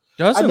will.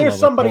 And there's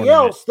somebody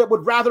else that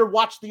would rather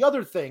watch the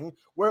other thing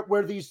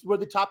where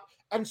the top.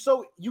 And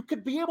so you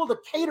could be able to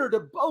cater to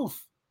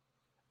both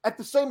at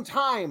the same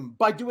time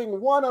by doing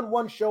one on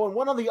one show and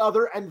one on the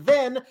other. And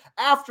then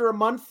after a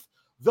month,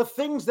 the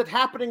things that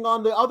happening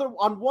on the other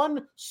on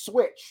one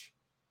switch.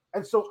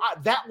 And so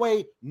that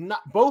way,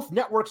 both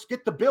networks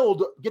get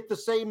the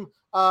same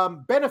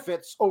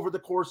benefits over the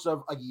course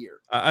of a year.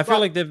 I feel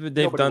like they've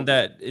done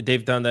that.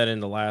 They've done that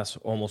in the last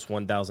almost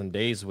 1,000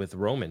 days with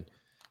Roman,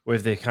 where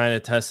they kind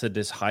of tested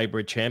this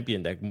hybrid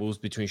champion that moves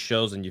between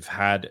shows, and you've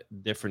had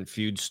different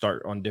feuds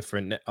start on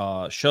different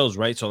shows,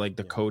 right? So like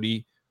the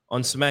Cody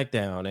on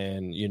Smackdown,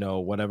 and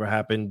whatever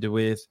happened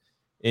with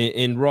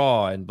in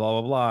Raw, and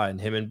blah blah blah,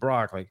 and him and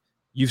Brock. Like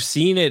you've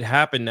seen it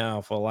happen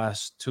now for the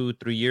last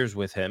 2-3 years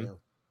with him. Yeah.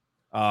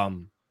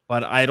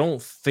 But I don't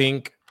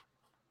think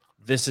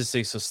this is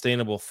a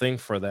sustainable thing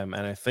for them,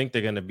 and I think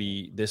they're going to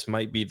be. This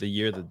might be the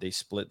year that they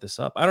split this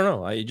up. I don't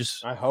know. I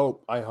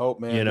hope,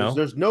 man.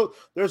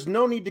 There's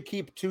no need to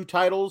keep two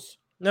titles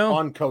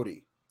on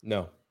Cody.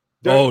 No.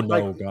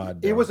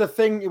 God. It was a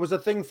thing. It was a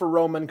thing for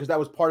Roman because that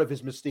was part of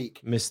his mystique.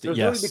 There's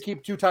no need to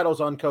keep two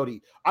titles on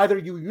Cody. Either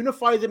you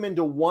unify them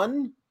into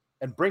one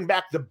and bring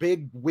back the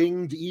big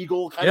winged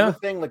eagle kind of a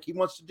thing like he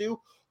wants to do,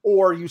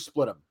 or you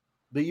split them.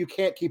 You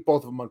can't keep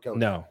both of them on Cody.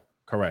 No,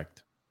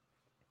 correct.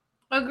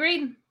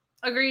 Agreed.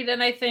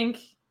 And I think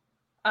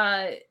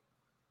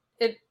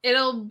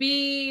it'll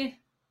be.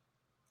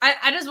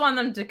 I just want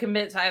them to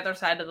commit to either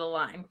side of the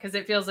line because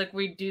it feels like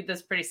we do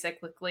this pretty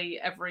cyclically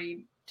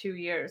every 2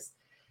 years.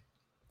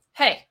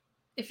 Hey,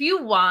 if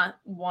you want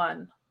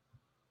one,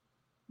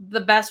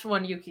 the best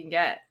one you can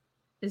get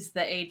is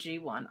the AG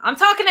one. I'm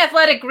talking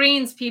Athletic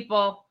Greens,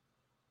 people.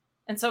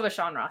 And so is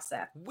Sean Ross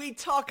Sapp. We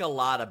talk a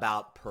lot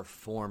about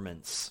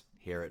performance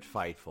here at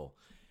Fightful.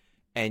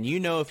 And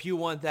if you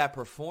want that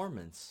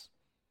performance,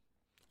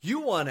 you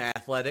want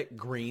Athletic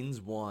Greens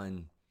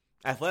 1.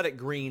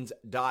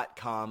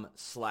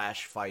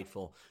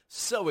 athleticgreens.com/Fightful.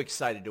 So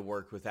excited to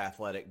work with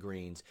Athletic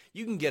Greens.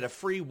 You can get a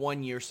free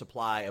 1-year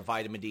supply of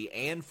vitamin D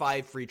and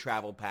 5 free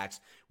travel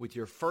packs with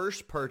your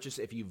first purchase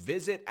if you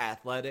visit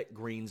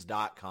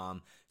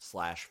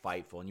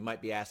athleticgreens.com/Fightful. And you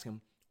might be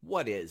asking,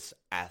 what is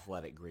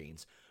Athletic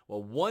Greens?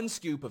 Well, 1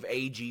 scoop of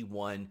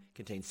AG1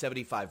 contains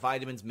 75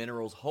 vitamins,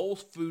 minerals, whole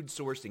food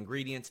sourced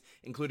ingredients,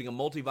 including a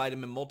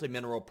multivitamin,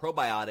 multimineral,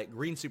 probiotic,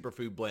 green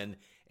superfood blend,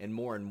 and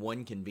more in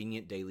 1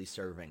 convenient daily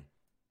serving.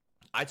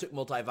 I took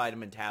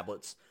multivitamin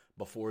tablets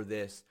before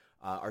this.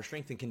 Our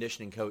strength and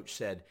conditioning coach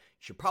said you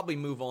should probably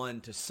move on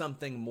to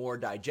something more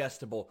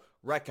digestible,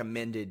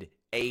 recommended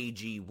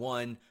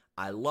AG1.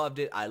 I loved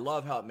it. I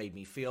love how it made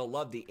me feel.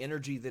 Love the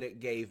energy that it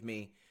gave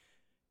me.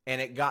 And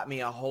it got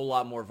me a whole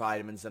lot more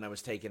vitamins than I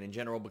was taking in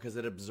general because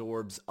it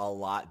absorbs a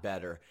lot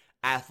better.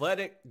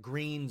 Athletic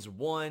Greens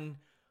 1,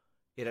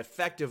 it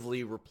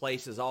effectively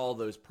replaces all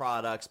those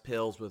products,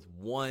 pills, with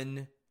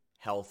 1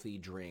 healthy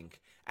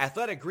drink.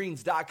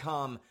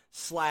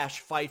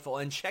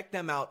 athleticgreens.com/Fightful, and check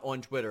them out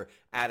on Twitter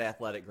at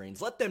Athletic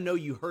Greens. Let them know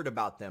you heard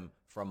about them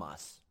from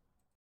us.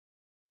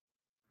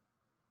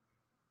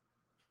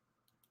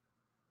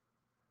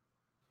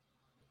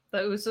 The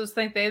Usos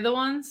think they're the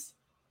ones?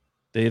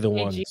 They're the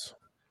ones.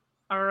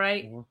 All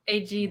right.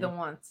 AG the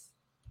ones.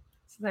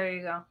 So there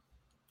you go.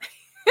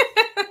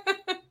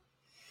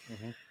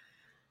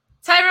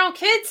 Tyrone Brown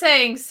Kid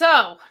saying,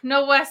 so,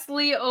 no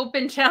Wesley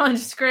Open Challenge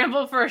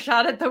scramble for a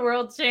shot at the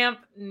world champ?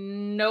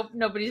 Nope,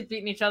 nobody's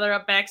beating each other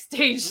up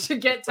backstage to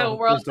get to a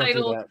world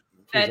title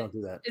Please don't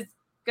do that. Is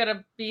going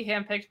to be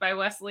handpicked by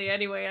Wesley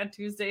anyway on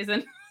Tuesdays.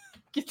 And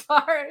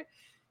Kitiara,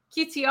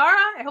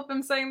 I hope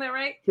I'm saying that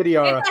right.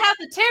 Kitiara. It's how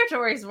the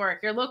territories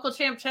work. Your local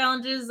champ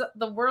challenges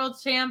the world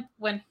champ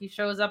when he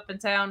shows up in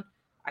town.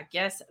 I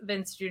guess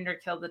Vince Jr.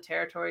 killed the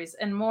territories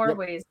in more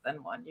ways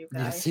than one, you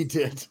guys. Yes, he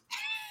did.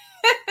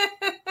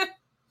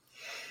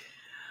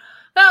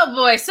 Oh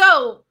boy,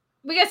 so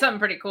we got something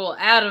pretty cool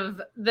out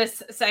of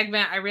this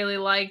segment I really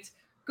liked.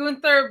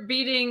 Gunther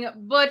beating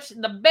Butch,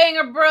 the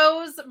Banger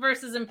Bros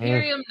versus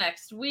Imperium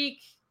next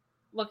week.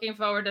 Looking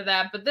forward to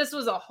that, but this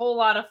was a whole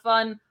lot of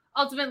fun.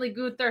 Ultimately,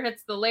 Gunther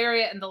hits the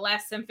Lariat and the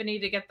Last Symphony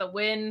to get the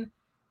win.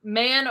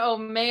 Man, oh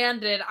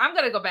man, I'm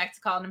going to go back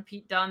to calling him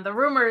Pete Dunne. The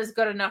rumor is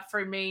good enough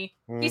for me.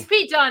 He's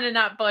Pete Dunne and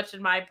not Butch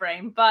in my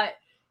brain, but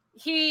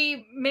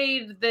he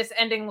made this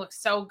ending look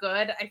so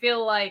good. I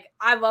feel like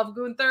I love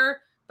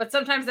Gunther, but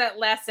sometimes that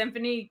Last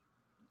Symphony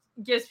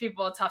gives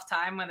people a tough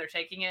time when they're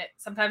taking it.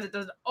 Sometimes it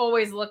doesn't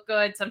always look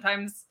good.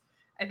 Sometimes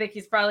I think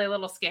he's probably a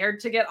little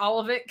scared to get all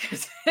of it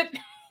because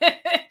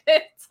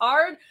it's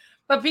hard.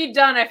 But Pete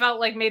Dunne, I felt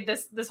like made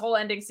this whole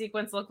ending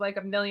sequence look like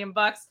 $1 million.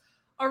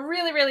 A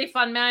really, really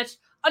fun match.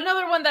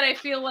 Another one that I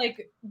feel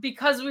like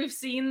because we've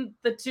seen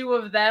the two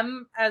of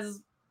them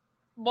as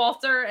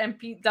Walter and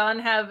Pete Dunne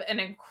have an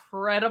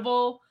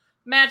incredible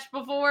match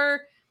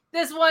before,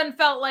 this one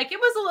felt like it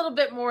was a little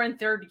bit more in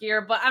third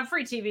gear, but on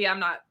free TV, I'm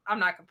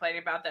not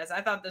complaining about this.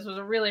 I thought this was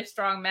a really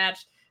strong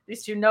match.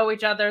 These two know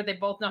each other. They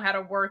both know how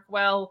to work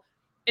well.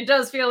 It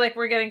does feel like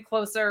we're getting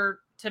closer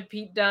to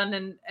Pete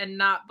Dunne and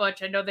not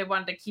Butch. I know they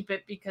wanted to keep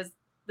it because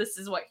this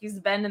is what he's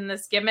been in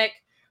this gimmick,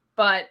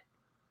 but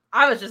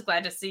I was just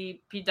glad to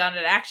see Pete Dunne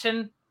in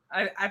action.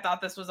 I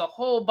thought this was a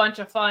whole bunch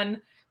of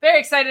fun. Very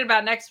excited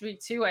about next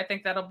week, too. I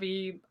think that'll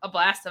be a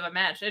blast of a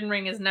match.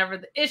 In-ring is never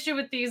the issue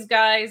with these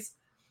guys.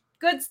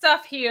 Good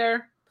stuff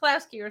here.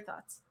 Plasky, your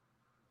thoughts?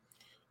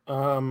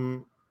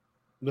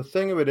 The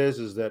thing of it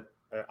is that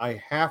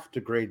I have to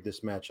grade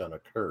this match on a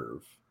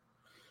curve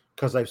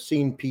because I've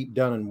seen Pete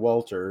Dunne and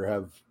Walter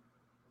have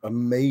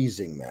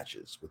amazing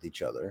matches with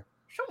each other.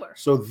 Sure.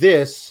 So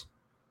this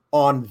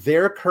on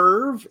their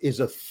curve is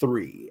a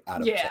 3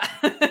 out of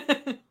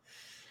 10.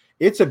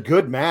 It's a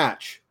good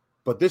match,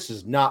 but this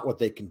is not what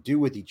they can do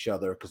with each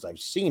other because I've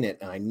seen it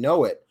and I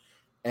know it.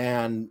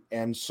 And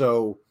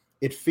so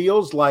it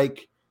feels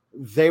like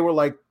they were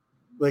like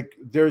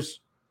there's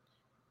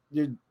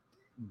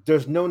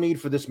no need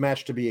for this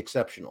match to be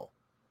exceptional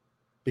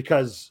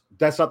because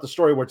that's not the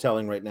story we're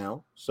telling right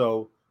now.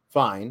 So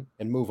fine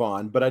and move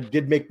on. But it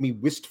did make me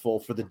wistful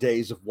for the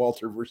days of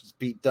Walter versus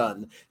Pete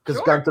Dunne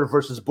because Gunther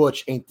versus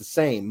Butch ain't the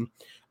same.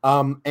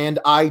 And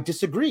I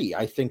disagree.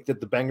 I think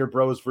that the Banger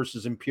Bros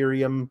versus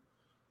Imperium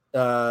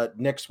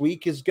next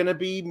week is going to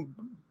be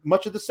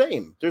much of the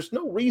same. There's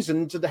no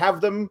reason to have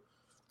them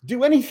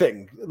do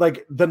anything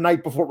like the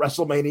night before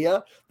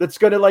WrestleMania that's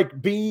going to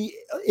like be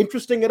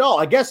interesting at all.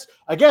 I guess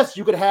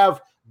you could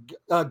have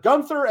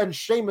Gunther and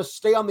Sheamus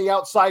stay on the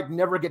outside and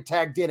never get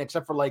tagged in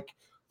except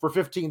for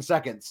 15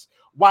 seconds,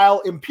 while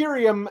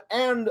Imperium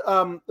and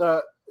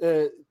the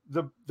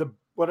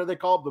what are they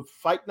called? The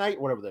Fight Night,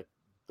 whatever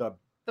the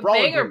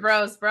Banger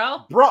Bros,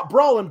 bro.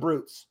 Brawling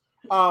Brutes.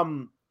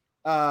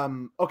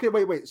 Okay,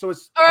 wait. So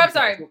it's. Oh, I'm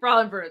sorry,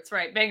 Brawling Brutes,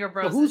 right? Banger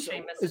Bros. So and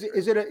Sheamus.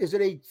 Is it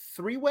a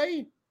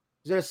 3-way?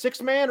 Is it a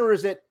 6-man or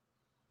is it?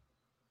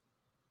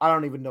 I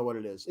don't even know what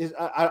it is.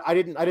 I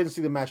didn't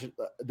see the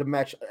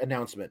match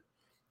announcement.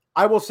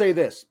 I will say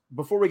this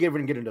before we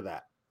even get into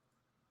that.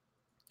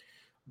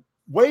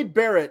 Wade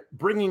Barrett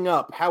bringing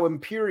up how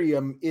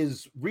Imperium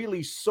is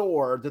really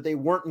sore that they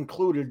weren't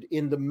included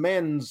in the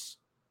men's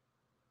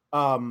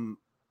fatal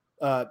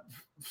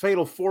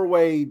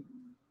 4-way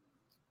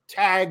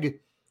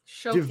tag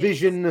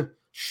division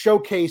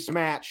showcase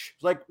match.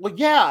 It's like, well,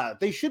 yeah,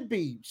 they should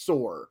be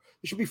sore.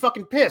 They should be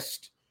fucking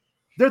pissed.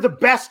 They're the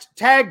best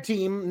tag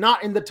team,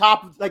 not in the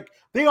top. Like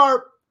they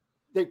are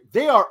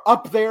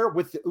up there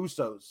with the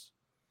Usos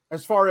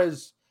as far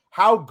as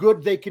how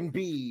good they can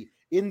be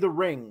in the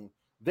ring.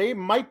 They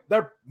might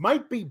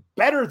be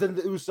better than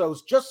the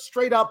Usos just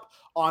straight up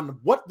on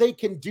what they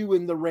can do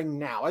in the ring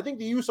now. I think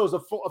the Usos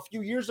a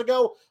few years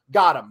ago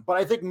got them, but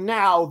I think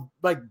now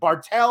like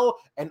Bartel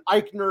and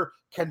Eichner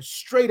can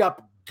straight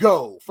up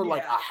go for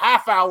like a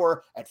half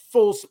hour at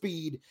full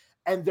speed,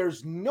 and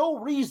there's no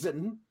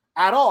reason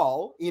at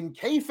all in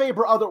kayfabe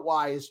or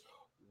otherwise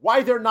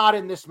why they're not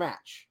in this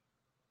match.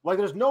 Like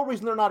there's no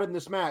reason they're not in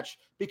this match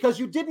because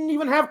you didn't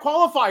even have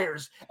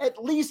qualifiers.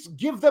 At least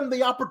give them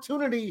the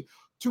opportunity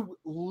to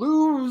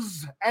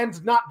lose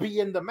and not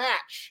be in the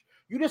match.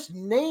 You just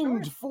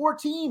named 4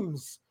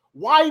 teams.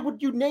 Why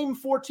would you name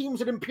 4 teams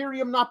and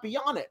Imperium not be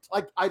on it?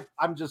 Like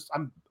I'm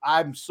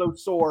so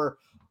sore.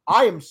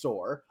 I am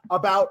sore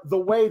about the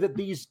way that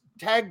these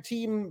tag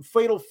team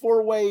fatal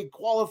 4-way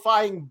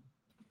qualifying.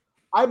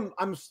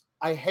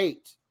 I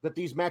hate that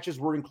these matches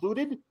were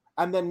included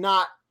and then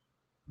not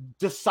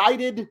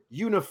decided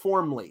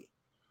uniformly.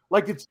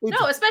 Like it's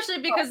no, especially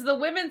because the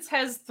women's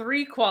has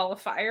 3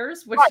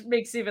 qualifiers, which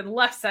makes even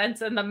less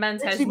sense, and the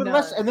men's has even none.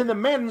 less. And then the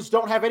men's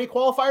don't have any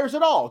qualifiers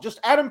at all. Just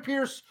Adam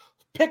Pearce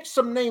picked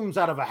some names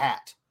out of a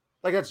hat.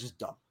 Like, that's just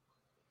dumb.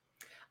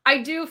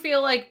 I do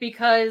feel like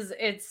because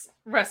it's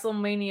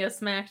WrestleMania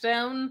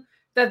SmackDown,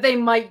 that they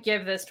might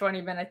give this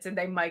 20 minutes and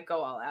they might go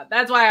all out.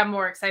 That's why I'm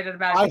more excited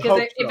about it.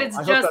 Because if it's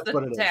just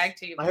the tag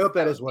team, I hope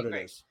that is what it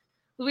is.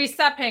 Louise,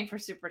 stop paying for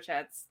super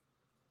chats.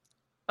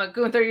 But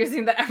Gunther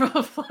using the arrow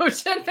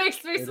explosion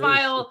makes me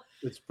smile.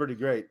 It's pretty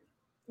great.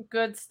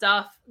 Good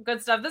stuff.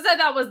 Good stuff. This I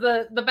thought was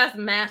the best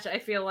match, I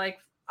feel like,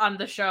 on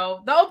the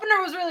show. The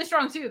opener was really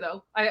strong too,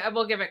 though. I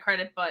will give it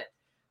credit, but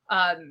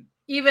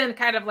even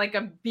kind of like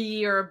a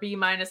B or a B-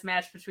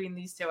 match between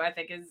these two, I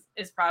think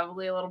is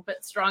probably a little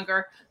bit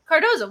stronger.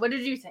 Cardozo, what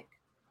did you think?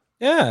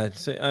 Yeah,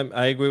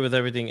 I agree with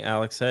everything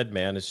Alex said,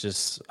 man. It's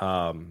just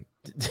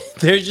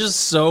there's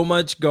just so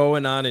much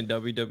going on in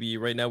WWE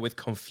right now with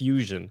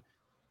confusion,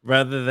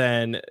 rather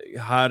than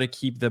how to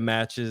keep the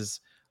matches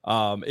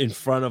in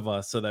front of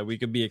us so that we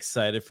can be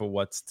excited for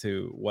what's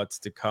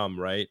to come,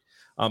 right?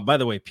 By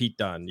the way, Pete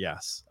Dunne,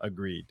 yes,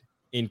 agreed.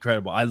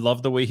 Incredible. I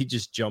love the way he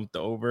just jumped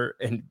over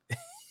and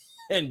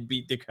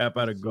beat the crap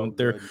out of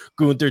Gunther. So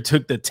Gunther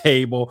took the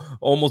table,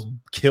 almost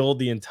killed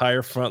the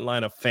entire front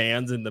line of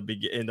fans in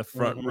the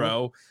front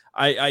row.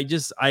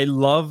 I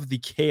love the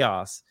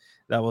chaos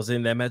that was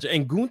in that match.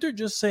 And Gunther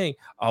just saying,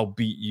 I'll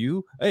beat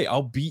you. Hey,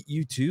 I'll beat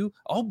you too.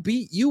 I'll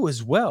beat you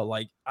as well.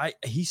 Like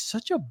he's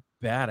such a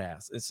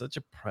badass. It's such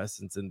a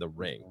presence in the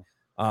ring.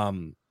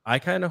 I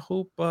kind of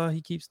hope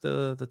he keeps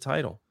the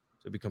title,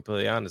 to be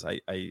completely honest.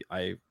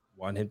 I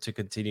want him to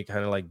continue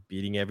kind of like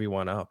beating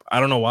everyone up. I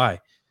don't know why.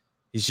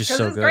 He's just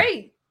so good.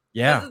 Great.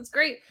 Yeah. It's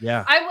great.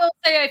 Yeah. I will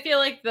say I feel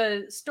like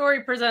the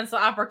story presents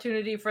the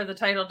opportunity for the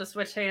title to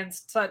switch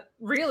hands to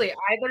really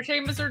either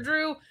Sheamus or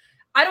Drew.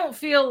 I don't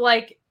feel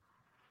like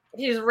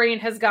his reign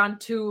has gone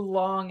too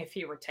long if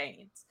he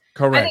retains.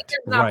 Correct. I think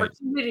there's an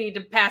opportunity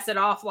to pass it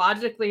off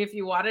logically if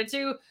you wanted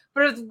to.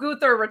 But if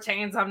Gunther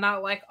retains, I'm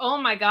not like, oh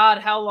my God,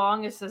 how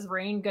long is his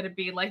reign going to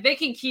be? Like, they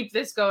can keep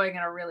this going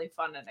in a really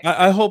fun and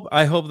I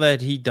hope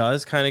that he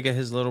does kind of get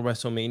his little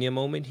WrestleMania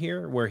moment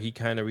here where he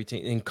kind of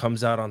retains and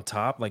comes out on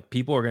top. Like,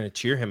 people are going to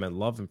cheer him and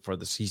love him for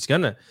this. He's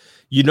going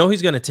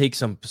to take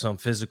some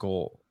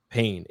physical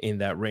pain in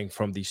that ring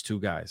from these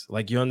two guys.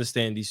 Like, you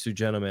understand these two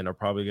gentlemen are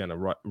probably going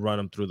to run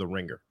him through the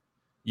ringer.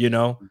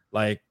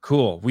 Like,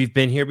 cool. We've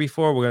been here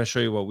before. We're going to show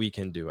you what we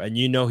can do. And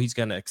he's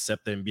going to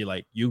accept it and be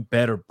like, you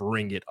better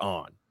bring it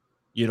on.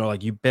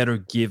 Like, you better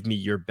give me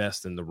your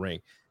best in the ring.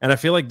 And I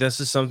feel like this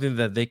is something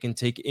that they can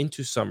take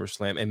into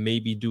SummerSlam and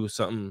maybe do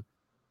something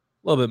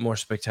a little bit more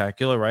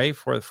spectacular, right?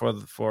 For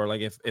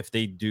like, if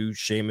they do,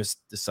 Sheamus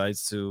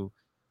decides to,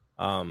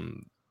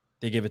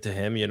 they give it to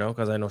him,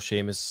 because I know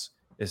Sheamus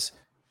is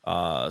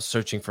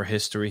searching for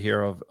history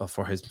here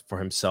for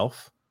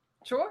himself.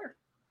 Sure.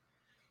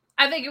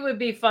 I think it would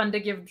be fun to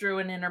give Drew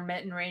an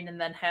intermittent reign and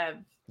then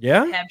have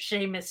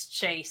Sheamus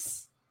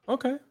chase.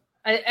 Okay.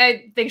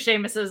 I think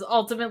Sheamus is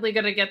ultimately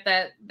going to get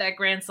that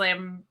Grand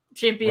Slam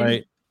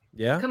champion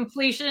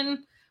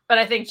completion, but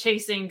I think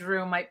chasing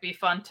Drew might be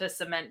fun to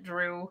cement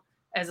Drew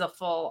as a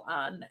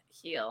full-on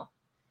heel.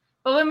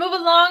 But we move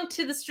along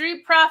to the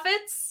Street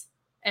Profits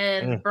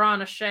and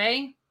Braun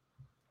O'Shea,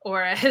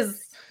 or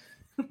as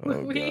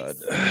Louise,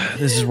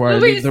 this is where I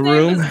leave the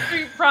room. The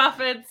Street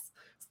Profits.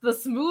 The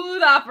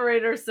Smooth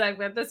Operator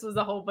segment. This was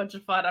a whole bunch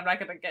of fun. I'm not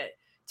going to get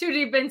too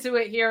deep into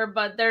it here,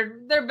 but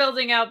they're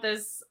building out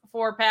this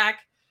 4-pack.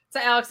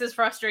 To Alex's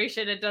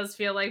frustration, it does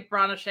feel like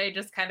Braun O'Shea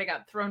just kind of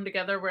got thrown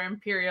together where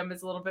Imperium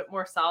is a little bit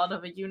more solid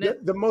of a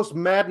unit. The most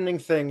maddening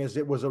thing is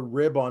it was a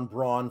rib on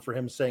Braun for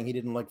him saying he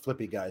didn't like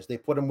flippy guys. They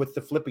put him with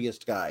the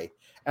flippiest guy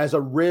as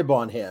a rib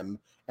on him,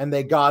 and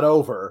they got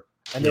over.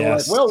 And they were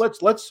like,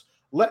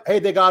 well, hey,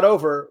 they got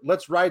over.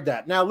 Let's ride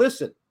that. Now,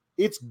 listen.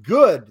 It's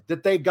good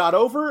that they got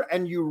over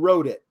and you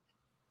wrote it.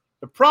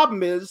 The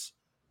problem is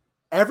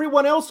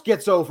everyone else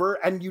gets over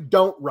and you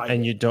don't write it.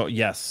 And you don't,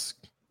 yes.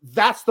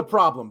 That's the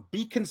problem.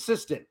 Be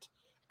consistent.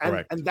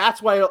 And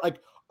that's why, like,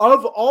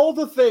 of all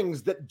the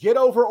things that get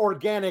over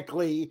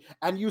organically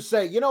and you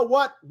say, you know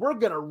what? We're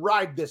going to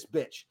ride this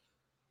bitch.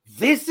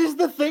 This is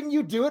the thing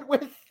you do it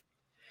with?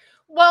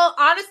 Well,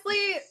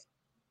 honestly,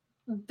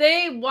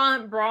 they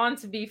want Braun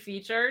to be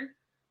featured.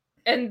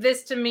 And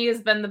this, to me, has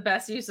been the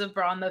best use of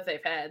Braun that they've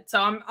had. So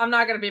I'm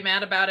not going to be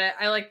mad about it.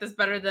 I like this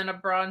better than a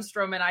Braun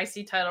Strowman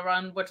IC title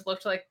run, which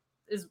looked like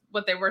is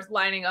what they were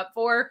lining up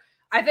for.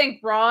 I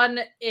think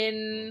Braun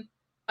in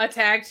a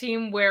tag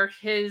team where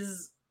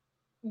his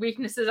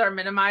weaknesses are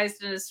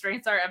minimized and his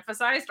strengths are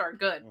emphasized are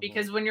good.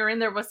 Because when you're in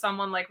there with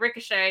someone like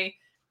Ricochet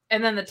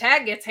and then the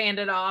tag gets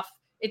handed off,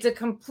 it's a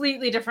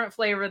completely different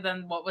flavor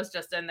than what was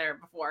just in there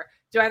before.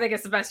 Do I think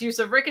it's the best use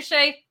of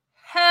Ricochet?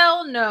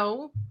 Hell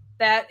no.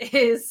 That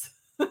is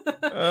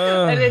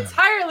an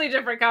entirely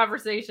different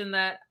conversation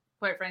that,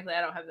 quite frankly,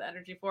 I don't have the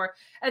energy for.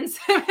 And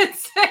Sam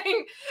is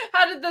saying,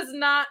 how did this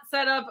not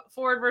set up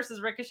Ford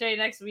versus Ricochet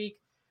next week?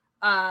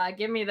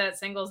 Give me that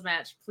singles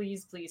match,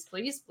 please, please,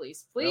 please,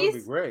 please, That would be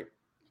please. great.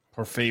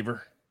 Per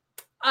favor.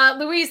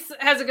 Luis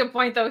has a good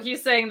point, though.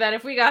 He's saying that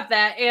if we got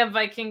that and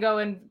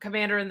Vikingo and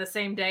Commander in the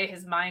same day,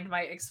 his mind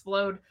might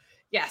explode.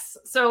 Yes.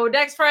 So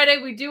next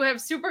Friday, we do have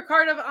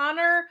Supercard of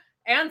Honor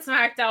and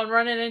SmackDown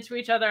running into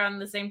each other on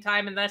the same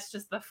time, and that's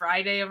just the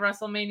Friday of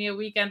WrestleMania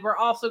weekend. We're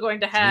also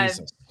going to have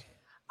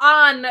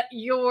on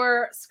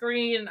your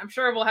screen, I'm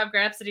sure we'll have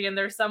Grapsody in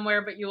there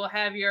somewhere, but you will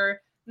have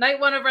your night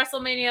 1 of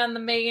WrestleMania on the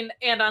main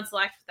and on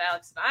Select with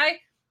Alex and I.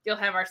 You'll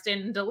have our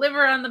Stand and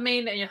Deliver on the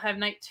main, and you'll have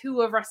night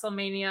 2 of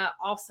WrestleMania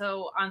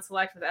also on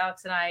Select with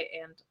Alex and I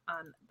and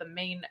on the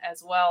main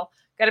as well.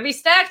 Got to be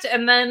stacked,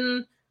 and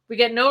then we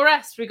get no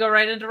rest. We go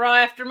right into Raw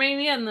after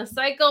Mania, and the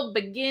cycle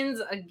begins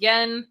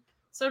again.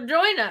 So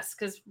join us,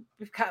 because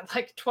we've got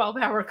like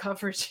 12-hour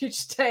coverage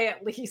each day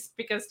at least,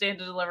 because Stand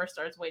and Deliver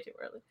starts way too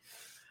early.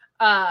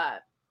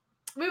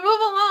 We move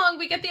along.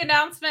 We get the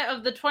announcement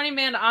of the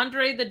 20-man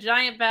Andre the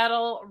Giant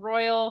Battle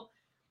Royal.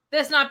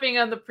 This not being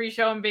on the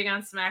pre-show and being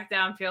on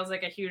SmackDown feels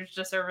like a huge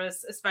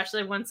disservice,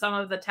 especially when some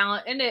of the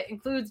talent in it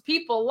includes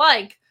people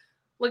like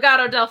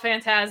Legado del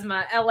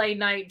Fantasma, LA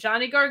Knight,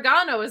 Johnny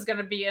Gargano is going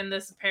to be in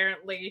this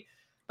apparently.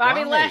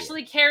 Bobby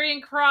Lashley,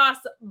 Karrion Kross,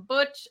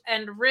 Butch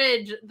and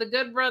Ridge, the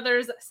Good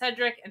Brothers,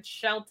 Cedric and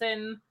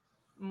Shelton.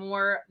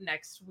 More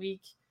next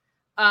week.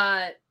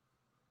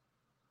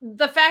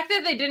 The fact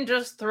that they didn't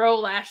just throw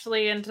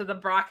Lashley into the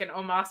Brock and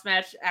Omos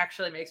match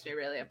actually makes me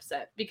really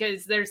upset,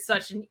 because there's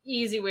such an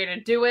easy way to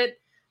do it.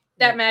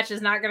 That match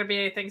is not going to be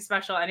anything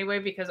special anyway,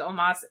 because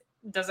Omos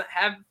doesn't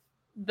have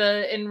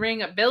the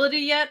in-ring ability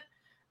yet.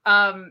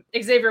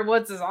 Xavier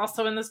Woods is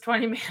also in this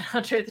 20-man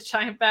Andre the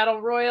Giant Battle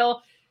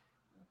Royal.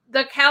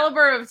 The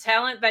caliber of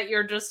talent that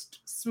you're just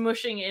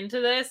smushing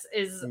into this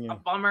is a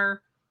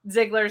bummer.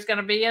 Ziggler's going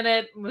to be in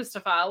it.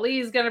 Mustafa Ali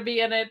is going to be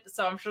in it,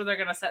 so I'm sure they're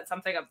going to set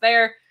something up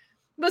there.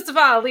 Mustafa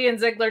Ali and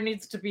Ziggler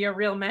needs to be a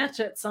real match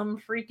at some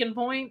freaking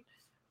point.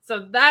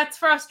 So that's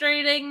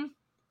frustrating.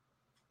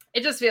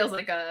 It just feels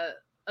like a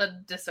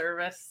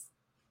disservice.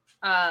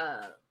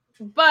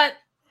 But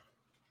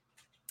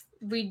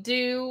we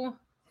do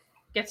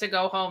get to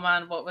go home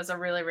on what was a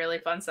really, really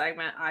fun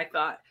segment, I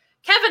thought.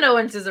 Kevin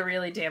Owens is a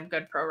really damn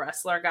good pro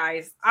wrestler,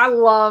 guys. I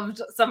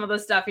loved some of the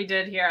stuff he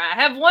did here. I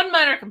have one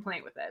minor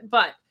complaint with it,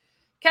 but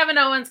Kevin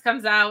Owens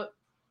comes out.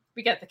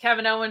 We get the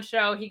Kevin Owens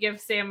show. He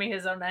gives Sami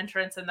his own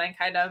entrance and then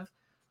kind of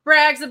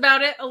brags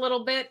about it a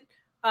little bit,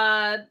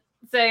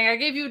 saying, I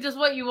gave you just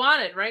what you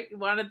wanted, right? You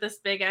wanted this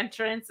big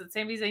entrance. And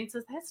Sami Zayn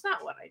says, that's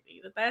not what I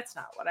needed. That's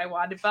not what I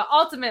wanted. But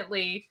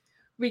ultimately,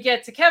 we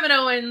get to Kevin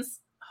Owens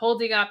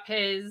holding up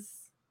his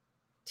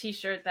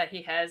t-shirt that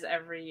he has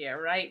every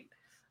year, right?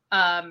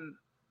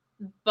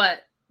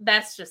 But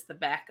that's just the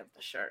back of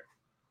the shirt.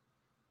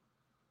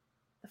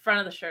 The front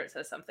of the shirt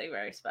says something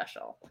very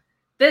special.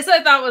 This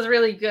I thought was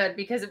really good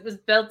because it was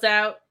built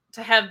out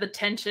to have the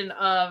tension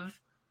of,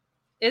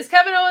 is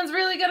Kevin Owens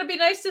really going to be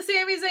nice to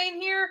Sami Zayn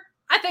here?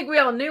 I think we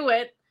all knew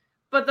it,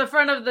 but the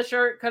front of the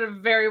shirt could have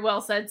very well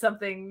said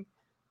something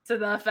to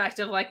the effect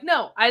of like,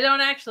 no, I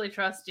don't actually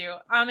trust you.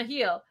 I'm a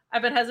heel.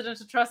 I've been hesitant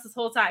to trust this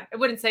whole time. It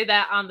wouldn't say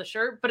that on the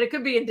shirt, but it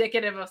could be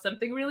indicative of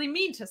something really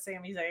mean to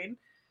Sami Zayn.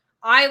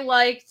 I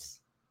liked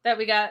that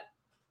we got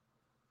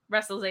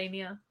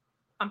WrestleZania.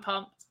 I'm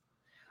pumped.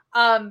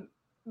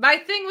 My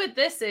thing with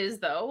this is,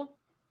 though,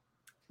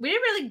 we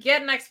didn't really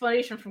get an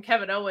explanation from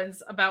Kevin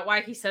Owens about why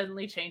he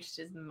suddenly changed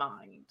his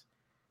mind,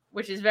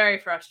 which is very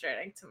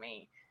frustrating to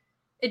me.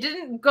 It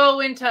didn't go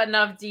into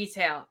enough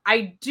detail.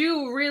 I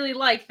do really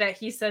like that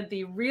he said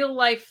the real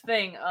life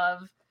thing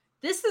of,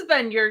 this has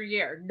been your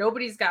year.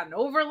 Nobody's gotten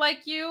over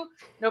like you.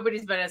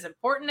 Nobody's been as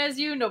important as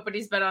you.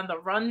 Nobody's been on the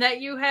run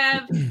that you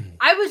have.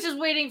 I was just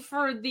waiting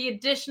for the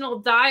additional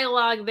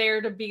dialogue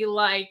there to be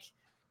like,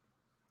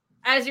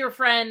 as your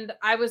friend,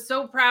 I was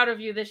so proud of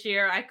you this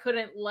year. I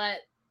couldn't let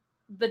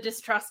the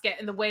distrust get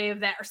in the way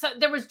of that. Or so,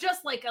 there was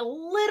just like a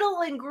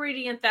little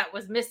ingredient that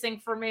was missing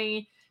for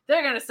me.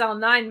 They're going to sell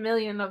 9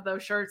 million of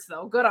those shirts,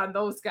 though. Good on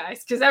those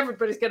guys, because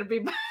everybody's going to be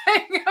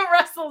buying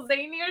a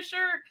WrestleZania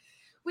shirt.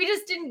 We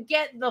just didn't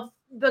get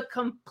the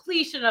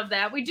completion of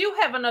that. We do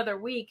have another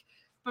week,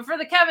 but for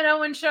the Kevin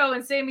Owens show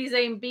and Sami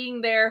Zayn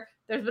being there,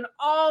 there's been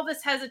all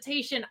this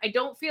hesitation. I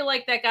don't feel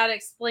like that got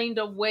explained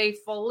away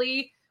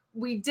fully.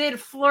 We did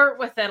flirt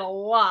with it a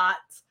lot.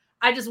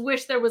 I just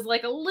wish there was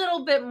like a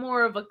little bit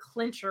more of a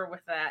clincher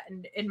with that,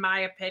 in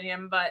my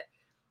opinion. But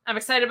I'm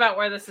excited about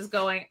where this is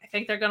going. I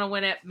think they're going to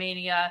win at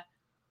Mania.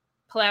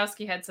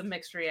 Pulowski had some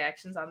mixed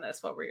reactions on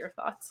this. What were your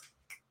thoughts?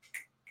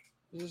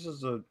 This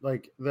is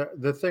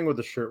the thing with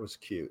the shirt was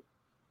cute,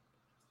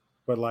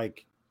 but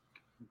like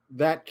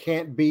that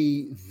can't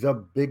be the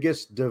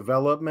biggest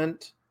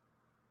development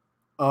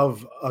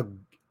of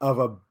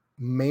a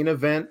main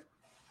event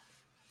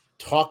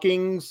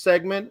talking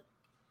segment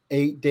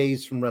 8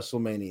 days from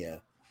WrestleMania.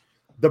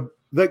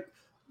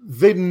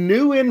 The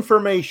new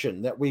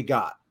information that we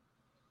got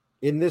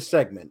in this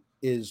segment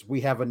is we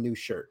have a new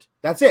shirt.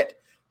 That's it.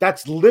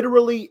 That's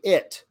literally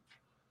it.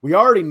 We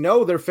already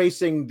know they're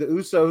facing the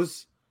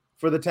Usos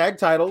for the tag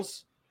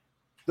titles.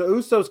 The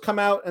Usos come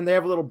out and they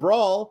have a little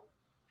brawl,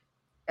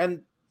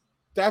 and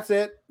that's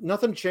it.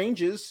 Nothing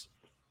changes.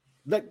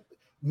 Like,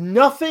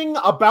 nothing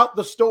about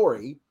the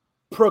story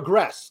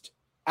progressed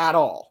at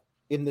all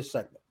in this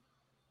segment.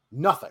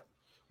 Nothing.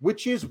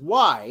 Which is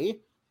why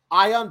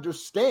I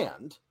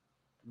understand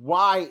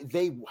why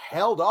they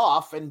held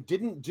off and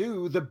didn't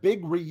do the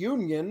big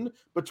reunion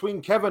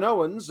between Kevin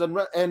Owens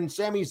and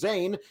Sami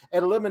Zayn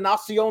at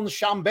Elimination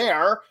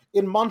Chamber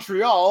in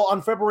Montreal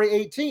on February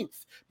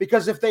 18th.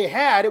 Because if they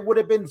had, it would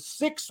have been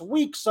 6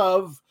 weeks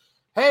of,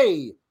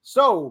 hey,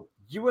 so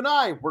you and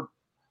I were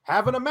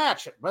having a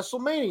match at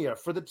WrestleMania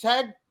for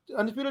the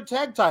Undisputed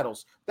Tag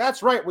titles.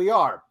 That's right, we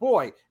are.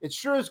 Boy, it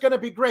sure is going to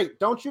be great.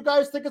 Don't you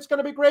guys think it's going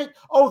to be great?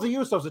 Oh, the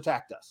Usos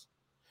attacked us.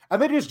 And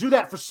they just do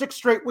that for 6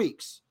 straight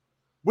weeks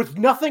with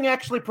nothing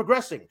actually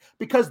progressing,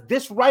 because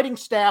this writing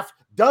staff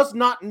does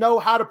not know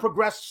how to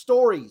progress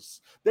stories.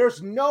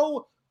 There's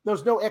no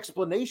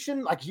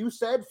explanation, like you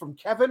said, from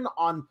Kevin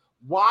on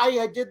why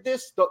I did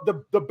this.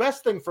 The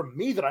best thing for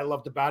me that I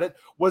loved about it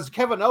was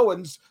Kevin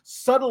Owens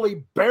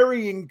subtly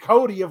burying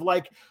Cody of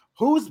like,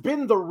 who's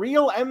been the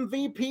real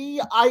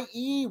MVP,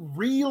 i.e.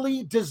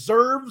 really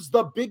deserves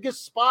the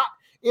biggest spot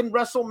in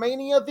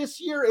WrestleMania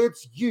this year?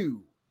 It's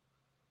you.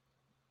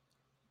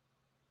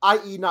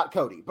 I.e. not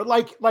Cody. But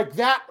like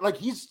that, like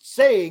he's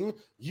saying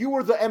you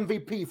were the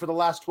MVP for the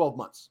last 12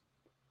 months.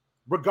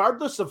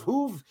 Regardless of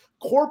who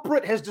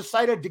corporate has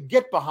decided to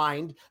get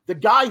behind, the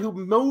guy who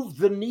moved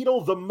the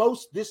needle the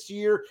most this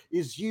year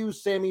is you,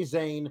 Sami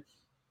Zayn.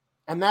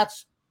 And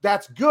that's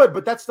good,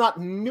 but that's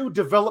not new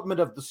development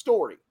of the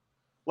story.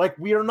 Like,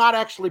 we are not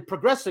actually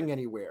progressing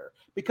anywhere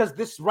because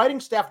this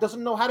writing staff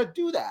doesn't know how to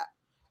do that.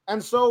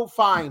 And so,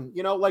 fine,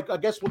 like, I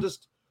guess we'll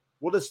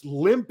just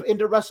limp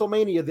into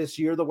WrestleMania this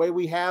year the way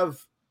we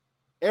have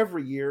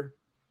every year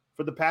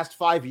for the past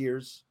 5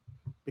 years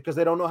because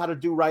they don't know how to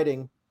do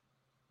writing.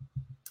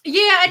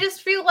 Yeah, I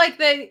just feel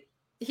like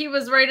he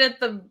was right at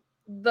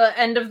the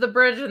end of the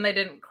bridge and they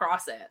didn't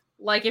cross it.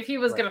 Like, if he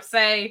was going to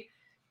say,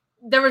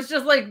 there was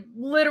just like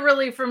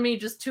literally for me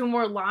just 2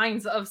 more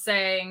lines of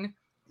saying,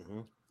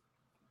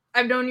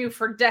 I've known you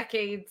for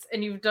decades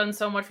and you've done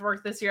so much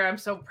work this year. I'm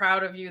so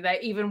proud of you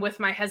that even with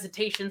my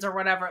hesitations or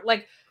whatever,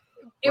 like,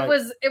 it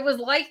was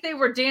like they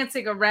were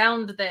dancing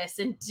around this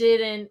and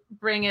didn't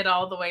bring it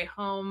all the way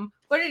home.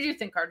 What did you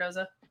think,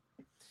 Cardoza?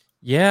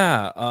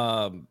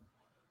 Yeah.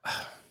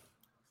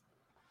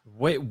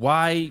 Wait,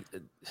 why?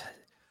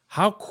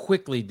 How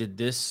quickly did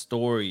this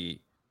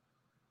story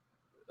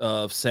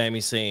of Sami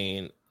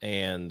Zayn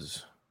and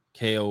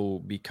KO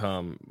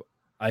become,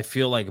 I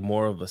feel like,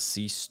 more of a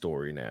C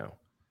story now?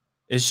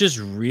 It's just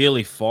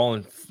really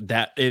fallen.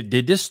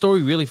 Did this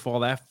story really fall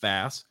that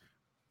fast?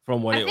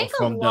 From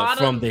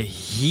the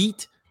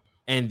heat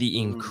and the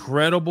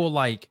incredible,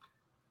 like,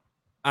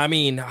 I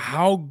mean,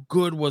 how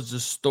good was the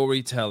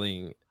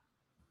storytelling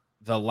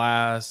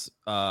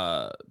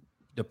the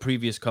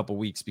previous couple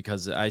weeks?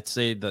 Because I'd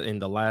say that in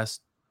the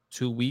last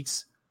 2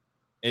 weeks,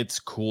 it's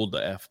cooled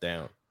the F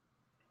down.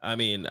 I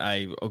mean,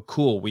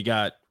 cool. We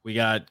got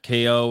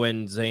KO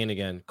and Zayn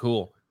again.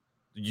 Cool.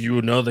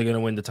 You know they're gonna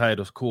win the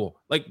titles. Cool.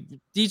 Like,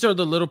 these are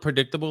the little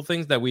predictable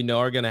things that we know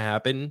are gonna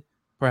happen,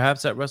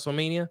 perhaps at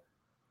WrestleMania.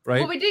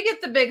 Right. Well, we did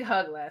get the big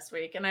hug last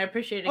week, and I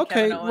appreciated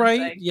Kevin Owens.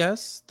 Right.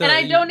 Yes. And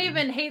I don't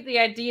even hate the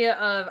idea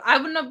of, I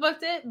wouldn't have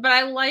booked it, but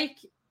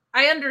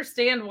I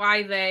understand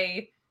why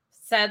they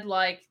said,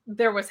 like,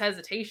 there was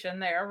hesitation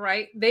there,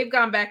 right? They've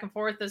gone back and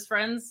forth as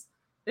friends.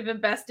 They've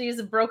been besties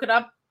and broken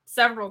up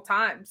several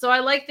times. So I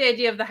like the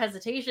idea of the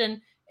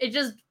hesitation. It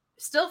just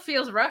still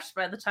feels rushed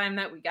by the time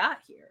that we got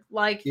here.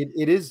 Like,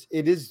 it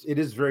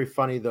is very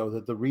funny, though,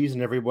 that the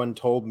reason everyone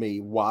told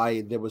me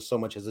why there was so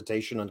much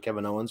hesitation on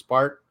Kevin Owens'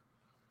 part,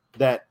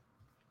 that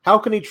how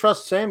can he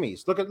trust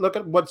Sami's? Look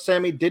at what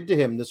Sami did to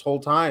him this whole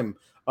time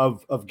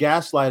of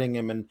gaslighting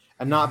him and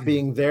not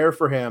being there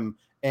for him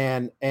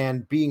and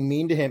being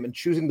mean to him and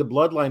choosing the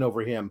bloodline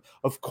over him.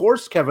 Of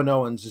course, Kevin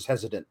Owens is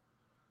hesitant,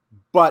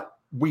 but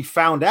we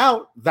found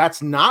out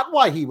that's not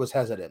why he was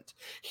hesitant.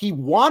 He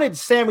wanted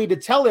Sami to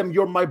tell him,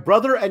 you're my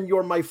brother and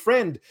you're my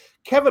friend.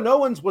 Kevin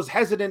Owens was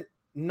hesitant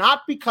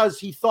not because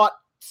he thought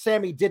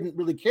Sami didn't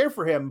really care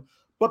for him,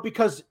 but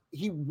because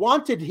he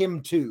wanted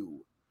him to.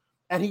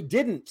 And he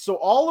didn't. So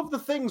all of the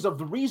things of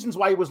the reasons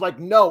why he was like,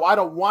 no, I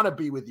don't want to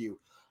be with you,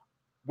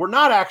 were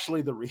not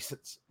actually the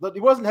reasons. But he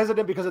wasn't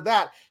hesitant because of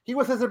that. He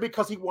was hesitant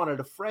because he wanted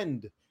a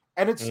friend.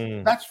 And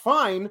that's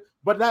fine.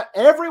 But not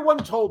everyone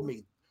told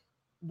me,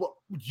 well,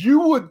 you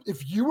would,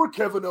 if you were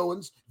Kevin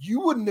Owens, you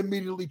wouldn't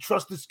immediately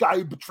trust this guy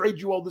who betrayed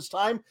you all this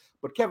time.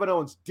 But Kevin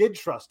Owens did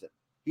trust him.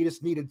 He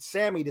just needed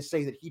Sami to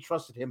say that he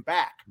trusted him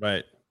back.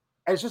 Right.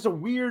 And it's just a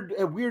weird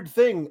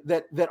thing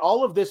that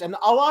all of this, and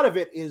a lot of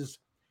it is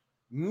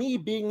me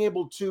being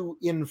able to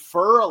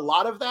infer a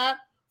lot of that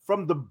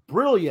from the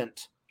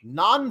brilliant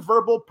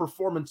nonverbal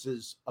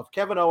performances of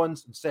Kevin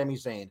Owens and Sami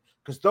Zayn,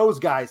 because those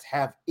guys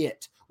have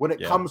it when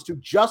it comes to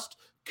just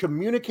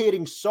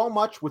communicating so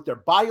much with their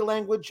body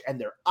language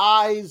and their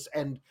eyes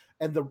and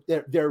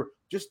their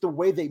just the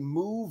way they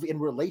move in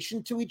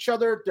relation to each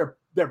other.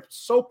 They're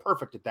so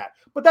perfect at that.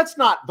 But that's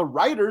not the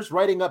writers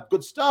writing up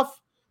good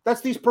stuff.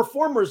 That's these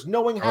performers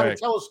knowing how to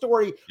tell a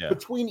story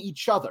between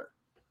each other.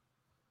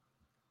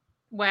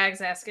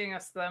 Wag's asking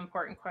us the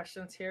important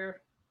questions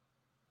here.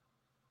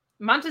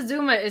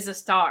 Montezuma is a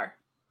star.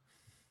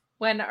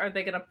 When are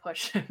they going to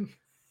push him?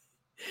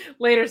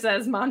 Later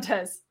says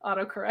Montez,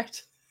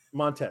 autocorrect.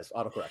 Montez,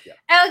 autocorrect, yeah.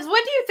 Alex,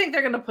 when do you think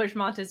they're going to push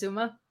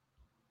Montezuma?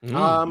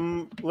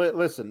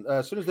 Listen,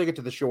 as soon as they get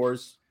to the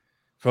shores.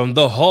 From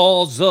the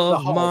halls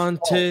of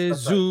Montezuma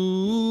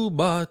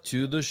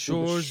to the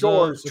shores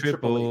of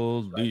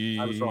Tripoli. Right.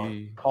 I was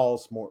wrong.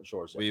 Halls, more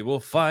shores. Yeah. We will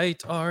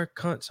fight our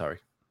Sorry.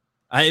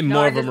 I am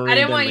more of a Marine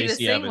than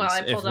Lacey Evans.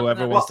 If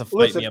whoever wants to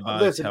fight me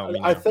about it, tell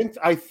me. I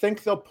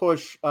think they'll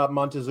push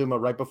Montezuma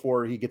right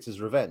before he gets his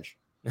revenge.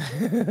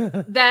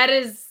 That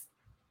is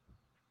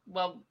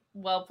well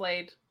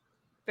played.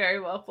 Very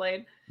well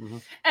played. Mm-hmm.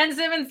 And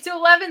Simmons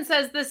 211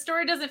 says this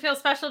story doesn't feel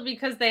special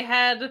because they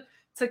had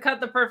to cut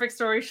the perfect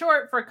story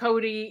short for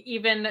Cody.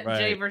 Even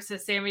Jay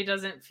versus Sami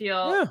doesn't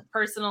feel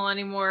personal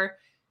anymore.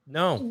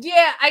 No.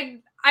 Yeah,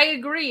 I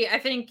agree. I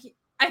think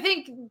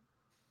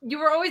you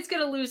were always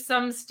going to lose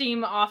some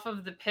steam off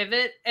of the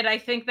pivot, and I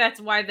think that's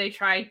why they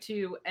tried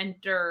to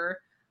enter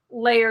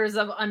layers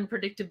of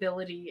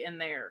unpredictability in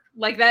there.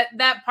 Like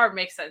that part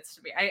makes sense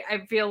to me.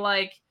 I feel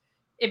like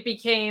it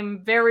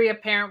became very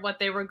apparent what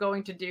they were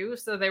going to do,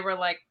 so they were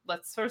like,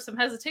 let's throw some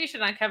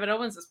hesitation on Kevin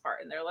Owens'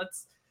 part in there.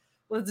 Let's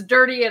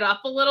dirty it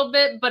up a little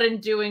bit, but in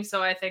doing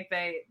so, I think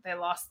they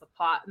lost the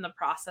plot in the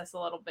process a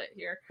little bit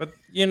here. But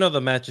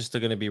the match is still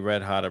going to be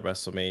red hot at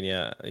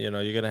WrestleMania. You're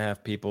going to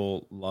have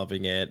people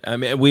loving it. I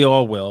mean, we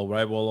all will,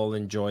 right? We'll all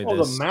enjoy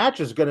this. The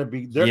match is going to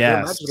be their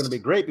match is going to be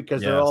great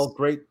because they're all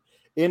great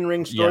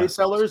in-ring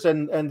storytellers,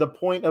 and the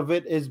point of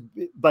it is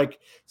like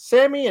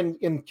Sami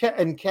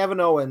and Kevin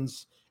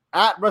Owens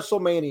at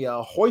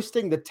WrestleMania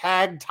hoisting the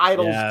tag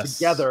titles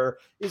together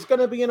is going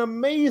to be an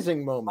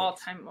amazing moment.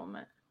 All-time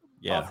moment.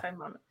 All-time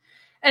moment.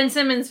 And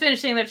Simmons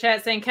finishing the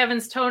chat saying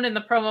Kevin's tone in the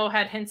promo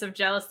had hints of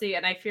jealousy,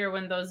 and I fear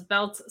when those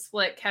belts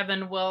split,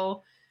 Kevin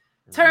will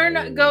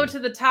go to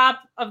the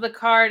top of the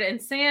card,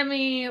 and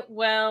Sami,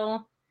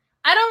 well,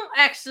 I don't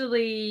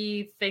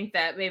actually think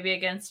that, maybe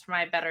against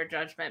my better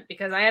judgment,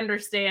 because I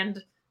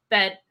understand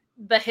that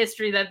the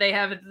history that they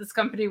have at this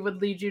company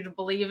would lead you to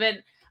believe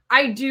it.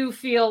 I do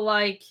feel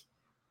like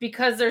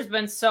because there's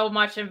been so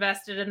much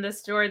invested in this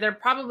story, they're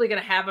probably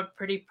going to have a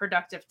pretty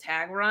productive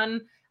tag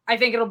run. I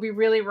think it'll be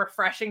really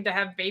refreshing to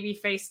have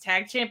babyface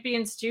tag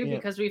champions too,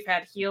 because we've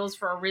had heels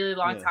for a really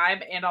long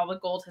time and all the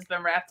gold has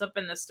been wrapped up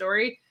in the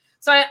story.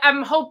 So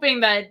I'm hoping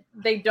that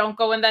they don't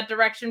go in that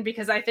direction,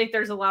 because I think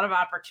there's a lot of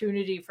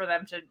opportunity for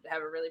them to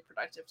have a really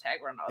productive tag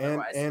run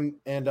otherwise.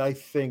 And I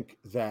think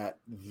that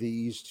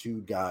these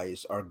two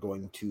guys are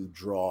going to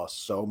draw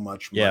so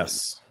much money.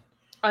 Yes.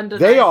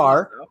 They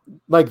are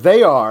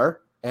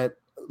at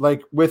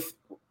like with,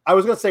 I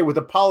was going to say with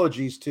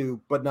apologies to,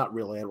 but not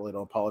really. I really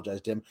don't apologize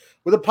to him.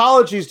 With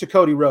apologies to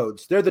Cody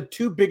Rhodes, they're the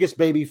two biggest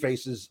baby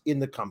faces in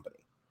the company.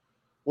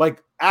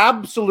 Like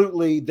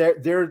absolutely,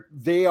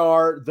 they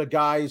are the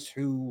guys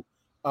who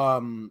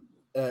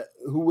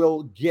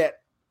will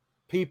get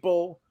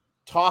people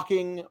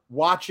talking,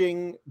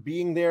 watching,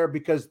 being there,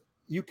 because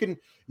you can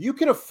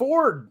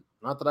afford.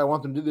 Not that I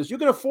want them to do this. You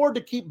can afford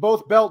to keep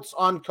both belts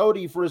on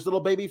Cody for his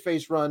little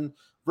babyface run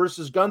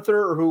versus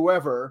Gunther or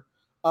whoever,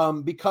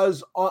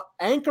 because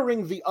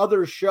anchoring the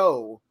other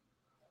show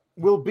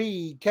will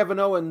be Kevin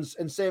Owens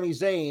and Sami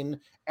Zayn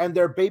and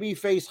their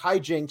babyface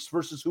hijinks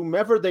versus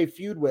whomever they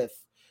feud with.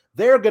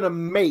 They're going to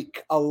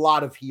make a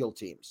lot of heel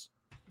teams.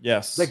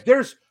 Yes. Like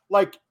there's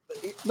like,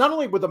 not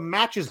only would the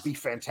matches be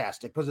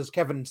fantastic because it's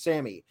Kevin and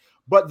Sami,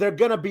 but they're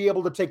going to be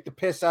able to take the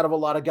piss out of a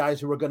lot of guys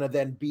who are going to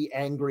then be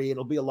angry.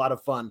 It'll be a lot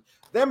of fun.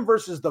 Them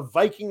versus the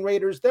Viking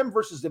Raiders, them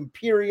versus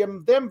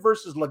Imperium, them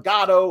versus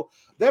Legado,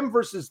 them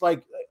versus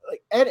like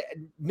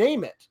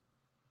name it.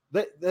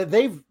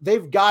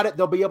 They've got it.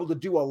 They'll be able to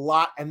do a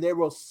lot, and they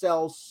will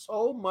sell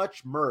so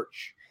much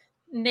merch.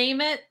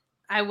 Name it.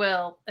 I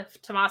will.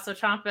 If Tommaso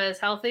Ciampa is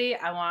healthy,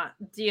 I want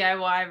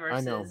DIY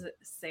versus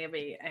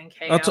Sami and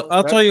KO.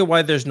 I'll tell you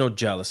why there's no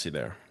jealousy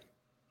there.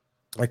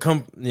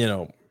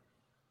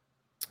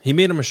 He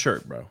made him a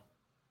shirt, bro.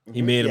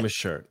 He made him a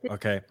shirt.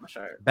 Okay.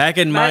 Back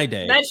in my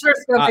day, that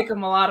shirt's gonna make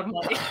him a lot of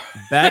money.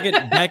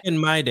 back in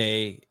my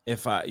day,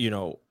 if I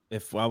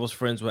was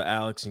friends with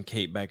Alex and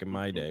Kate back in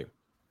my day,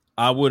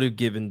 I would have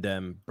given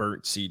them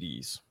burnt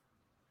CDs.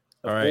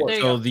 All right.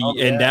 So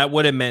that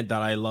would have meant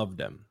that I loved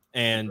them.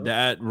 And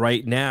that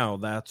right now,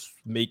 that's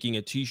making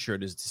a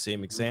T-shirt is the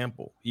same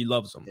example. He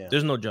loves them. Yeah.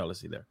 There's no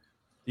jealousy there.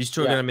 These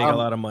two are going to make a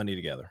lot of money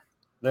together.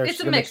 It's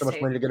going to make so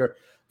much money together.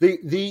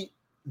 The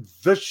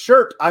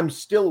shirt I'm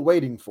still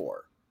waiting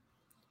for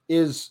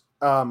is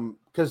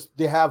because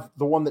they have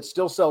the one that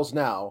still sells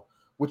now,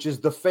 which is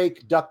the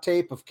fake duct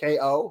tape of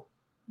KO.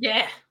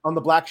 Yeah. On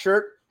the black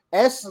shirt.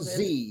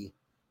 SZ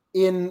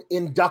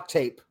in duct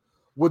tape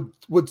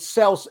would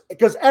sell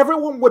because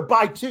everyone would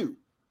buy two.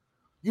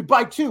 You'd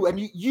buy 2, and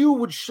you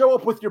would show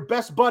up with your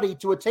best buddy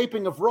to a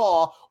taping of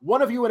Raw,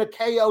 one of you in a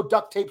KO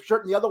duct tape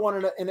shirt and the other one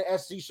in an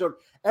SC shirt.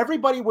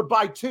 Everybody would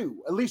buy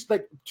 2. At least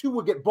like 2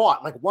 would get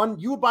bought. Like one,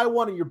 you would buy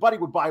one and your buddy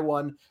would buy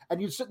one,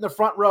 and you'd sit in the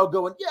front row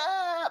going,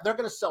 yeah, they're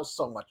going to sell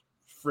so much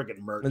friggin'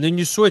 merch. And then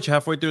you switch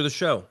halfway through the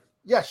show.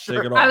 Yeah,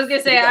 sure. I was going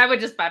to say, I would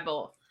just buy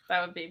both.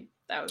 That would be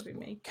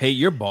me. Kate,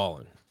 you're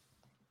balling.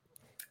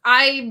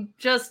 I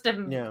just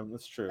am. Yeah,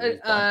 that's true. Really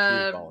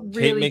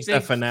Kate makes big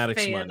that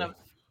fanatics fan money.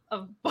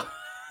 Of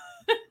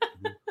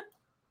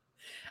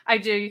I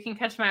do. You can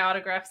catch my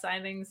autograph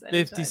signings.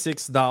 Anytime.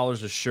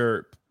 $56 a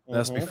shirt.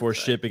 That's before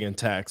shipping and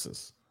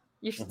taxes.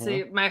 You should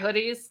see my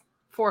hoodies.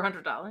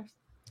 $400.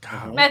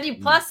 God.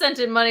 Matthew Plus sent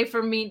in money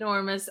for Meet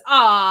Normus.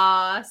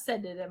 Ah,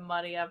 send it in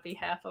money on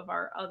behalf of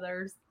our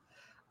others.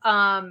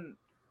 And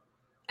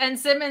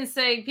Simmons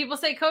saying, people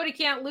say Cody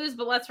can't lose,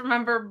 but let's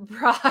remember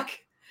Brock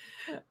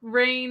and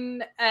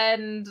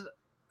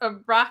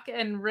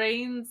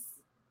Reigns.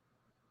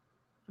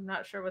 I'm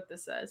not sure what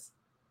this says.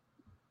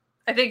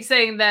 I think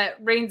saying that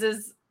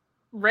Reigns'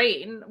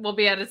 reign will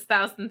be at its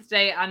 1000th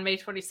day on May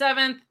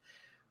 27th,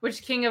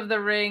 which King of the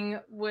Ring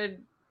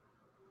would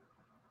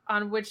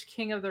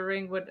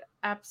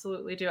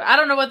absolutely do. I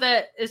don't know what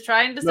that is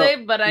trying to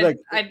say, but I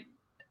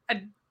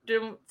don't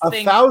think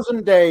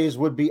 1,000 days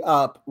would be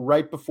up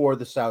right before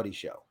the Saudi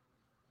show.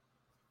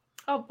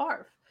 Oh,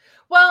 barf.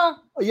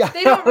 Well, yeah,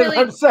 they don't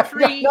really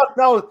treat...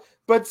 No,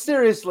 but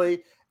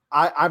seriously,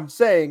 I'm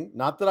saying,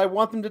 not that I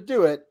want them to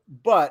do it,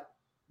 but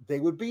they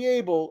would be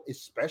able,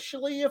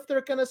 especially if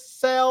they're going to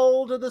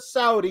sell to the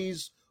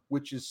Saudis,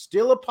 which is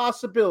still a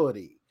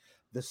possibility.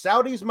 The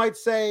Saudis might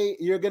say,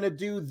 you're going to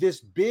do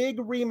this big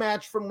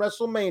rematch from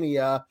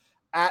WrestleMania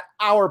at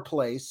our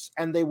place,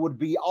 and they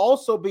would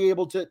also be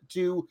able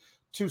to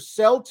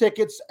sell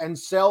tickets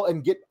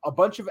and get a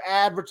bunch of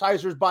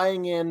advertisers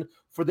buying in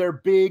for their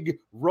big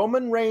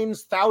Roman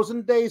Reigns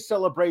 1,000-day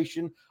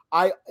celebration.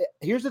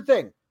 Here's the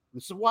thing.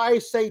 This is why I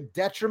say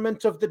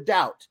detriment of the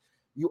doubt.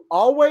 You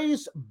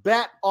always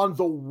bet on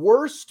the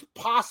worst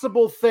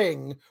possible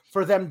thing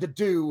for them to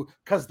do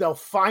because they'll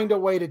find a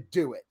way to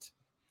do it.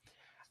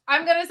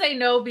 I'm going to say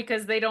no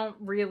because they don't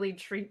really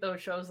treat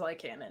those shows like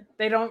canon.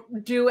 They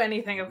don't do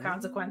anything of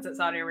consequence at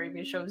Saudi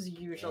Arabia shows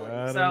usually.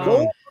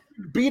 So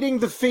beating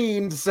the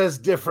Fiend says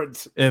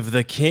different. If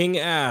the king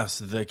asks,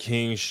 the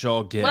king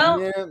shall get.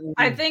 Well,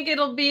 I think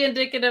it'll be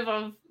indicative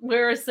of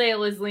where a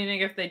sale is leaning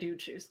if they do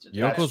choose to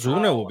do it.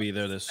 Yokozuna will be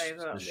there this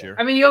year.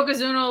 I mean,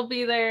 Yokozuna will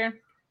be there.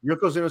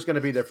 Yokozuna's going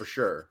to be there for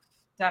sure.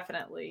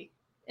 Definitely.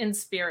 In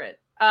spirit.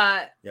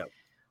 Yep.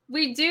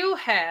 We do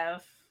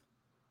have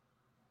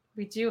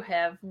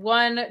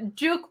one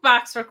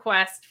jukebox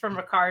request from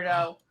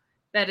Ricardo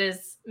that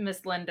is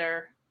Miss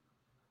Linder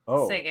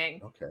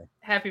singing. Okay.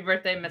 Happy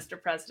birthday, Mr.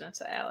 President,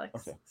 to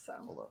Alex. Okay. So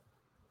hold on.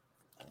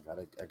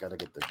 I gotta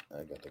get.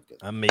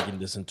 I'm making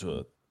this into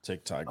a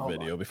TikTok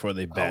video before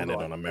they ban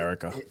it on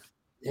America.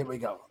 Here we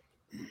go.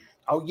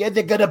 Oh yeah,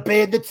 they're gonna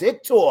ban the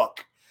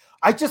TikTok.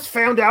 I just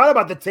found out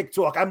about the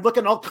TikTok. I'm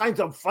looking all kinds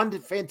of fun,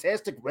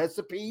 fantastic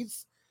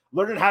recipes,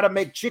 learning how to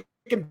make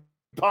chicken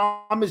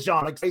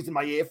parmesan like in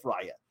my air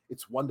fryer.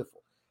 It's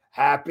wonderful.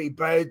 Happy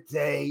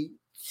birthday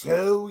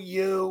to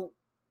you.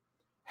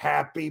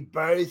 Happy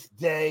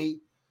birthday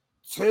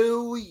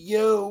to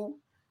you.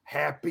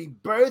 Happy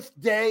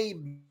birthday,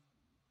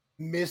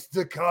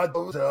 Mr.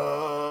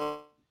 Cardoza.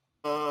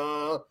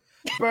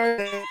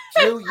 Birthday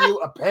to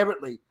you.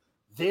 Apparently,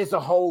 there's a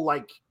whole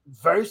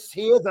verse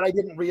here that I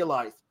didn't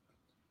realize.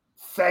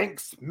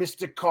 Thanks,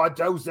 Mr.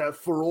 Cardoza,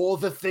 for all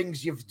the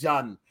things you've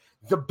done,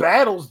 the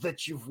battles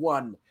that you've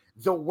won,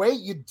 the way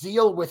you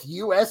deal with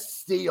U.S.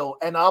 Steel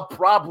and our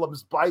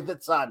problems by the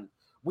ton.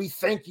 We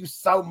thank you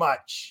so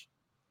much,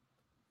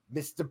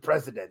 Mr.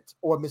 President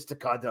or Mr.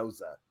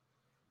 Cardoza.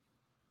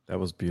 That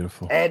was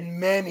beautiful. And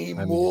many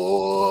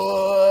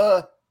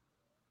more.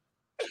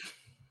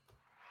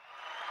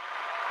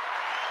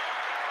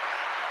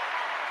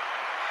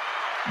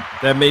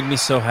 That made me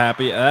so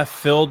happy. That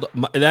filled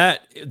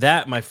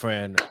that, my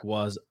friend,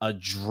 was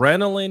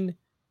adrenaline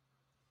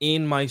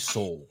in my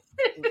soul.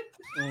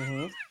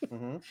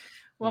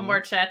 One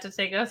more chat to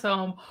take us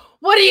home.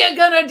 What are you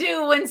gonna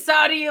do when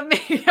Saudi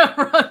Arabia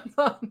runs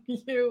on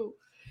you?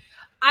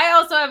 I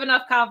also have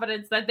enough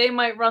confidence that they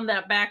might run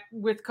that back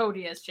with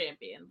Cody as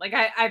champion.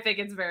 I think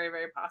it's very,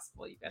 very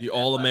possible. You guys, the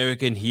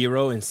all-American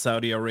hero in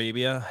Saudi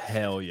Arabia.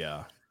 Hell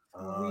yeah.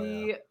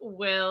 We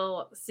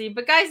will see.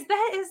 But guys,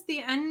 that is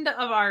the end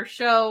of our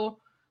show.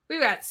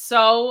 We've got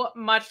so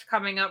much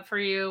coming up for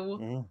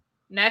you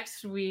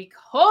next week.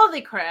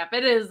 Holy crap,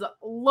 it is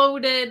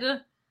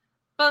loaded.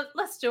 But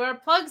let's do our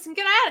plugs and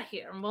get out of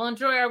here. And we'll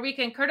enjoy our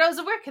weekend.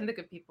 Cardoza, where can the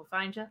good people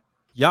find you?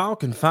 Y'all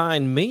can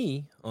find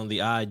me on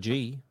the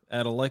IG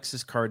at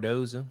Alexis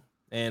Cardoza.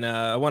 And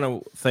I want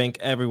to thank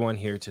everyone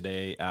here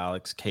today,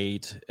 Alex,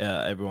 Kate,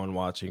 everyone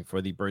watching,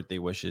 for the birthday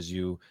wishes.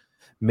 You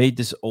made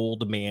this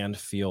old man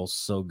feel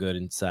so good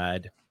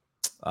inside.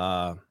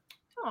 No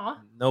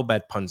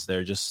bad puns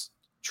there, just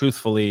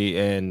truthfully.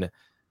 And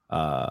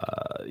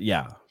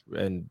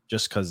and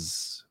just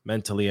because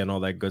mentally and all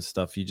that good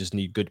stuff, you just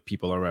need good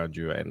people around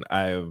you. And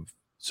I've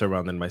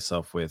surrounded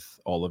myself with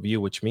all of you,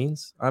 which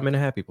means I'm in a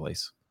happy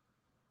place.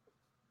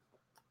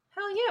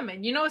 Hell yeah,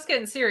 man. You know it's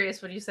getting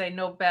serious when you say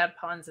no bad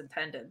puns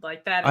intended.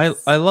 Like that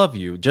is... I love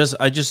you.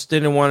 I just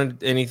didn't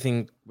want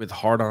anything with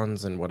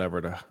hard-ons and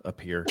whatever to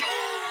appear.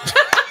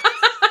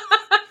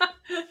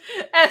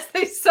 As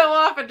they so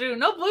often do.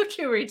 No blue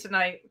chewery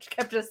tonight, which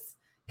kept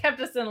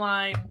us in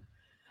line.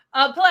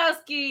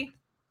 Pulowski,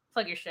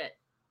 plug your shit.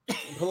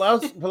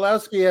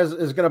 Pulowski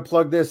is going to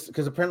plug this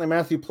because apparently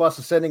Matthew Plus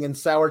is sending in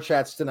sour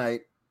chats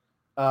tonight,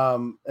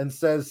 and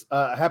says,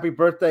 "Happy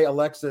birthday,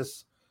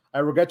 Alexis. I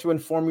regret to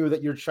inform you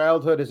that your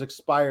childhood has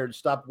expired.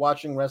 Stop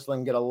watching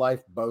wrestling. Get a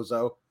life,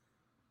 bozo."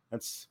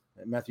 That's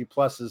Matthew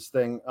Plus's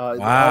thing.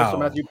 Wow. Also,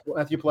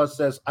 Matthew Plus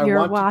says,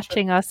 "You're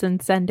watching us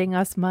and sending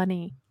us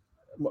money."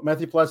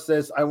 Matthew Plus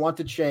says, "I want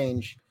to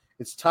change.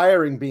 It's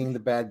tiring being the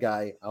bad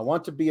guy. I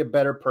want to be a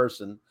better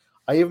person.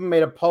 I even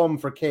made a poem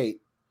for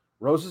Kate.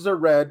 Roses are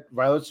red,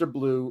 violets are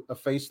blue. A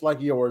face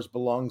like yours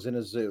belongs in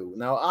a zoo."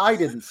 Now, I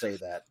didn't say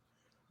that.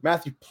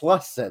 Matthew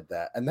Plus said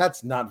that, and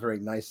that's not very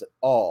nice at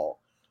all.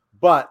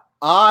 But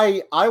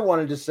I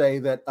wanted to say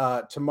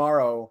that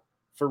tomorrow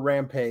for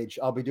Rampage,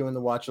 I'll be doing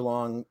the watch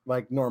along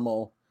like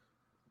normal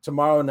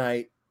tomorrow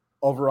night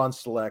over on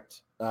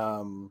Select.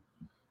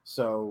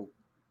 So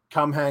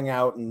come hang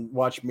out and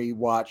watch me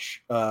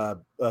watch a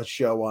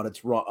show on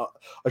its raw,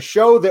 a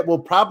show that will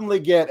probably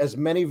get as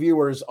many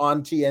viewers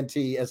on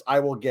TNT as I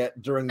will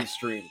get during the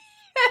stream.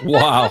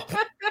 Wow.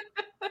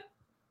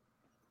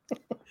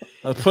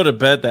 I'll put a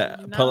bet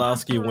that Not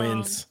Pulowski wrong.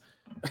 wins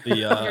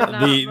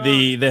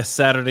the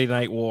Saturday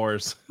Night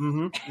Wars.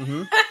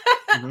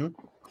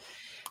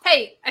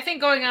 Hey, I think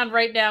going on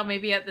right now,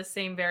 maybe at the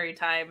same very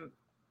time,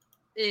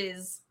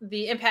 is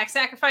the Impact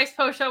Sacrifice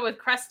post show with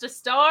Cresta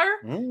Star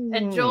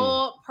and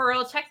Joel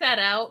Pearl. Check that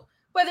out.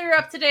 Whether you're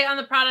up to date on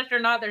the product or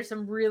not, there's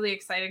some really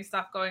exciting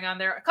stuff going on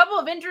there. A couple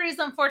of injuries,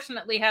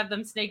 unfortunately, have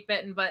them snake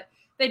bitten, but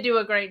they do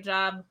a great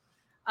job.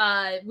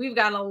 We've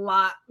got a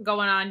lot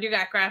going on. You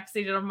got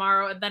Grapsy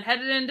tomorrow, and then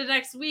headed into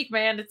next week,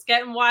 man. It's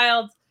getting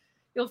wild.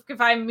 You'll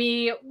find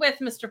me with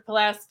Mr.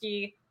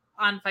 Pulaski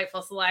on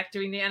Fightful Select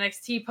doing the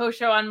NXT post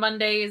show on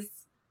Mondays.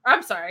 Or,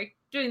 I'm sorry,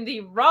 doing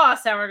the Raw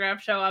Sour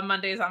Grab show on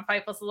Mondays on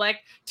Fightful Select.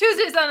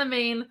 Tuesdays on the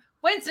main.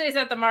 Wednesdays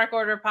at the Mark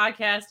Order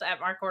podcast at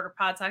Mark Order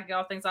Pod, talking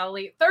all things all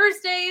elite.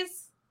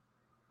 Thursdays,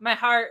 my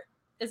heart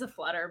is a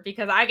flutter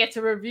because I get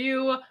to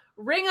review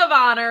Ring of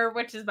Honor,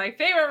 which is my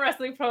favorite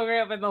wrestling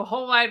program in the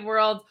whole wide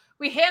world.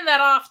 We hand that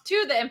off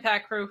to the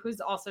Impact crew,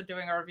 who's also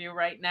doing a review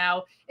right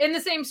now in the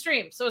same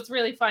stream. So it's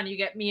really fun. You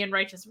get me and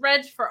Righteous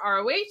Reg for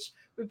ROH.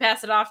 We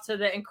pass it off to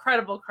the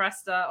incredible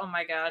Cresta. Oh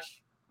my gosh,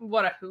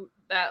 what a hoot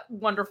that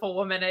wonderful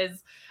woman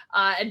is.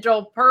 And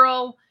Joel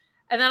Pearl.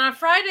 And then on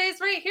Fridays,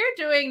 right here,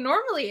 doing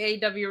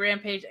normally AEW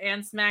Rampage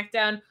and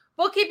Smackdown.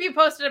 We'll keep you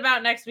posted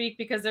about next week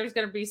because there's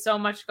going to be so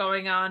much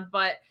going on.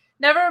 But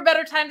never a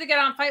better time to get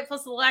on Fightful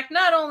Select,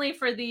 not only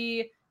for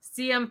the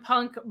CM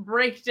Punk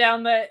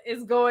breakdown that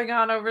is going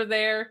on over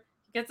there.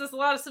 It gets us a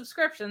lot of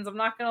subscriptions, I'm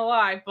not going to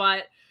lie.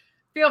 But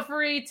feel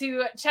free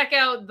to check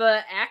out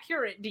the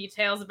accurate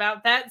details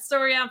about that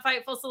story on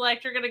Fightful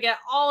Select. You're going to get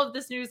all of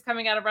this news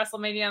coming out of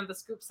WrestleMania on the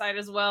Scoop side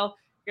as well.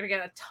 You're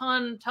going to get a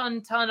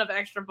ton of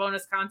extra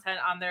bonus content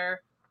on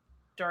there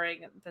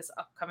during this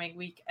upcoming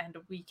week and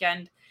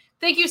weekend.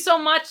 Thank you so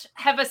much.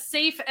 Have a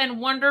safe and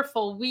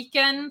wonderful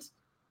weekend.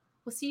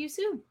 We'll see you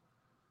soon.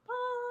 Bye.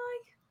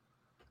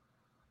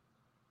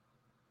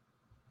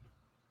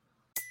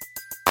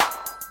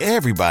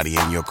 Everybody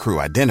in your crew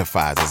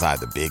identifies as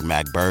either Big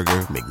Mac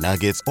Burger,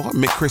 McNuggets, or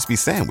McCrispy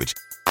Sandwich.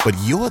 But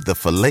you're the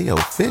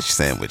Filet-O-Fish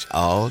Sandwich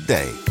all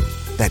day.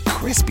 That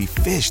crispy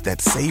fish, that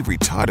savory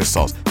tartar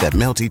sauce, that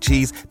melty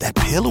cheese, that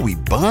pillowy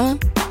bun.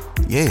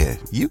 Yeah,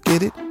 you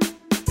get it.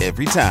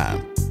 Every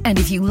time. And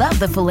if you love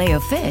the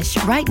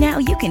Filet-O-Fish, right now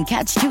you can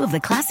catch two of the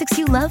classics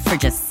you love for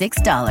just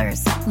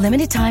 $6.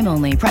 Limited time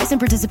only. Price and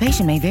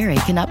participation may vary.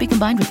 Cannot be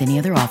combined with any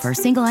other offer.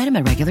 Single item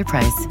at regular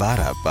price.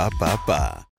 Ba-da-ba-ba-ba.